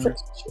 So I do my tricks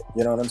and shit.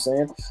 You know what I'm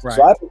saying? Right.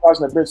 So I've been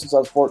crossing the bridge since I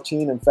was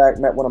 14. In fact,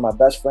 met one of my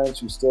best friends,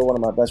 who's still one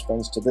of my best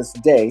friends to this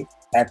day,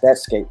 at that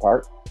skate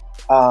park.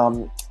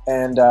 Hell,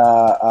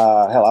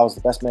 I was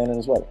the best man in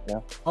his wedding. Yeah.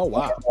 Oh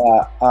wow.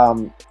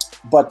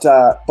 But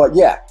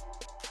yeah,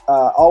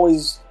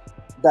 always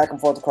back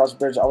and forth across the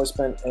bridge. I always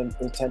spent an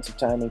intensive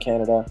time in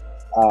Canada.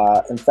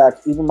 In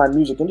fact, even my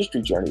music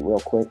industry journey,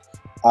 real quick,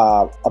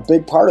 a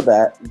big part of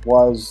that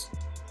was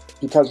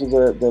because of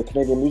the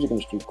Canadian music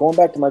industry. Going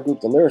back to my group,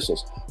 The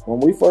Lyricists,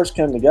 when we first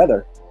came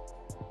together,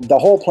 the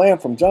whole plan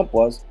from jump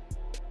was,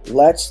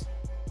 let's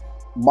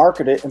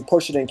market it and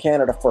push it in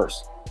Canada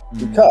first,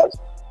 because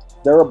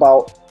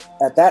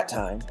at that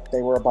time,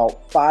 they were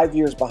about 5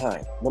 years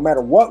behind. No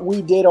matter what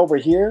we did over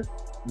here,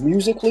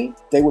 musically,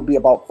 they would be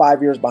about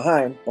 5 years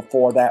behind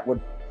before that would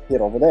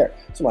hit over there.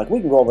 So I'm like, we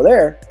can go over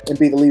there and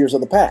be the leaders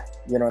of the pack.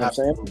 You know what I'm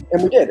saying?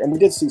 And we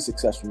did see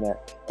success from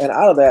that. And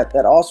out of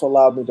that also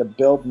allowed me to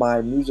build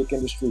my music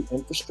industry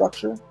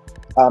infrastructure.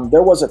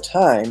 There was a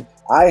time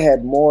I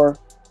had more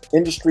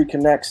industry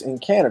connects in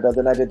Canada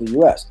than I did the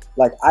US.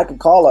 Like, I could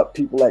call up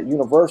people at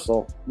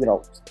Universal, you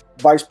know,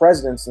 vice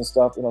presidents and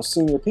stuff, you know,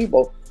 senior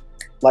people,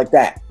 like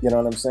that, you know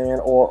what I'm saying,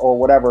 or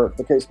whatever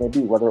the case may be,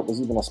 whether it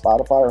was even a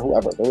Spotify or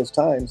whoever. There was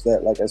times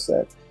that, like I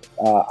said,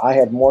 I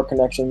had more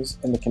connections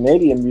in the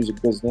Canadian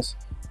music business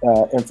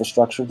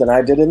infrastructure than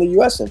I did in the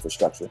U.S.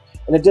 infrastructure,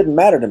 and it didn't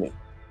matter to me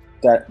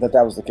that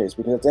was the case,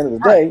 because at the end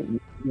of the day,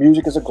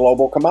 music is a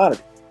global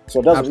commodity. So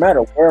it doesn't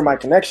matter where my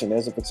connection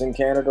is, if it's in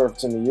Canada or if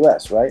it's in the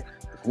U.S., right?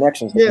 The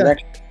connection's the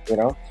connection, you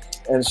know?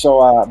 And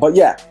so, but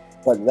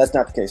that's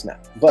not the case now.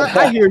 But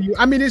I hear you.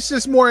 I mean, it's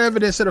just more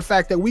evidence of the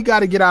fact that we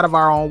got to get out of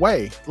our own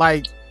way.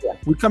 Like,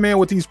 we come in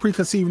with these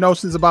preconceived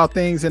notions about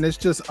things, and it's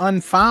just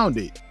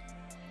unfounded.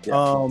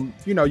 Yeah.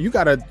 You know, you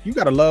gotta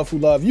love who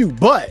love you.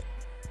 But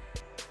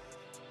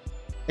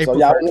so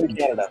I was in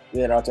Canada.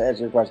 You know, to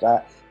answer your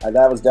question,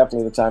 that was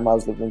definitely the time I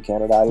was living in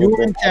Canada. You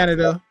were in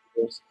Canada.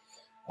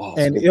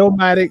 And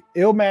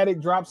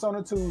Illmatic drops on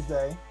a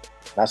Tuesday.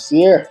 That's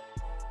here.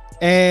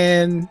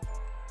 And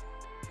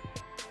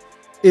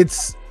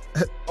it's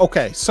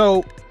okay.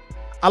 So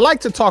I like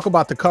to talk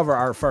about the cover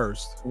art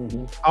first.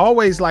 Mm-hmm. I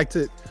always like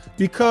to,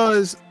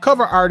 because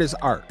cover art is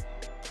art.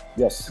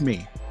 Yes. To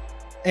me.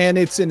 And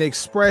it's an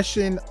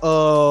expression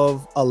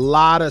of a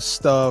lot of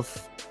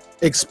stuff,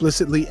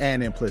 explicitly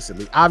and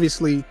implicitly.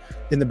 Obviously,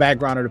 in the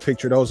background of the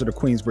picture, those are the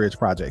Queensbridge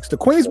projects. The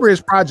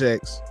Queensbridge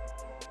projects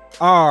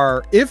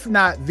are, if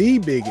not the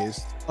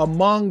biggest,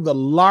 among the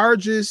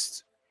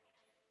largest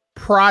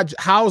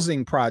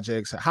housing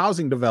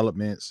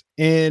developments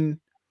in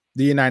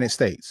the United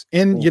States,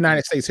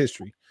 United States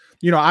history.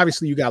 You know,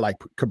 obviously you got like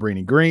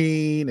Cabrini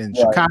Green and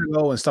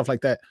Chicago and stuff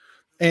like that.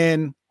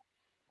 And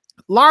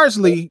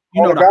largely,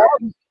 you know,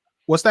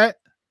 what's that?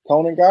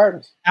 Conan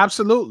Gardens.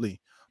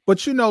 Absolutely.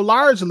 But, you know,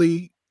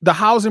 largely the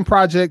housing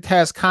project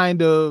has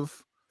kind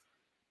of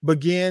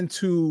began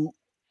to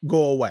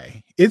go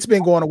away. It's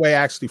been going away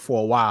actually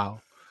for a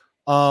while.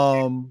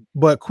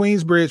 But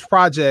Queensbridge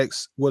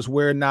Projects was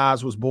where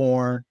Nas was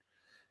born.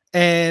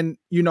 And,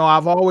 you know,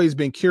 I've always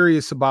been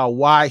curious about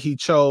why he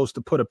chose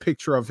to put a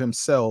picture of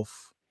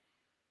himself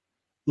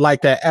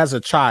like that as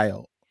a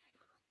child.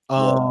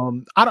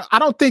 I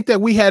don't think that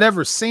we had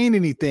ever seen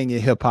anything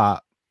in hip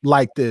hop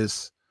like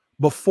this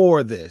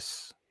before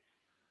this.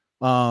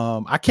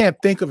 I can't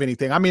think of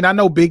anything. I mean, I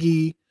know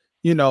Biggie,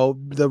 you know,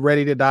 the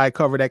Ready to Die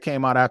cover that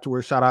came out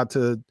afterwards. Shout out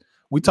to,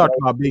 we talked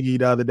about Biggie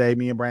the other day,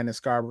 me and Brandon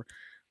Scarborough.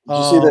 Did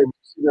you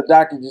see the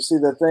doc? Did you see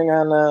the thing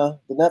on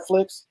the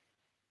Netflix?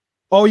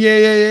 Oh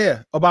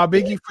yeah. About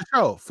Biggie,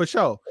 for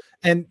sure.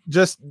 And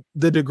just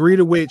the degree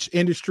to which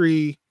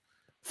industry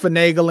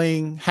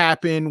finagling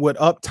happened with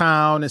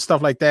Uptown and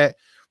stuff like that.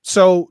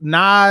 So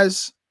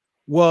Nas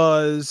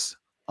was,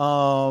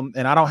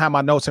 and I don't have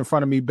my notes in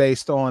front of me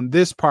based on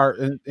this part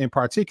in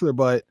particular,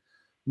 but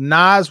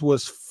Nas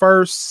was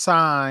first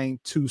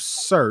signed to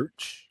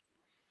Search,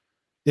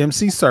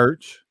 MC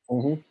Search,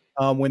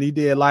 when he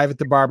did Live at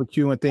the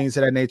Barbecue and things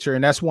of that nature.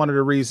 And that's one of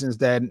the reasons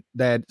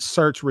that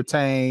Search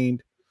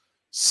retained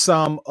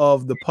some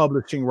of the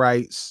publishing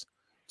rights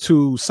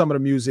to some of the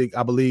music,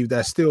 I believe,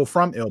 that's still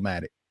from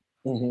Illmatic.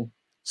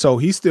 So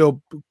he's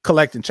still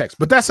collecting checks,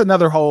 but that's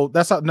another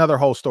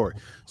whole story.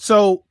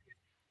 So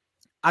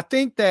I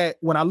think that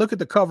when I look at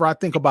the cover, I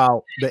think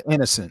about the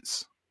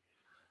innocence.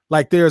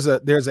 Like there's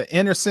an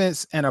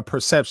innocence and a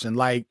perception.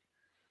 Like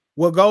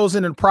what goes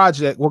on in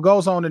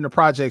the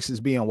projects is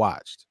being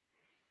watched,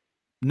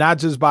 not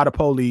just by the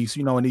police,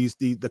 you know, and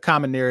the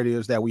common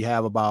narratives that we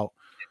have about,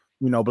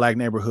 you know, black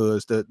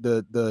neighborhoods,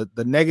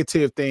 the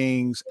negative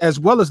things as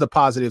well as the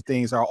positive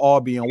things are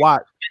all being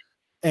watched.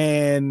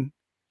 And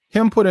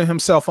him putting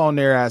himself on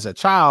there as a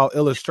child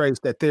illustrates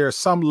that there's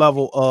some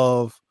level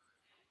of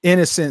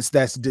innocence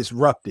that's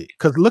disrupted.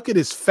 Because look at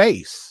his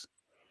face.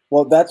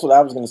 Well, that's what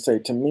I was going to say.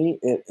 To me,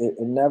 it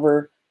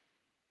never.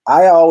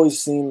 I always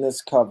seen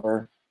this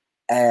cover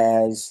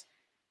as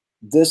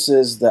this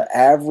is the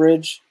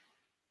average,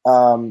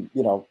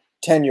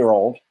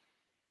 10-year-old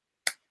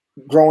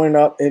growing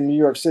up in New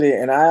York City,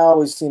 and I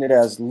always seen it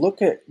as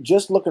look at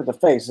the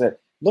face. That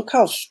look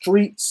how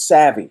street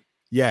savvy.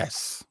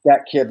 Yes,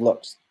 that kid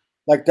looks.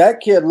 Like that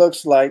kid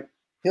looks like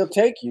he'll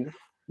take you.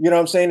 You know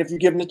what I'm saying? If you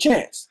give him the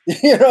chance,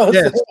 you know, what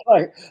I'm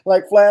saying?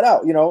 like flat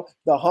out, you know,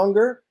 the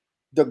hunger,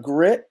 the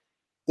grit,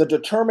 the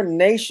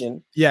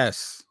determination.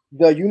 Yes.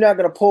 You're not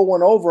going to pull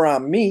one over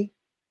on me.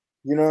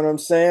 You know what I'm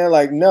saying?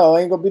 Like, no,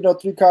 ain't going to be no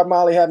 3-car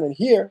Molly happening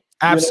here.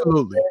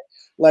 Absolutely. You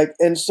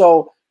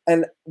know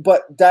like,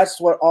 but that's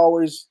what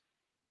always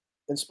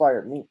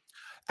inspired me.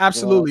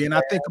 Absolutely. You know?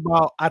 And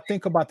I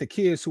think about the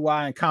kids who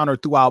I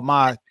encountered throughout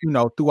my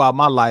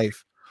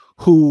life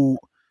who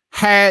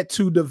had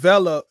to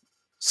develop.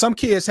 Some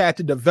kids had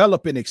to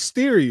develop an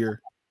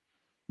exterior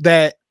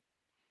that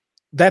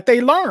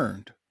they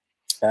learned.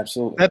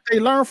 Absolutely. That they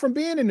learned from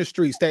being in the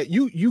streets, that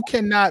you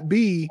cannot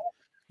be,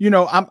 you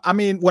know, I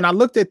mean, when I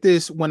looked at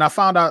this, when I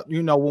found out,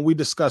 you know, when we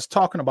discussed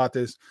talking about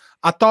this,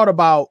 I thought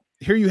about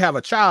here you have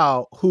a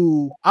child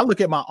who I look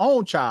at my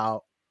own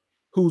child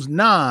who's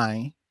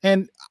 9,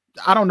 and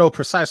I don't know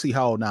precisely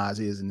how old Nas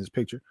is in this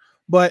picture,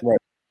 but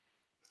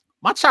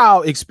my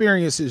child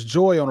experiences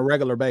joy on a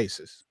regular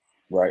basis.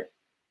 Right.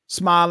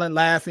 smiling,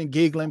 laughing,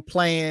 giggling,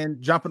 playing,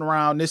 jumping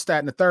around, this, that,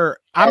 and the third.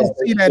 I don't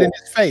see that in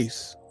his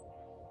face.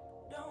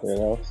 You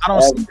know, I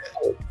don't see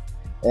that.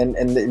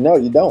 And no,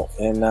 you don't.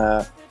 And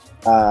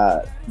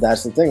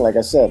that's the thing. Like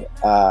I said,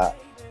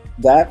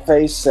 that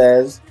face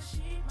says,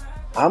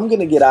 I'm going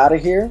to get out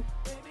of here.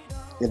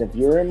 And if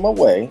you're in my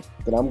way,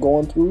 then I'm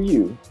going through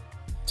you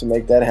to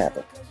make that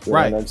happen. You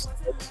right. know,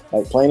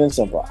 like plain and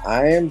simple.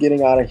 I am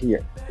getting out of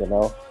here, you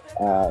know.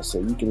 So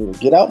you can either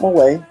get out my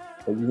way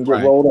or you can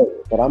get rolled over,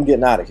 but I'm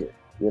getting out of here.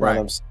 You know what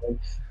I'm saying?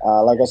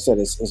 Like I said,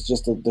 it's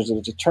just there's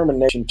a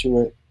determination to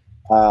it.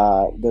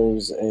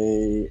 There's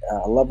a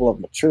level of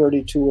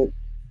maturity to it.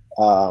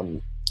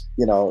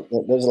 You know,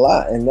 there's a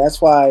lot. And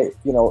that's why,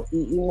 you know,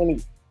 even when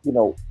he, you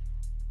know,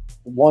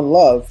 One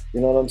Love, you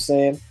know what I'm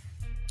saying?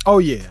 Oh,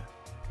 yeah.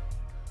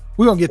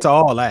 We're going to get to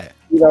all that.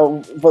 You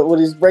know, but when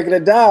he's breaking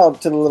it down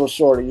to the little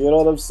shorty, you know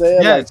what I'm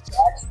saying? Yes.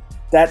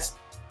 Like,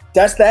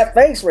 that's that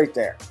face right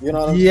there. You know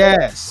what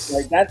I'm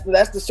saying? Like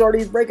that's the shorty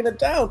he's breaking it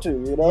down to,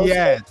 you know?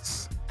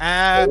 Yes.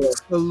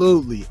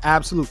 Absolutely.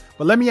 Absolutely.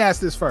 But let me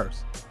ask this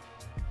first.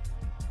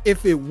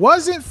 If it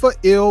wasn't for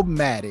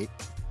Illmatic,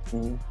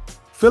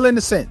 fill in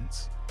the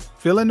sentence.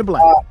 Fill in the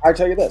blank. I'll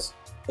tell you this.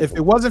 If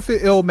it wasn't for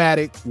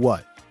Illmatic,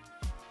 what?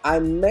 I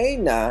may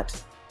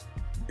not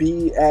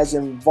be as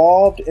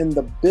involved in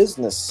the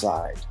business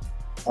side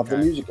of the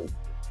music industry.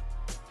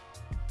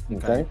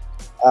 Okay.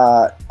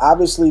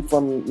 Obviously,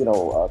 from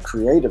a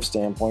creative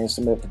standpoint,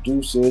 some of the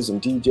producers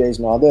and DJs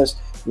and all this,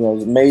 you know,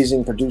 there's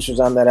amazing producers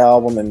on that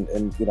album,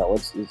 and you know,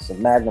 it's a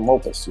magnum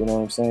opus. You know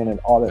what I'm saying, and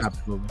all this.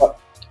 Absolutely.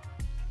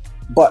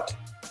 But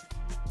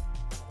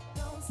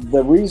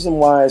the reason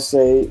why I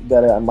say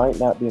that I might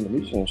not be in the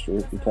music industry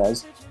is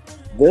because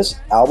this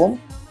album,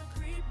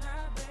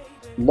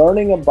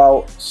 learning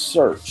about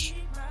Search,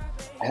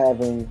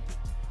 having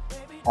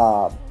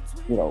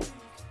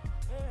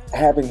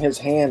having his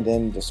hand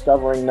in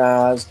discovering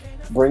Nas,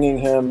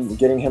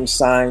 getting him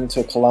signed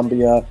to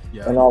Columbia,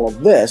 and all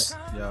of this.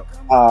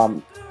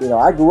 You know,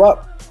 I grew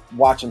up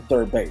watching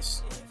Third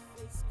Base.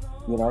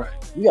 You know,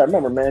 you gotta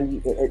remember,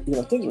 man. You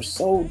know, things were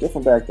so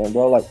different back then,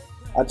 bro. Like,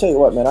 I tell you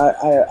what, man.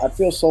 I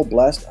feel so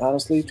blessed,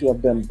 honestly, to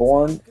have been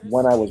born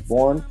when I was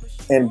born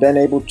and been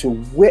able to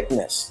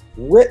witness,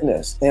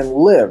 and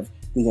live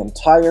the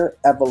entire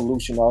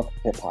evolution of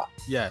hip hop.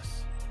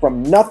 Yes.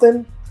 From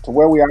nothing to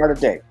where we are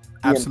today.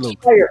 The Absolutely.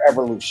 Entire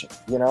evolution,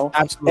 you know?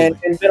 Absolutely.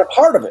 And been a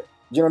part of it.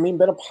 You know what I mean?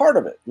 Been a part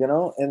of it, you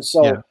know? And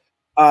so,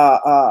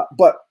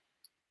 but,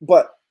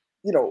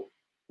 you know,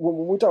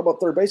 when we talk about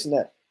Third Base and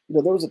that, you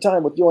know, there was a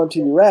time with Yo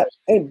MTV Raps,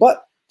 ain't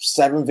but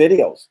 7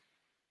 videos.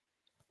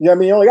 You know what I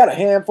mean? You only got a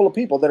handful of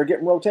people that are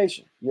getting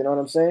rotation. You know what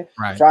I'm saying?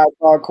 Right. Tribe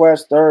Called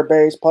Quest, Third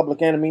Base,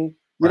 Public Enemy.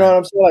 You know what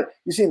I'm saying? Like,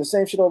 you're seeing the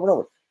same shit over and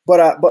over.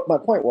 But my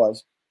point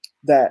was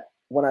that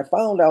when I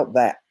found out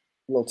that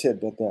little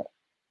tidbit that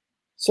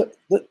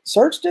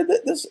Search did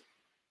this,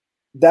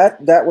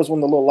 that was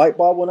when the little light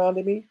bulb went on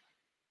to me.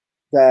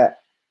 That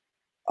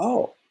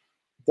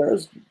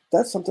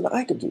that's something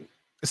I could do.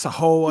 It's a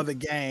whole other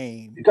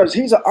game. Because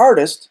he's an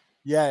artist.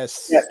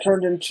 Yes. That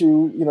turned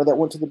into, you know, that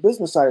went to the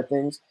business side of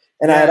things.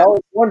 And I had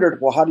always wondered,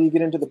 well, how do you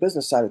get into the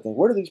business side of things?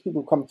 Where do these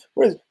people come?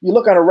 You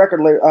look on a record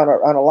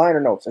on a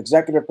liner notes,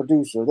 executive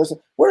producer.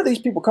 Where do these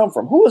people come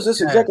from? Who is this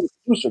executive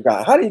producer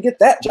guy? How do you get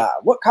that job?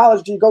 What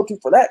college do you go to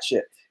for that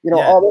shit? You know,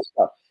 all this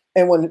stuff.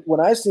 And when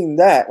I seen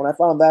that, when I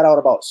found that out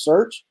about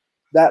Search,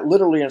 that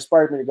literally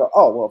inspired me to go,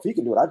 oh, well, if he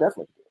can do it, I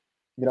definitely can do it.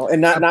 You know,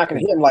 and not knocking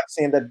him, like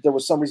saying that there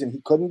was some reason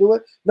he couldn't do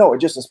it. No, it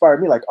just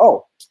inspired me, like,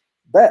 oh,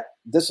 bet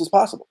this is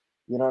possible.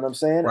 You know what I'm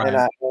saying?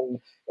 Right.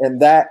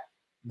 And that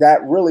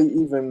really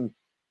even,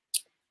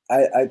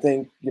 I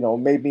think, you know,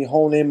 made me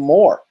hone in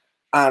more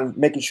on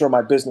making sure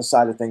my business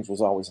side of things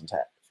was always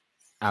intact.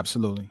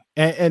 Absolutely.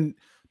 And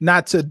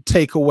not to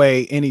take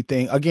away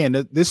anything. Again,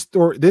 this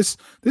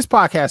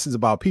podcast is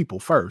about people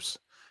first.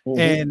 Mm-hmm.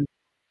 And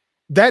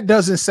that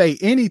doesn't say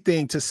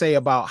anything to say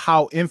about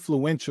how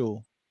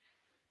influential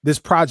this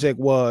project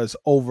was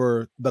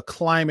over the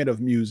climate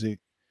of music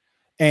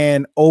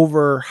and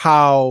over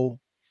how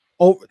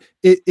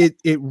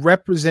it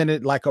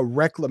represented like a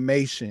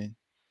reclamation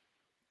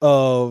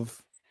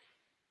of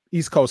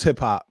East Coast hip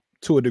hop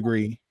to a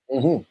degree,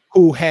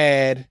 who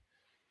had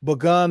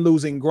begun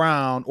losing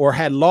ground or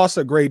had lost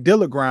a great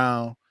deal of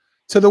ground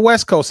to the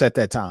West Coast at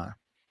that time.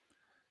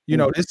 You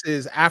know, this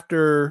is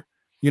after,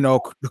 you know,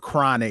 the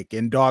Chronic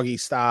and Doggy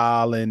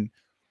Style, and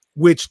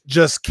which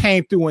just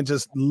came through and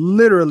just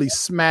literally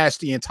smashed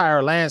the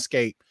entire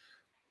landscape.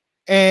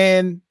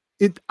 And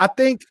I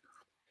think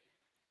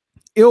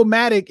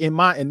Illmatic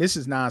and this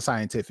is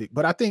non-scientific,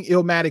 but I think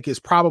Illmatic is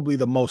probably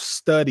the most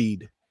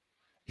studied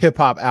hip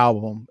hop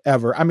album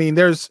ever. I mean,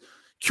 there's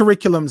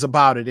curriculums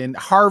about it and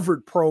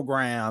Harvard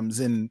programs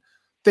and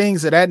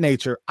things of that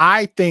nature.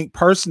 I think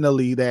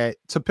personally that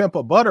To Pimp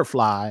a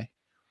Butterfly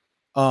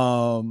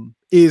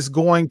is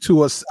going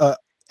to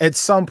at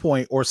some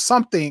point or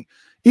something,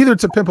 either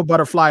To Pimp a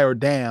Butterfly or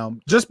Damn,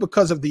 just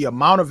because of the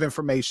amount of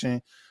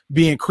information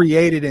being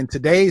created in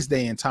today's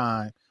day and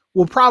time,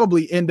 will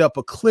probably end up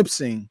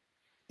eclipsing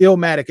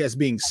Illmatic as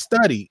being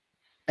studied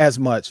as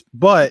much,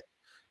 but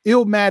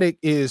Illmatic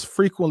is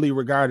frequently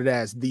regarded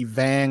as the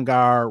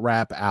vanguard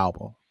rap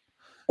album,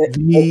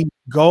 the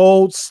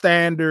gold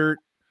standard,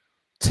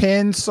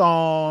 10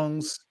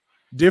 songs,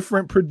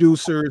 different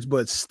producers,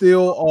 but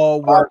still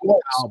all work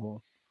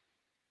album.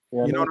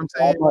 You know what I'm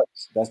saying?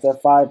 That's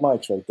that 5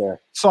 mics right there.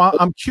 So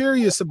I'm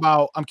curious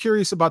about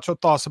your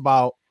thoughts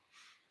about,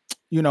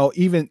 you know,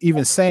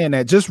 even saying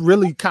that, just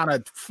really kind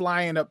of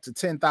flying up to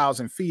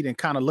 10,000 feet and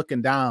kind of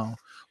looking down.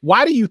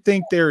 Why do you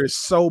think there is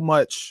so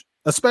much,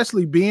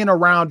 especially being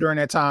around during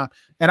that time?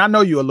 And I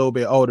know you're a little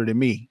bit older than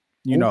me,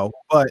 you know,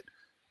 but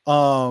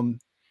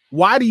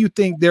why do you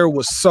think there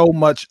was so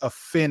much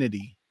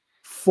affinity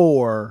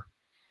for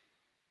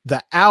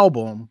the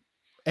album,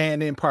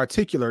 and in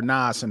particular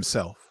Nas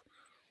himself?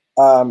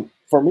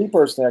 For me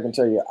personally, I can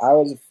tell you, I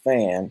was a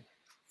fan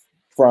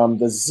from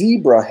the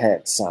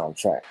Zebrahead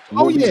soundtrack.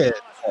 Oh yeah,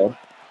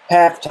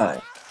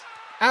 Halftime.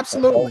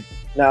 Absolutely.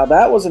 Now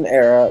that was an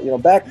era, you know,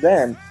 back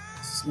then,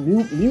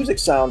 music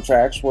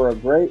soundtracks were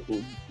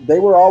they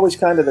were always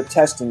kind of the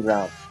testing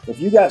ground. If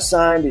you got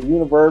signed to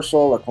Universal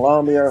or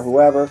Columbia or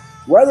whoever,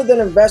 rather than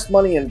invest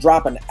money and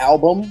drop an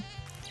album,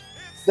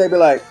 they'd be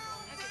like,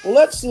 well,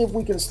 let's see if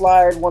we can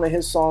slide one of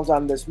his songs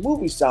on this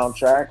movie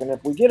soundtrack, and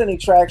if we get any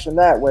traction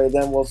that way,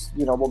 then we'll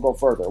go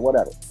further,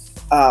 whatever.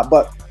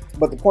 But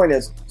the point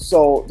is,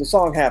 so the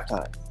song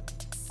Halftime,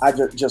 I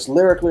just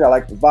lyrically, I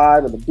like the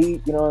vibe of the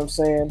beat, you know what I'm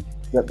saying?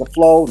 The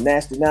flow,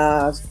 Nasty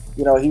Nas,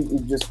 you know, he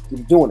just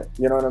doing it,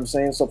 you know what I'm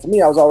saying? So for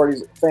me, I was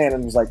already a fan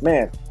and was like,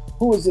 man,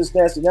 who is this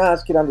Nasty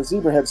Nas kid on the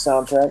Zebrahead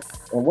soundtrack,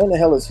 and when the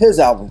hell is his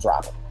album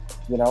dropping?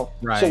 You know?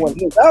 Right. So when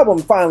his album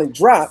finally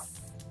dropped,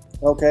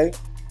 okay,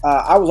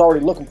 I was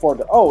already looking forward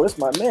to, oh, this is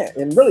my man.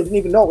 And really didn't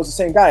even know it was the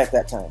same guy at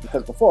that time,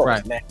 because before it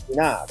was Nasty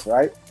Nas,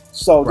 right?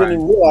 So didn't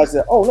even realize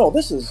that, oh no,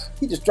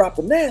 he just dropped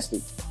the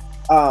Nasty.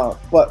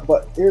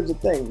 But here's the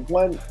thing,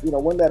 when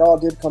that all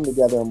did come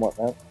together and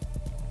whatnot,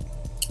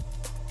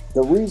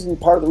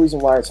 part of the reason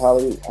why it's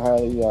highly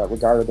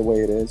regarded the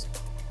way it is,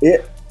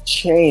 it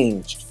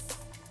changed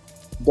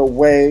the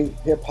way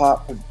hip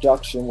hop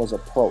production was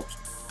approached.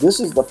 This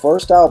is the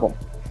first album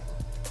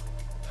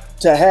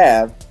to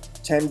have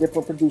 10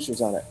 different producers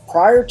on it.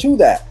 Prior to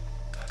that,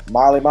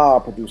 Marley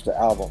Marl produced the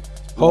album.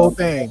 Whole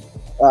thing.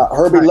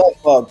 Herbie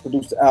Lovebug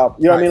produced the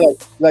album. You know what I mean?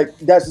 Like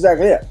that's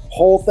exactly it.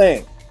 Whole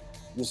thing.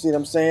 You see what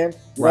I'm saying?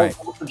 Right.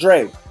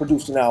 Dre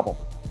produced an album.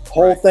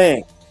 Whole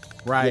thing.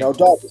 Right. You know,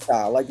 Doggy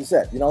Style, like you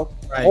said, you know,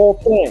 whole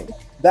thing.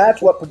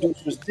 That's what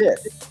producers did,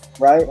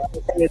 right?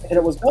 And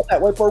it was done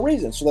that way for a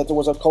reason, so that there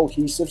was a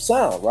cohesive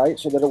sound, right?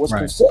 So that it was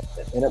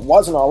consistent and it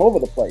wasn't all over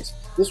the place.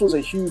 This was a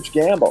huge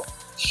gamble.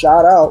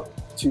 Shout out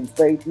to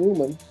Faith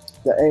Newman,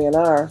 the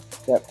A&R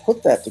that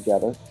put that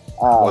together.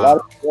 A lot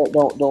of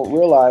people don't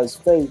realize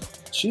Faith.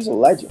 She's a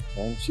legend,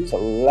 man. She's a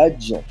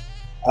legend.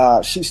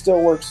 She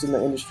still works in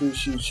the industry.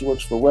 She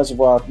works for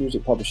Reservoir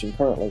Music Publishing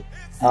currently.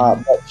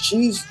 But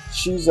she's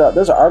there's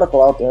an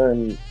article out there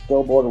in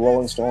Billboard or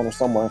Rolling Stone or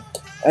somewhere.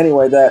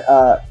 Anyway,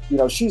 that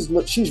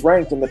she's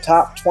ranked in the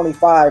top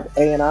 25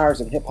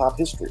 A&Rs in hip hop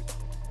history.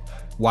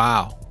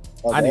 Wow,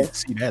 okay? I didn't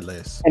see that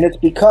list, and it's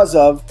because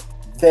of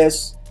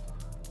this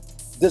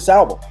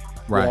album.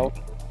 Right.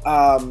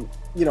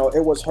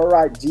 It was her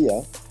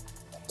idea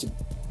to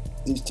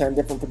these 10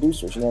 different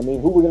producers. You know what I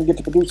mean? Who we're going to get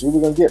to produce? Who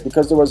we're going to get?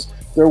 Because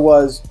there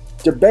was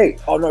debate.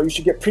 Oh no, you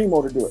should get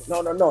Primo to do it.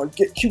 No,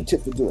 get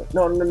Q-Tip to do it.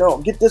 No,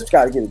 get this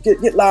guy to get it.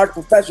 Get Large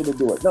Professor to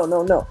do it. No. Right.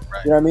 You know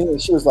what I mean?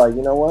 And she was like,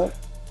 you know what?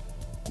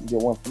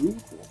 Get one for you.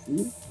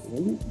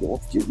 Get one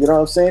for you. You know what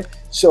I'm saying?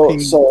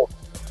 So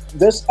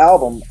this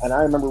album, and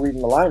I remember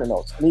reading the liner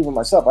notes, and even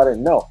myself, I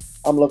didn't know.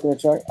 I'm looking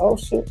at the track. Oh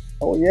shit.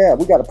 Oh yeah,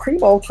 we got a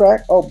Primo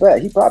track. Oh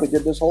bet he probably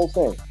did this whole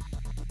thing.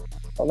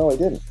 Oh no, he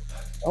didn't.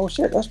 Oh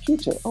shit, that's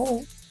Q-Tip.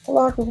 Oh,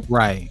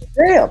 right.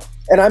 Damn.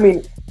 And I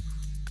mean,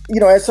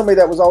 as somebody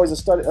that was always a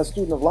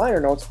student of liner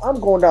notes, I'm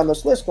going down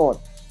this list going,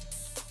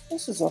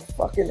 this is a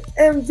fucking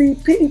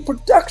MVP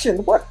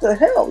production. What the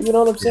hell? You know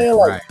what I'm saying?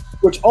 Like,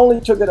 which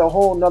only took it a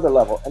whole nother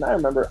level. And I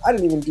remember I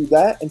didn't even do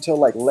that until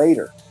like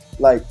later.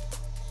 Like,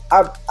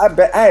 I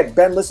had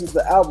been listening to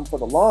the album for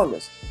the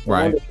longest.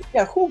 Right.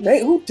 Yeah,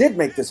 who did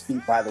make this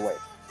beat, by the way?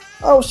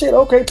 Oh shit,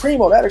 okay,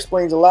 Primo, that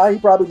explains a lot. He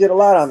probably did a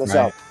lot on this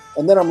album.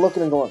 And then I'm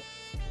looking and going,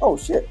 oh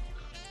shit.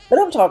 But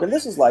I'm talking,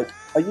 this is like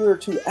a year or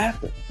two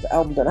after the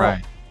album been out.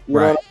 You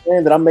know what I'm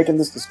saying? That I'm making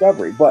this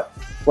discovery. But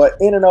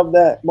in and of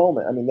that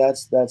moment, I mean,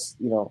 that's that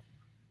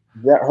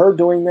her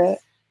doing that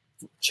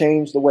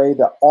changed the way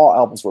that all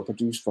albums were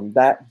produced from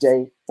that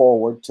day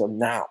forward till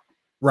now.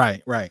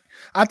 Right.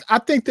 I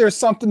think there's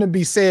something to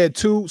be said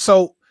too.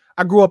 So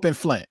I grew up in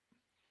Flint.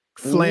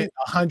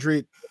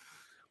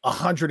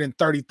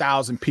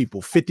 130,000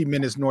 people, 50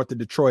 minutes north of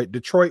Detroit.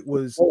 Detroit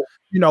was,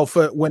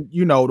 for when,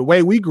 the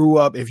way we grew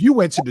up, if you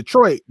went to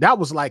Detroit, that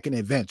was like an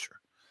adventure.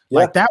 Yeah.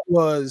 Like that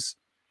was,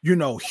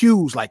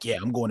 huge. Like, yeah,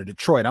 I'm going to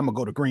Detroit. I'm gonna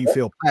go to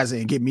Greenfield Plaza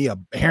and get me a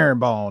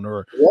herringbone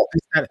or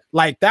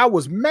like that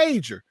was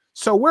major.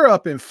 So we're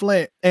up in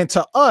Flint. And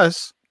to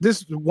us,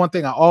 this is one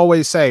thing I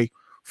always say,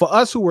 for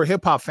us who were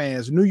hip hop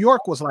fans, New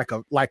York was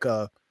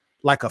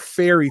like a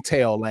fairy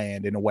tale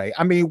land in a way.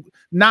 I mean,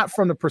 not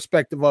from the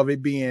perspective of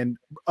it being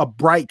a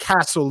bright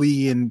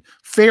castle-y and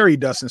fairy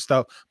dust and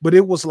stuff, but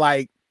it was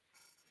like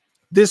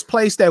this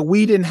place that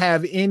we didn't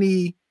have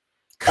any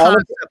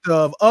concept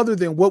of other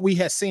than what we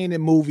had seen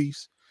in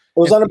movies. It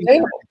was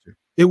unobtainable.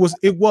 It was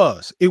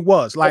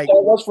like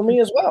it was for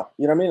me as well.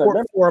 You know what I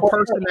mean? For a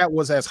person that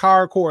was as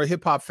hardcore a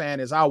hip hop fan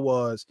as I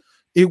was,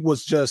 it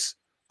was just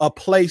a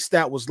place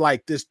that was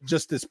like this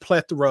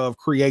plethora of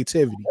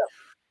creativity. Yeah.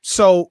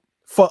 So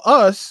for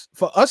us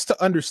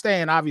to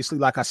understand, obviously,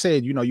 like I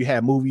said, you know, you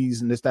had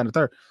movies and this, that, and the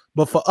third,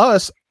 but for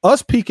us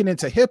peeking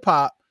into hip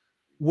hop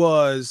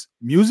was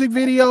music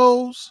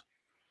videos,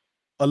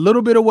 a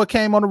little bit of what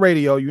came on the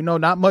radio, you know,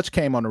 not much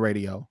came on the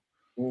radio,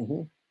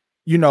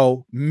 you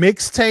know,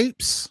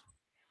 mixtapes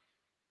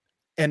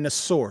and The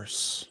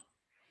Source.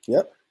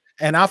 Yep.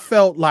 And I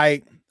felt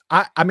like,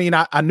 I mean,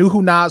 I knew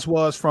who Nas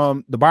was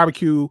from The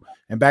Barbecue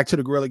and Back to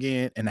the Grill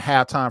Again and the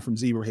Halftime from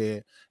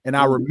Zebrahead. And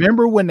I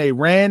remember when they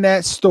ran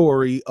that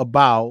story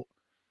about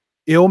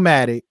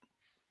Illmatic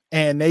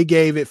and they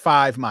gave it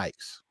 5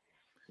 mics.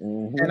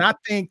 And I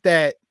think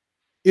that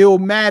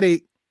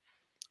Illmatic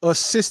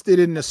assisted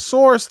in The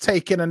Source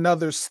taking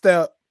another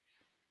step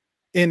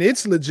in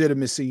its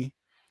legitimacy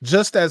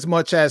just as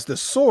much as The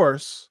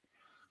Source,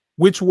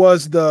 which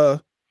was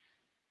the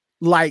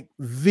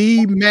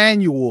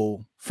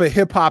manual for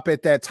hip hop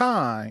at that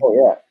time. Oh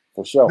yeah,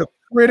 for sure. The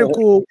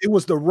critical, it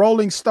was the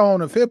Rolling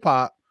Stone of hip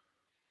hop.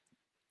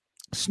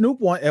 Snoop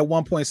at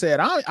one point said,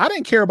 I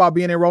didn't care about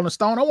being in Rolling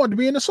Stone. I wanted to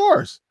be in The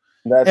Source.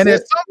 At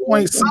some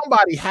point,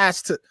 somebody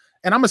has to,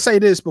 and I'm going to say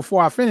this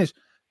before I finish.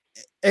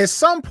 At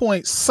some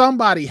point,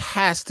 somebody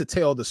has to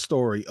tell the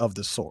story of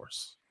The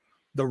Source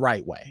the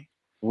right way.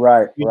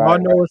 Right. I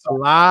know it's a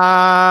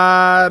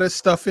lot of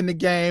stuff in the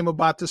game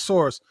about The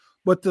Source,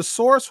 but The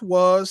Source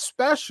was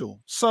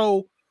special.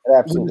 So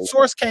when The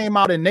Source came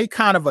out and they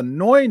kind of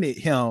anointed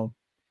him,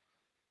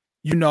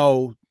 you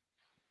know,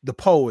 the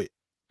poet,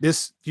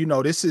 this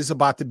is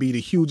about to be the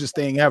hugest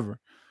thing ever.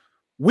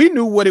 We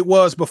knew what it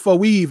was before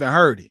we even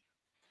heard it.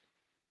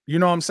 You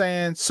know what I'm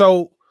saying?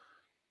 So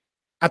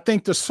I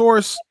think The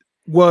Source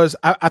was,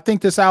 I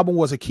think this album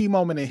was a key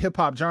moment in hip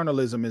hop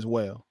journalism as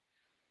well.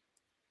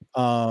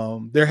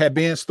 There had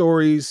been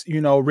stories,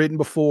 you know, written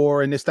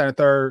before and this, that, and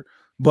third,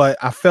 but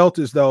I felt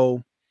as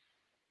though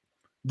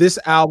this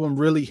album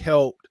really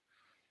helped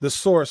The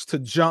Source to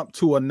jump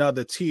to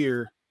another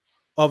tier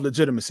of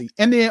legitimacy.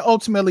 And then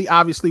ultimately,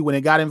 obviously, when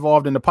it got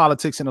involved in the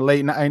politics in the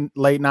late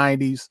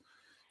 90s,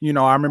 you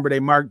know, I remember they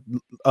marked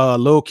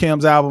Lil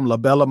Kim's album, La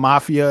Bella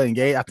Mafia, and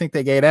I think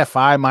they gave that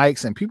 5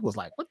 mics, and people was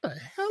like, what the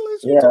hell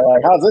is it? Yeah,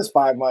 like, how's this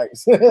 5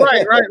 mics?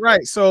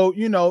 Right. So,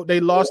 you know,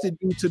 they lost it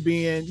due to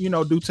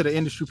the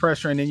industry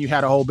pressure, and then you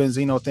had a whole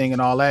Benzino thing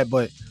and all that,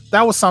 but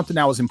that was something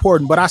that was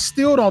important. But I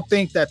still don't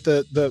think that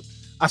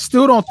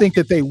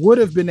that they would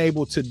have been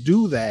able to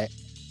do that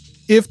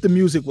if the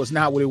music was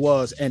not what it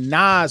was and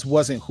Nas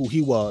wasn't who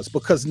he was,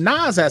 because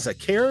Nas as a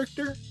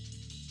character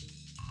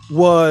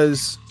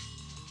was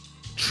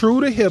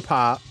true to hip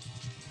hop,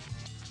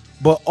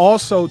 but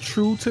also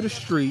true to the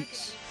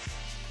streets,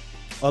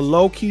 a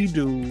low-key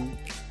dude,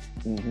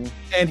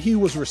 and he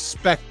was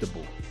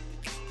respectable.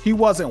 He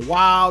wasn't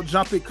wild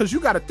jumping, because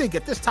you got to think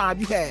at this time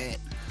you had,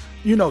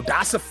 you know,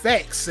 Das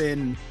EFX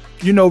and,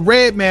 you know,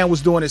 Redman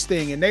was doing his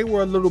thing, and they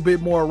were a little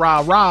bit more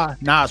rah-rah.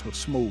 Nas was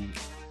smooth.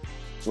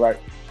 Right.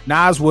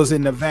 Nas was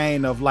in the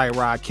vein of like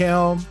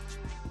Rakim,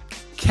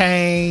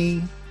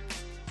 Kane,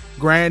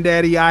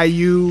 Granddaddy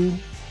IU,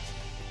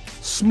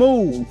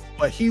 smooth,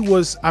 but he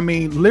was, I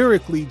mean,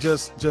 lyrically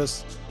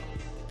just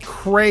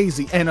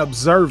crazy and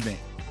observant.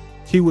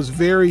 He was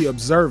very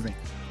observant.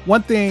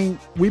 One thing,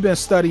 we've been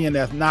studying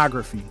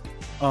ethnography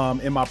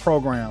in my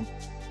program.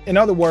 In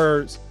other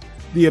words,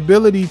 the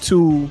ability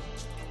to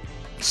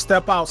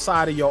step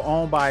outside of your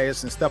own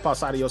bias and step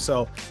outside of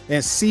yourself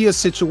and see a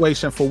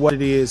situation for what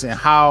it is and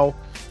how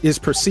it's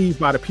perceived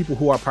by the people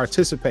who are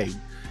participating.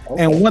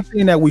 Okay. And one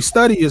thing that we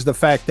study is the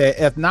fact that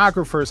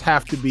ethnographers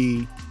have to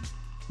be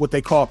what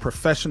they call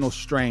professional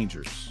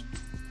strangers.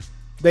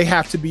 They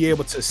have to be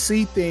able to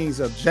see things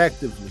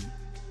objectively.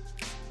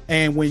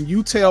 And when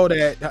you tell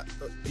that,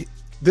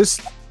 this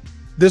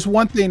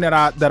one thing that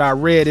I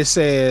read, it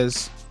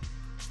says,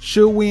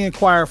 should we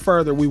inquire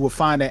further, we will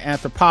find that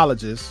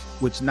anthropologists,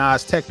 which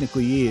Nas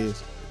technically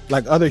is,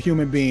 like other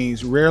human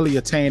beings, rarely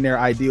attain their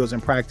ideals in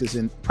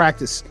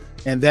practice,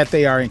 and that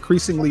they are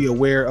increasingly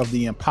aware of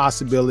the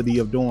impossibility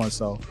of doing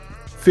so.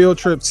 Field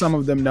trips, some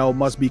of them know,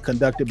 must be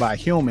conducted by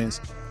humans.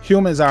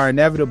 Humans are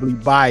inevitably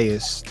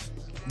biased.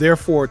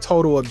 Therefore,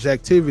 total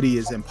objectivity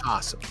is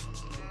impossible.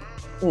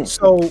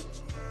 So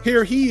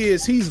here he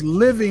is, he's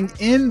living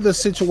in the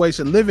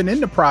situation, living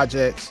in the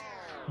projects,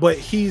 but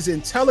he's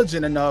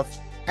intelligent enough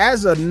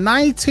as a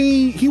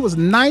 19, he was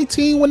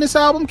 19 when this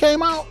album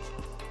came out,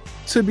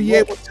 to be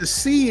able to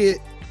see it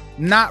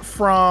not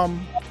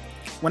from,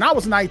 when I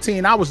was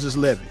 19, I was just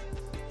living.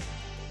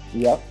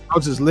 Yep. I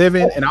was just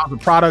living, and I was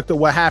a product of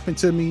what happened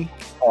to me.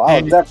 Oh,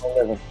 I was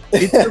definitely living.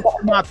 It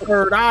took my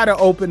third eye to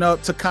open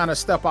up to kind of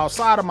step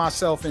outside of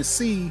myself and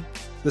see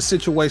the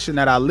situation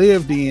that I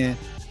lived in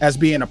as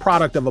being a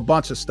product of a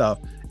bunch of stuff.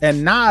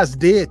 And Nas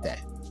did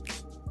that.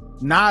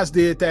 Nas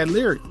did that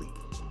lyrically.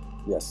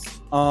 Yes.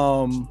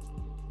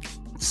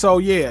 So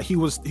yeah, he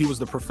was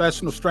the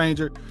professional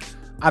stranger.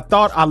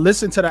 I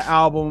listened to the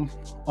album,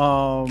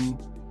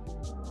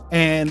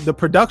 and the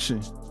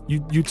production.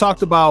 You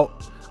talked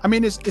about. I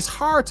mean, it's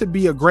hard to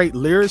be a great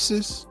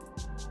lyricist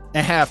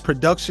and have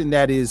production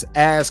that is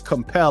as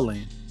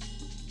compelling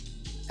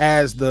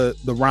as the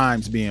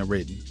rhymes being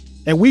written.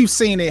 And we've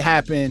seen it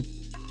happen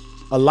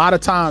a lot of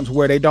times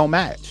where they don't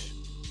match.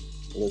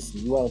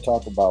 Listen, you want to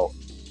talk about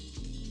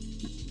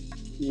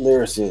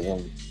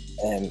lyricism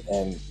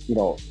and you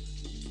know,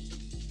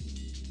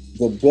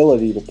 the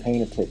ability to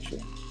paint a picture.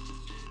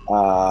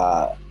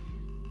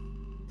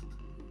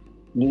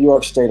 New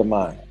York state of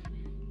mind.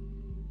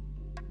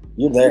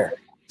 You're there.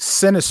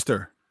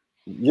 Sinister.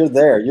 You're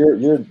there.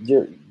 You're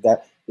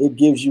that it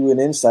gives you an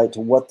insight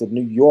to what the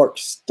New York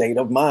state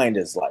of mind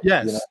is like.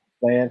 Yes. You know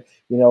what I'm saying?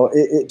 You know,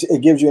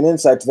 it gives you an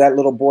insight to that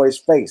little boy's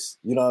face.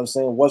 You know what I'm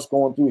saying? What's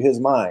going through his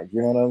mind?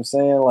 You know what I'm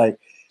saying? Like,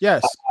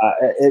 yes,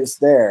 it's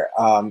there.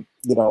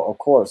 You know, of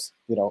course,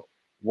 you know,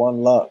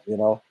 one love, you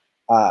know,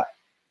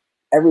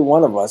 every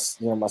one of us,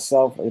 you know,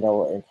 myself, you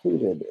know,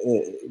 included,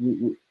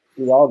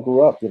 we all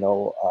grew up, you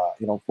know,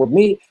 for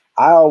me,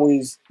 I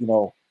always, you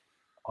know,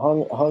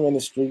 hung in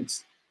the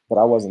streets, but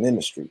I wasn't in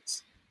the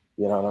streets.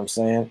 You know what I'm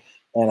saying?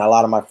 And a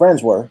lot of my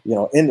friends were, you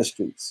know, in the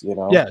streets, you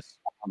know. yes,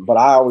 But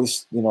I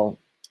always, you know,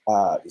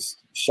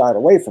 shied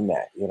away from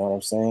that. You know what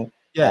I'm saying?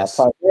 yes.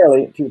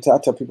 Primarily, I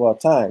tell people all the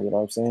time, you know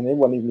what I'm saying? It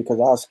wasn't even because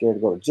I was scared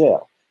to go to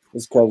jail.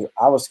 It's because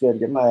I was scared to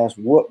get my ass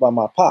whooped by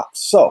my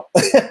pops. So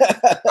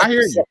I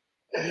hear you.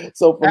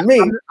 So for me,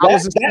 I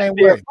was the same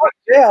way.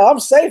 Yeah, I'm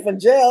safe in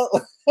jail.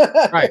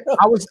 Right.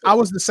 I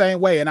was the same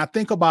way. And I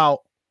think about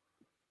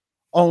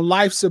on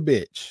Life's a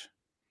Bitch.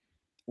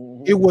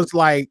 Mm-hmm. It was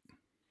like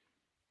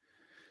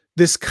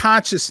this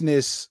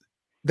consciousness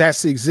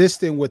that's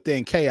existing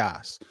within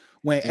chaos.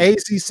 When mm-hmm.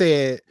 AZ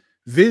said,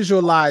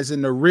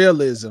 visualizing the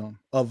realism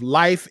of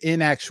life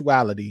in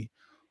actuality,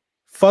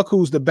 fuck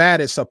who's the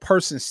baddest, a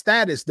person's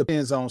status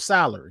depends on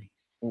salary.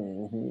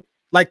 Mm-hmm.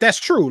 Like, that's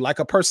true. Like,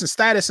 a person's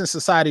status in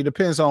society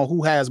depends on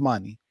who has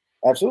money.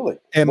 Absolutely.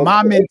 And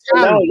my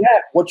mentality,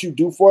 what you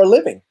do for a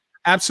living.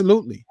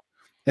 Absolutely.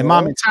 And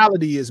my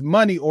mentality is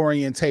money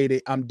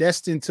orientated. I'm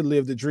destined to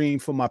live the dream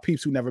for my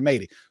peeps who never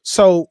made it.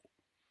 So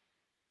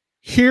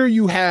here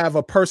you have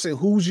a person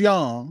who's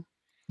young.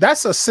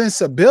 That's a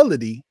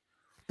sensibility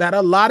that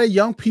a lot of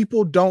young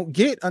people don't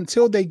get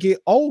until they get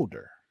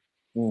older.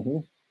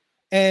 Mm-hmm.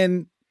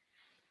 And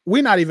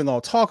we're not even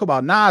going to talk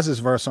about Nas's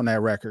verse on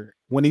that record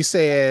when he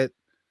said,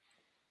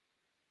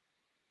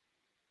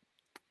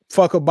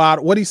 fuck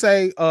about what he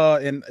say.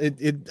 And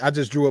I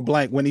just drew a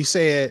blank when he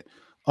said,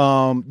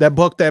 that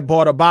buck that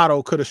bought a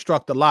bottle could have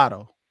struck the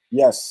lotto.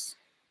 Yes.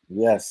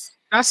 Yes.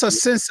 That's a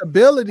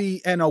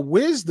sensibility and a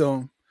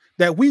wisdom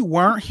that we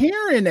weren't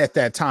hearing at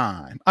that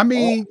time. I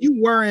mean,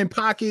 you were in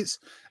pockets,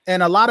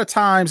 and a lot of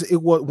times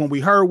it was when we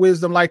heard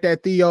wisdom like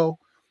that, Theo,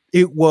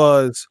 it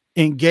was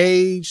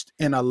engaged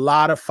in a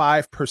lot of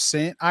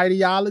 5%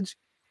 ideology.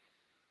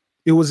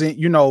 It was in,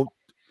 you know,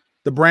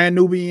 the Brand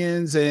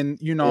Nubians, and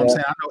you know what I'm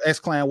saying? I know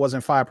X-Clan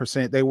wasn't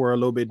 5%, they were a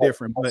little bit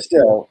different, but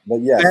still,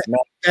 but yes,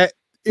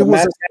 it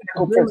was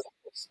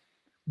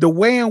the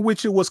way in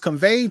which it was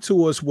conveyed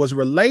to us was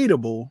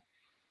relatable,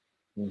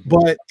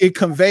 but it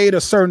conveyed a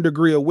certain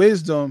degree of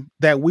wisdom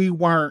that we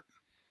weren't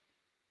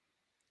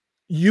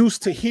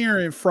used to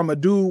hearing from a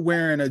dude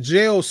wearing a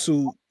jail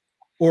suit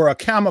or a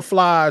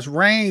camouflage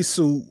rain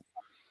suit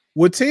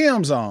with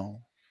Tim's on,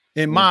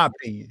 in my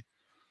opinion.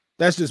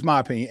 That's just my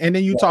opinion. And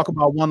then you talk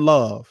about One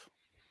Love,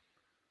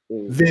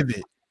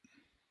 vivid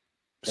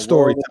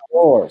story.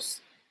 Yours,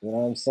 you know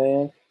what I'm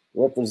saying?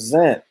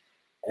 Represent.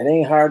 It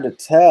ain't hard to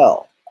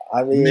tell.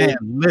 I mean, man,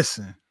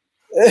 listen.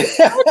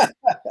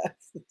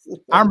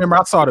 I remember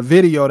I saw the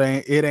video.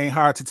 It ain't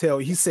hard to tell.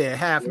 He said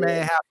half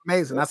man, half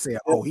amazing. I said,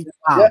 oh, he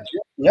found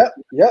Yep.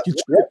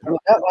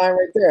 That line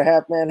right there,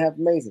 half man, half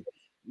amazing.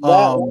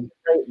 That one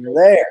right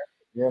there,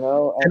 you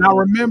know. And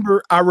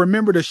I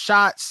remember the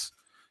shots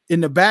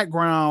in the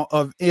background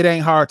of It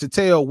Ain't Hard to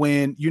Tell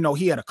when, you know,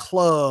 he had a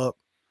club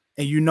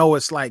and, you know,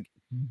 it's like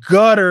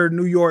gutter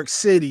New York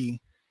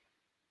City,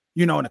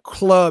 you know, and the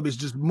club is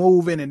just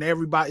moving and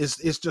everybody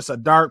it's just a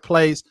dark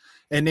place.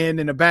 And then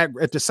in the back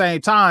at the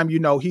same time, you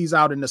know, he's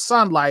out in the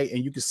sunlight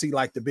and you can see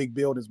like the big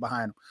buildings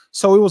behind him.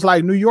 So it was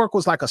like New York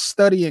was like a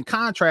study in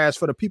contrast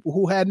for the people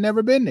who had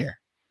never been there.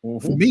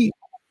 Mm-hmm. For me.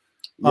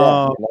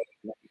 Yeah,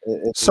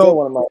 it's still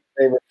one of my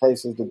favorite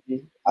places to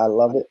be. I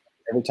love it.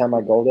 Every time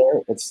I go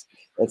there, it's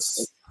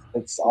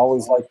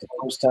always like the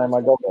first time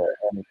I go there.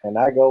 And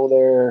I go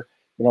there,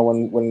 you know,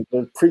 when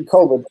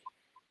pre-COVID,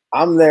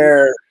 I'm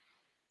there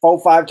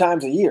 4-5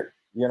 times a year.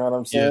 You know what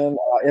I'm saying?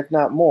 Yeah. If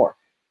not more.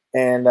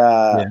 And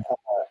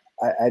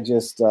I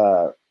just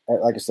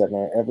like I said,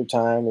 man, every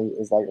time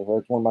is like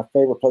it's one of my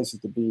favorite places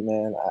to be,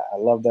 man. I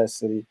love that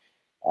city.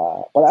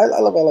 But I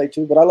love LA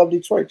too. But I love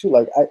Detroit too.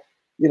 Like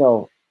you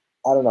know,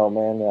 I don't know,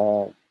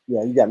 man.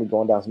 Yeah, you got me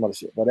going down some other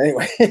shit. But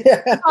anyway,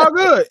 it's all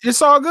good.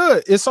 It's all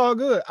good. It's all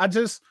good.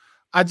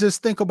 I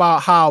just think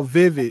about how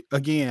vivid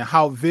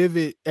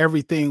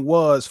everything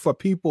was for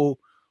people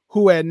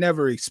who had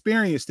never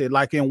experienced it.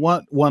 Like in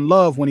One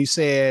Love, when he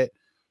said,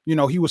 you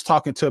know, he was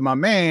talking to my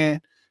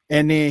man,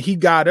 and then he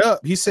got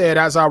up. He said,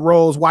 as I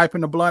rose,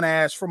 wiping the blunt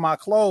ash from my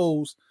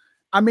clothes.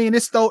 I mean,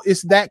 it's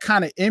that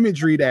kind of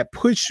imagery that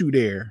puts you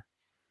there.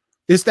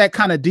 It's that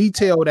kind of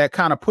detail that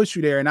kind of puts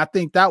you there. And I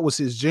think that was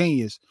his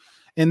genius.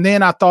 And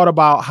then I thought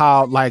about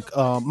how, like,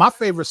 my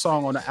favorite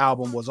song on the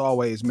album was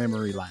always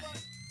Memory Lane.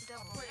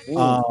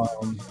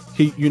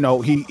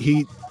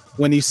 He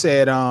when he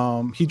said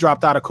he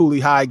dropped out of Cooley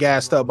High,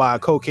 gassed up by a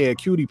cokehead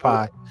cutie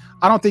pie.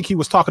 I don't think he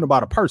was talking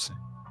about a person.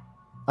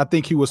 I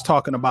think he was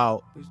talking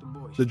about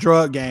the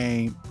drug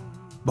game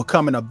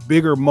becoming a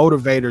bigger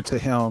motivator to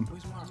him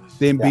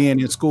than being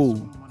in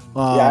school.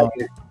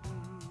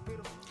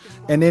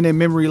 And then in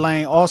Memory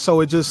Lane,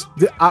 also,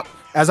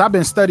 as I've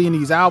been studying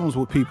these albums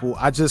with people,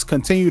 I just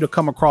continue to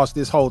come across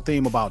this whole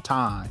theme about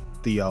time,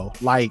 Theo.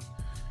 Like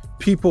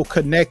people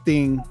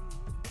connecting,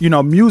 you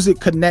know, music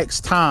connects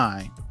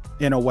time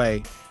in a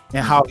way,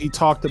 and how he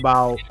talked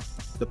about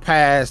the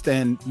past,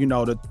 and you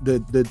know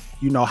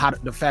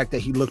the fact that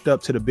he looked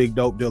up to the big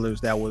dope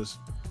dealers that was,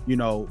 you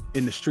know,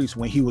 in the streets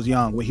when he was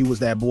young, when he was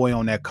that boy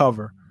on that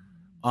cover,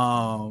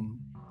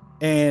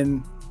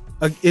 and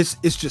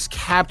it's just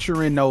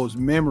capturing those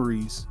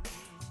memories.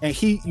 And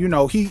he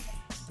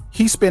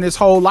spent his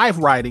whole life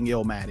writing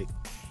Illmatic,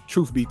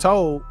 truth be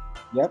told.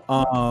 Yep.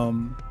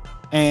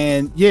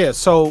 And yeah,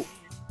 so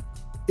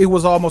it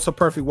was almost a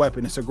perfect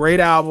weapon. It's a great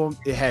album.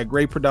 It had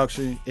great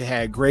production. It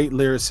had great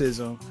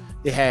lyricism.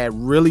 It had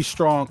really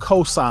strong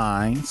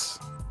cosigns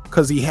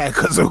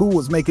because of who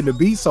was making the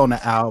beats on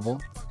the album.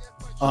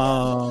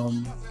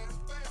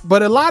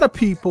 But a lot of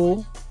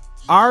people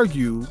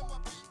argue,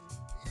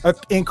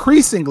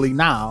 increasingly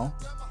now,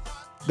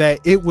 that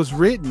It Was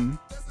Written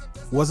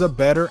was a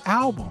better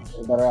album.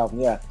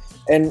 Yeah.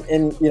 And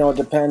you know, it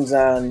depends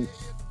on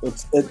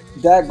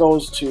that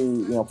goes to,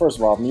 you know, first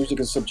of all, music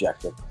is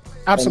subjective.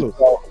 Absolutely.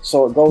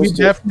 So it goes we to,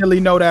 definitely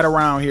know that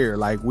around here.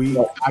 Like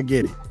I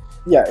get it.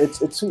 Yeah,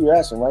 it's who you're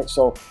asking, right?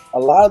 So a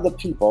lot of the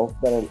people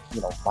that are,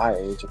 you know, my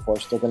age, of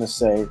course, they're going to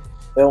say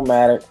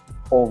Illmatic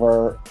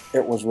over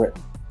It Was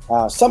Written.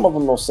 Some of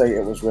them will say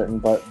It Was Written,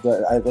 but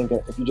I think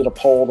if you did a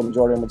poll, the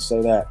majority of them would say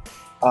that.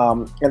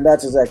 And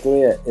that's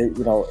exactly it.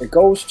 You know, it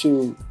goes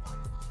to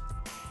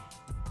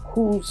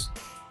who's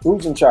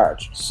in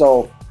charge.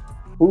 So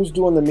who's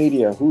doing the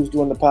media? Who's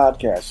doing the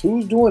podcast?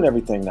 Who's doing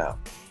everything now?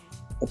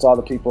 It's all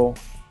the people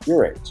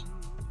your age.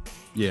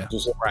 Yeah.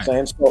 Just right.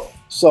 Saying.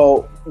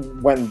 So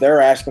when they're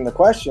asking the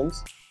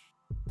questions,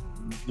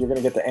 you're going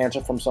to get the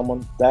answer from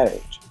someone that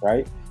age,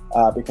 right?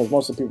 Because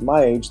most of the people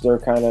my age, they're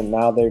kind of,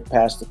 now they've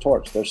passed the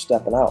torch. They're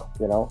stepping out,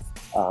 you know.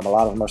 A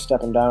lot of them are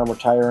stepping down,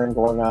 retiring,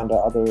 going on to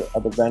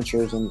other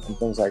ventures and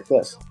things like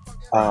this.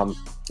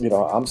 You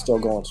know, I'm still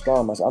going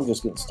strong. I'm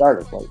just getting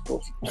started. Right,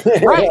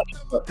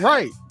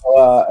 right.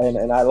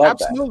 And I love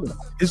Absolutely. that.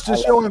 It's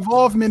just your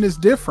involvement is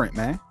different,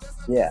 man.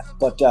 Yeah,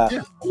 but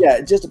yeah,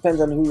 it just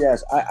depends on who you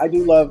ask. I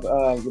do love,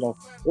 you know,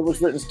 It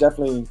Was Written is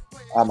definitely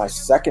my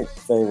second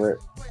favorite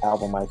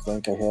album, I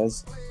think, of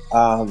his.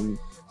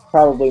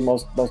 Probably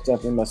most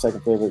definitely my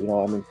second favorite. You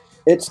know, I mean,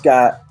 it's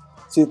got.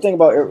 See, the thing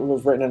about It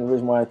Was Written, and the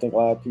reason why I think a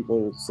lot of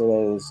people say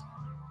that is,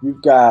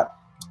 you've got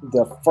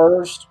the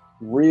first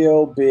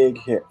real big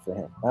hit for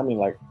him. I mean,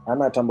 like, I'm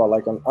not talking about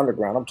like on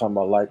underground. I'm talking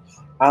about like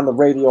on the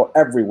radio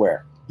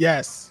everywhere.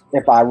 Yes.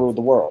 If I Ruled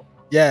the World.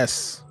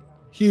 Yes.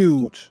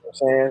 Huge. You know what I'm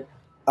saying?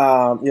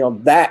 You know,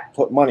 that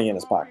put money in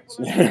his pockets.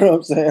 You know what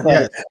I'm saying?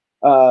 Like,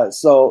 yes.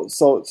 So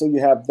you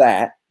have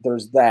that.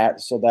 There's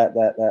that. So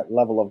that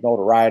level of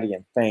notoriety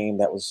and fame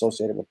that was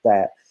associated with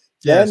that.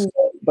 Yes.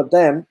 But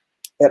then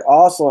it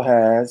also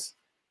has,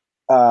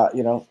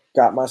 you know,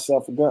 Got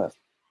Myself a Gun.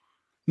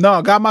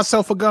 No, Got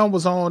Myself a Gun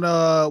was on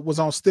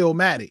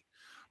Stillmatic,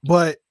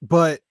 but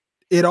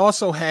it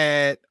also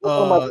had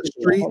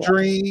Street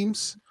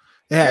Dreams.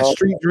 It had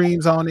Street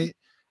Dreams on it.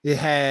 It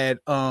had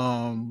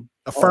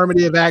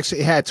Affirmative Action.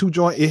 It had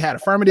It had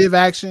Affirmative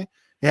Action.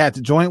 It had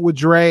the joint with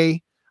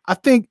Dre. I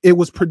think it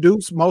was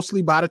produced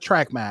mostly by the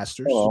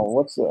Trackmasters.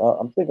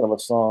 I'm thinking of a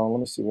song. Let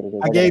me see what it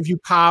is. I Gave You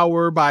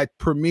Power by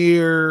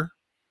Premier.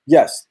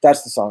 Yes,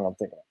 that's the song I'm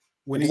thinking of.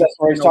 That's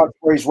where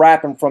he's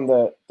rapping from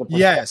the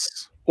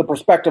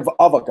perspective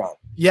of a gun.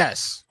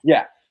 Yes.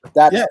 Yeah.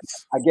 That's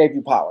I Gave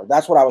You Power.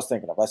 That's what I was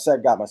thinking of. I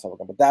said Got Myself a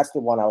Gun, but that's the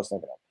one I was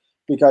thinking of.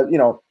 Because, you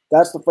know,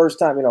 that's the first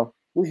time, you know,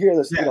 we hear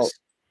this, you know,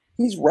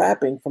 he's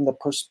rapping from the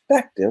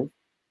perspective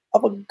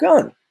of a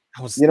gun.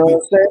 You know what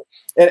I'm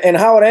saying? And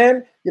how it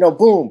ends, you know,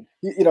 boom,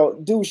 you know,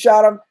 dude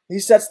shot him. He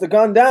sets the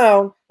gun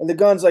down, and the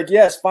gun's like,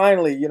 yes,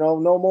 finally, you know,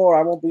 no more.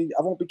 I won't be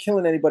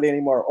killing anybody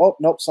anymore. Oh,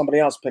 nope, somebody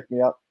else picked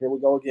me up. Here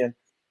we go again.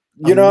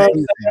 You know what I'm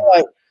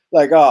saying?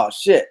 Like, oh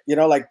shit, you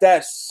know, like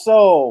that's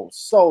so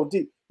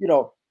deep. You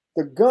know,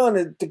 the gun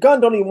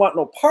don't even want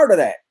no part of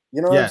that.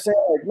 You know what I'm Yeah.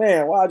 saying? Like,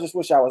 man, wow, I just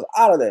wish I was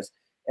out of this.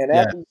 And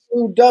Yeah. after the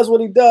dude does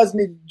what he does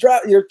and he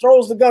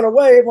throws the gun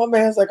away, my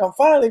man's like, I'm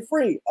finally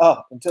free.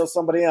 Oh, until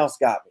somebody else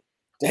got me.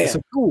 Damn. It's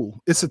a tool.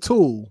 It's a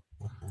tool.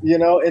 You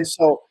know, and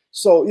so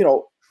you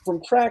know,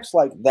 from tracks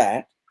like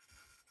that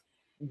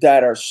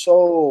are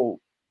so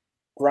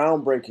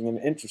groundbreaking and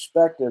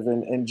introspective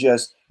and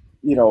just,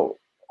 you know,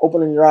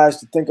 opening your eyes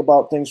to think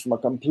about things from a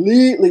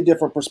completely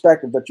different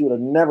perspective that you would have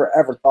never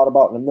ever thought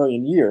about in a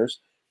million years,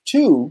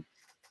 to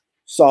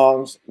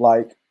songs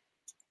like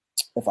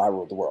If I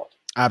Ruled the World.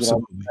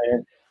 Absolutely.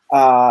 You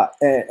know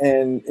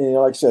and you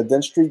know, like I said,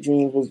 then Street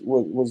Dreams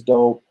was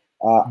dope.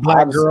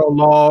 Black Girl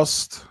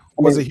Lost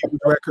was a huge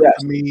record yes,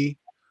 for me.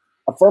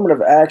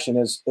 Affirmative Action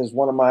is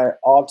one of my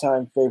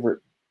all-time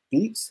favorite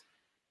beats.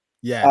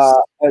 Yes.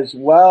 As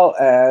well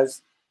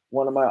as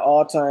one of my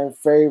all-time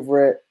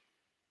favorite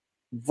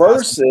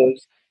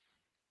verses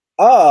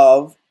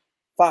of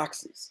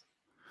Foxy's.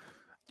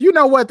 You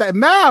know what? That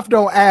math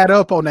don't add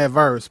up on that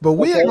verse, but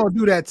we ain't gonna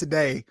do that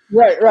today.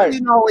 Right.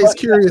 You know, always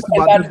curious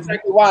about that's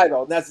exactly why,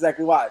 though. That's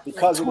exactly why.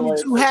 Because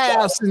 22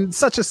 halves and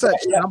such and such.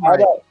 Yeah, I'm like,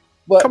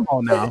 but, come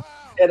on now.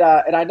 And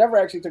I never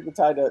actually took the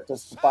time to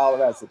follow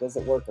that, so does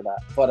it work or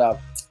not?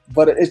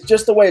 But it's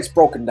just the way it's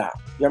broken down.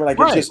 You know, like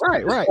it's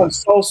done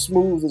so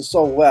smooth and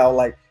so well.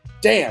 Like,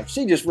 damn,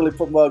 she just really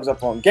put Muggs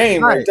up on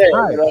game right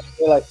there. You know,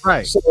 like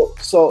so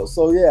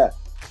yeah.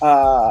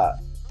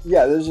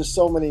 Yeah, there's just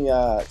so many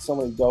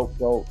dope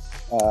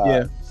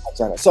yeah.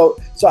 So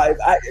I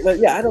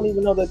don't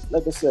even know that.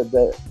 Like I said,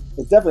 that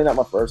it's definitely not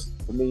my first.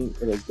 For me,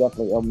 it is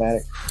definitely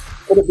Illmatic.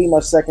 Could it be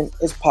my second?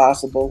 It's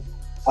possible.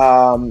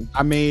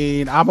 I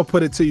mean, I'm gonna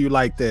put it to you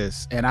like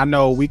this, and I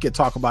know we could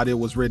talk about It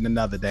Was Written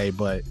another day,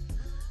 but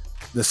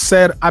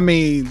that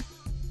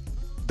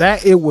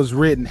It Was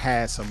Written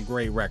has some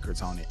great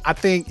records on it. I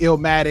think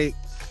Illmatic,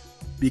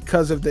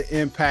 because of the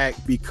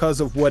impact,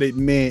 because of what it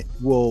meant,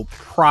 will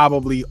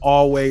probably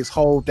always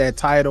hold that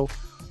title.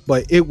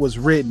 But It Was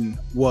Written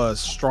was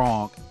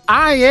strong.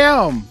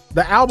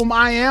 The album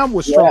I Am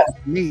was strong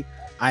for me.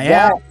 Illmatic.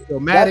 That's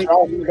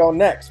where I'm gonna go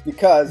next,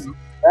 because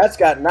that's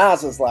got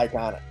Nas's like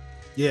on it.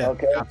 Yeah,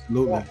 okay.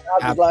 Absolutely.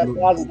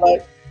 Nas is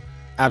like,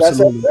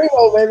 absolutely.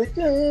 That's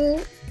a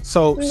baby.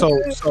 So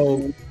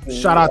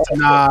shout out to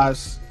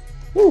Nas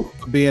for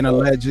being a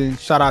legend.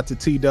 Shout out to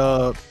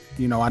T-Dub.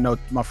 You know, I know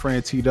my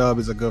friend T-Dub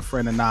is a good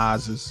friend of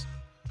Nas's.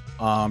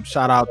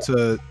 Shout out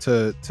to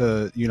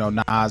you know,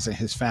 Nas and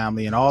his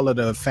family and all of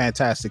the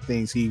fantastic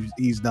things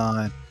he's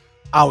done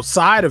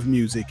outside of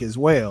music as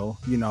well.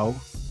 You know,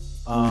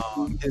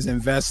 his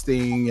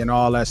investing and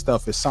all that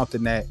stuff is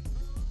something that,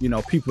 you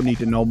know, people need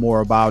to know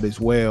more about as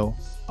well.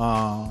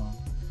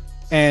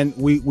 And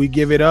we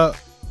give it up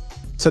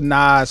to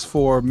Nas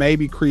for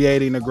maybe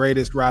creating the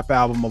greatest rap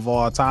album of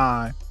all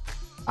time.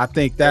 I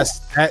think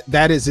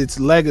that is its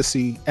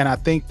legacy, and I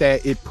think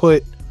that it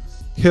put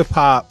hip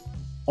hop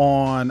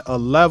on a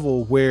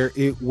level where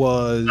it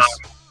was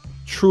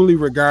truly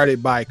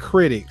regarded by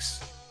critics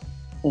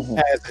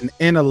as an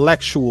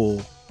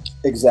intellectual.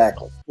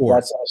 Exactly. sport.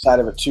 That's outside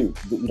of it too.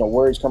 You know,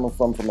 where he's coming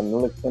from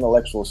an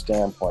intellectual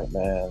standpoint,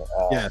 man.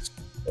 Yes.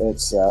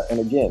 It's and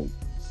again,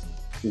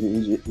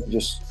 he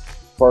just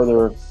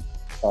further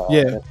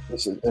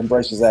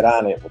embraces that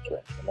on it, which, you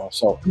know.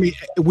 So I mean,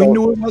 we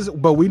knew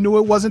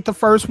it wasn't the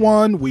first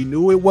one. We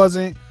knew it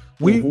wasn't.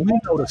 We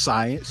know the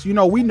science. You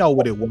know, we know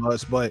what it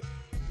was, but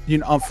you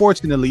know,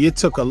 unfortunately, it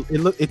took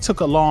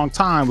a long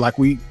time. Like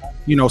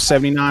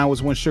 79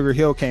 was when Sugar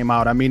Hill came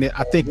out. I mean,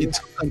 I think it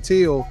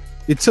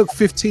took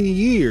 15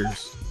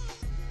 years.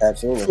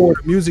 Absolutely. For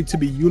the music to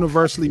be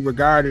universally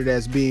regarded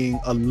as being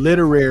a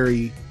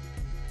literary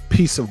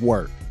piece of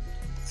work.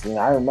 See,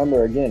 I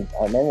remember when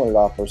it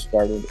all first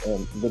started,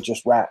 and with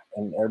just rap,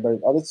 and everybody,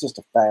 oh, this is just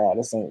a fad.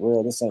 This ain't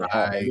real. This ain't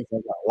happening. This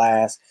ain't gonna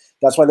last.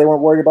 That's why they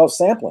weren't worried about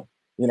sampling.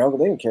 You know,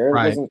 they didn't care. It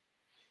wasn't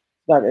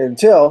not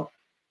until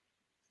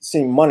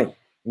seeing money,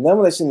 and then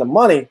when they seen the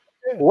money,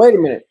 wait a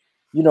minute.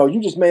 You know,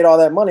 you just made all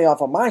that money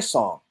off of my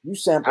song. You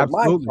sampled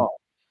my song.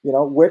 You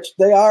know, which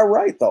they are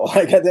right though.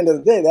 Like at the end of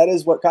the day, that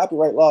is what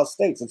copyright law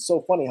states. It's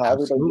so funny how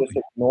everybody just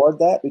ignored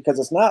that, because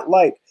it's not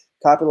like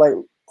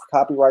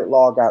copyright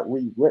law got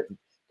rewritten.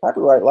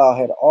 Copyright law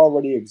had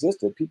already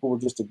existed. People were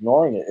just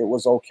ignoring it. It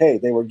was okay.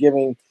 They were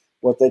giving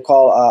what they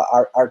call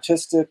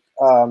artistic,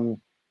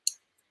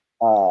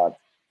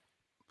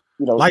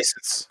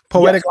 license,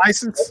 poetic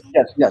license.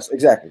 Yes,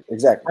 exactly.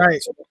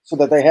 Right. So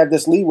that they had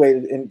this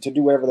leeway to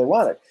do whatever they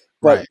wanted.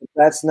 But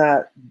that's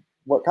not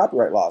what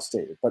copyright law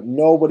stated. But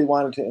nobody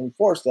wanted to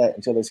enforce that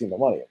until they seen the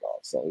money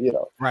involved. So, you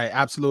know. Right.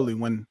 Absolutely.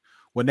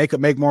 When they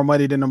could make more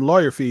money than them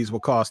lawyer fees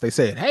would cost, they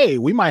said, hey,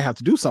 we might have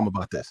to do something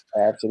about this.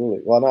 Absolutely.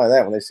 Well, not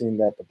that, when they seen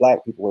that the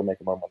black people were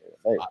making more money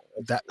than they were.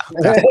 That's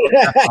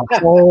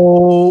a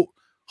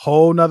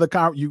whole nother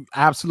you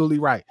absolutely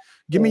right.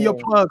 Give me your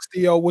plugs,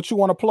 Theo. What you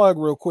want to plug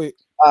real quick?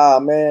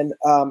 Man.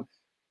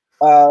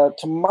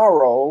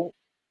 Tomorrow,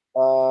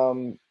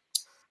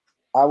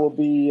 I will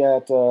be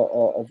at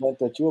an event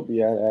that you'll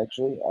be at,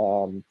 actually,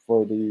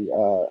 for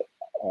the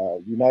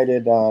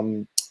United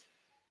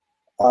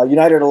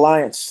United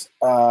Alliance,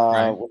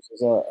 Right. which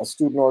is a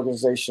student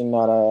organization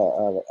at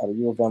a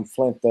U of M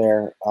Flint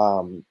there.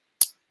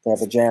 They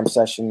have a jam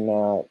session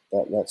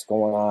that's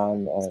going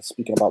on,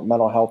 speaking about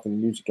mental health in the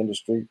music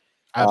industry.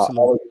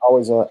 Absolutely.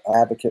 Always an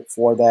advocate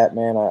for that,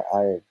 man.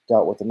 I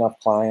dealt with enough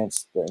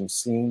clients and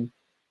seen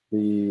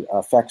the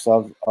effects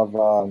of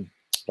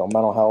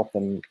mental health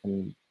and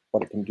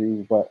what it can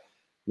do. But,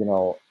 you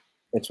know,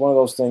 it's one of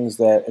those things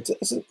that it's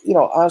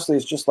honestly,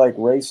 it's just like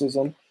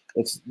racism.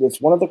 It's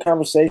one of the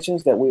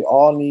conversations that we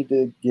all need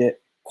to get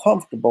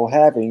comfortable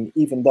having,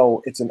 even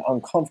though it's an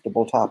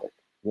uncomfortable topic,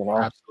 you know.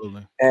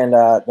 Absolutely. And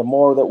the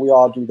more that we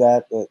all do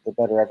that, the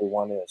better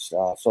everyone is.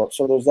 So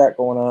there's that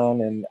going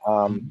on. And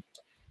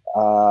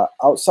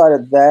outside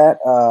of that,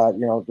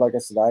 like I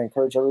said, I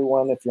encourage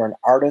everyone, if you're an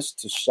artist,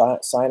 to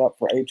sign up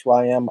for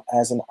A2IM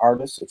as an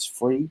artist. It's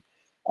free.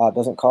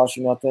 Doesn't cost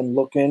you nothing.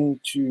 Look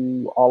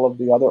into all of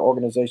the other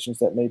organizations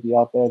that may be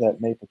out there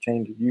that may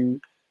pertain to you.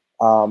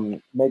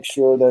 Make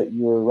sure that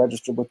you're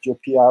registered with your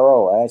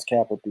PRO,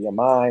 ASCAP or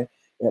BMI,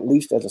 at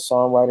least as a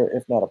songwriter,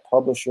 if not a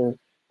publisher.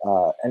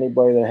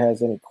 Anybody that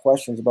has any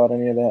questions about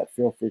any of that,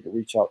 feel free to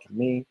reach out to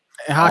me.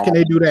 And how can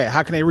they do that?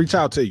 How can they reach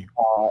out to you?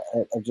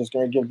 I'm just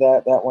going to give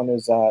that one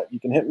is you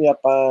can hit me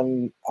up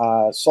on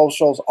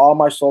socials. All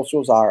my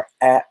socials are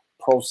at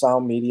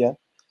ProSound Media,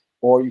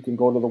 or you can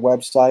go to the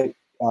website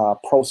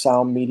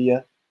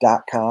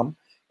prosoundmedia.com,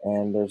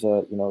 and there's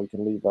you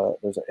can leave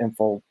there's an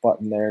info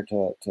button there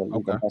to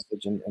leave a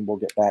message, and we'll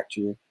get back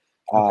to you.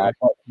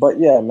 But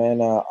yeah, man,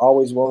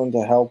 always willing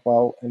to help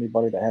out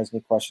anybody that has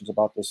any questions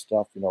about this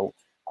stuff. You know,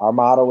 our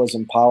motto is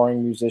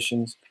empowering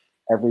musicians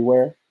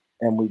everywhere.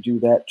 And we do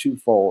that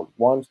twofold.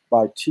 One,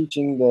 by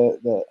teaching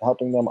the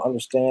helping them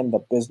understand the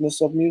business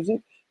of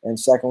music. And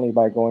secondly,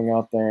 by going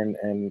out there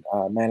and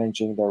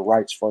managing their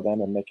rights for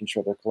them and making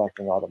sure they're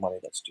collecting all the money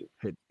that's due.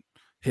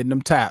 Hitting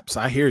them taps.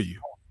 I hear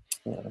you.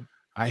 Yeah.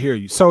 I hear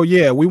you. So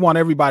yeah, we want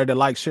everybody to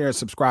like, share, and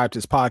subscribe to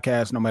this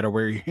podcast, no matter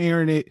where you're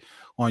hearing it,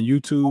 on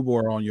YouTube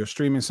or on your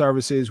streaming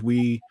services.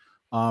 We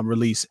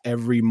release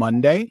every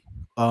Monday.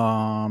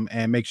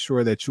 And make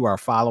sure that you are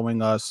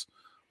following us.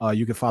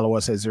 You can follow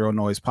us at Zero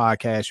Noise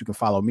Podcast. You can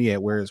follow me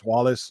at Where Is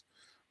Wallace.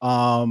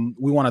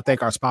 We want to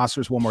thank our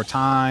sponsors one more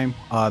time.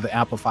 The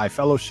Amplify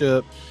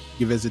Fellowship.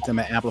 You visit them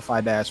at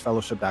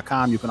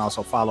amplify-fellowship.com. You can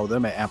also follow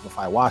them at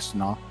Amplify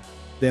Washington.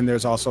 Then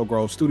there's also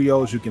Grove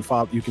Studios. You can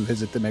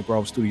visit them at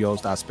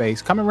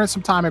grovestudios.space. Come and rent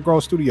some time at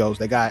Grove Studios.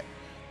 They got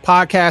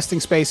podcasting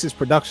spaces,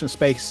 production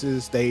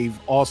spaces. They've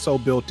also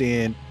built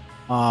in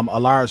a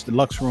large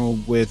deluxe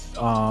room with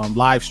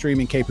live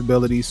streaming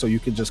capabilities, so you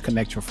can just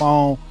connect your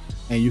phone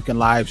and you can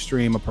live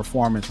stream a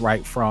performance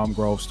right from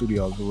Grove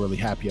Studios. We're really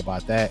happy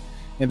about that.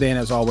 And then,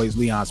 as always,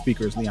 Leon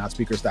Speakers,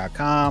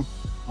 leonspeakers.com.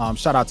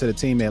 Shout out to the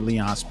team at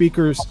Leon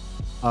Speakers.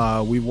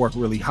 We've worked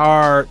really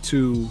hard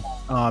to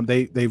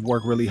they've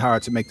worked really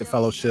hard to make the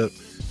fellowship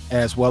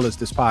as well as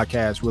this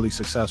podcast really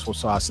successful.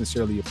 So I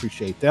sincerely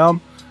appreciate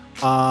them.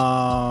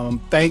 I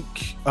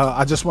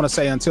just want to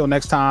say, until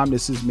next time,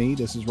 this is me.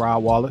 This is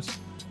Rod Wallace.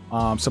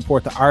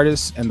 Support the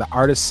artists and the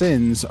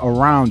artisans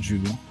around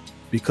you,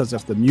 because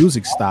if the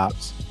music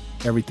stops,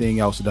 everything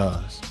else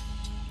does.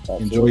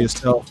 Absolutely. Enjoy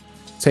yourself.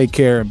 Take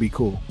care and be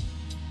cool.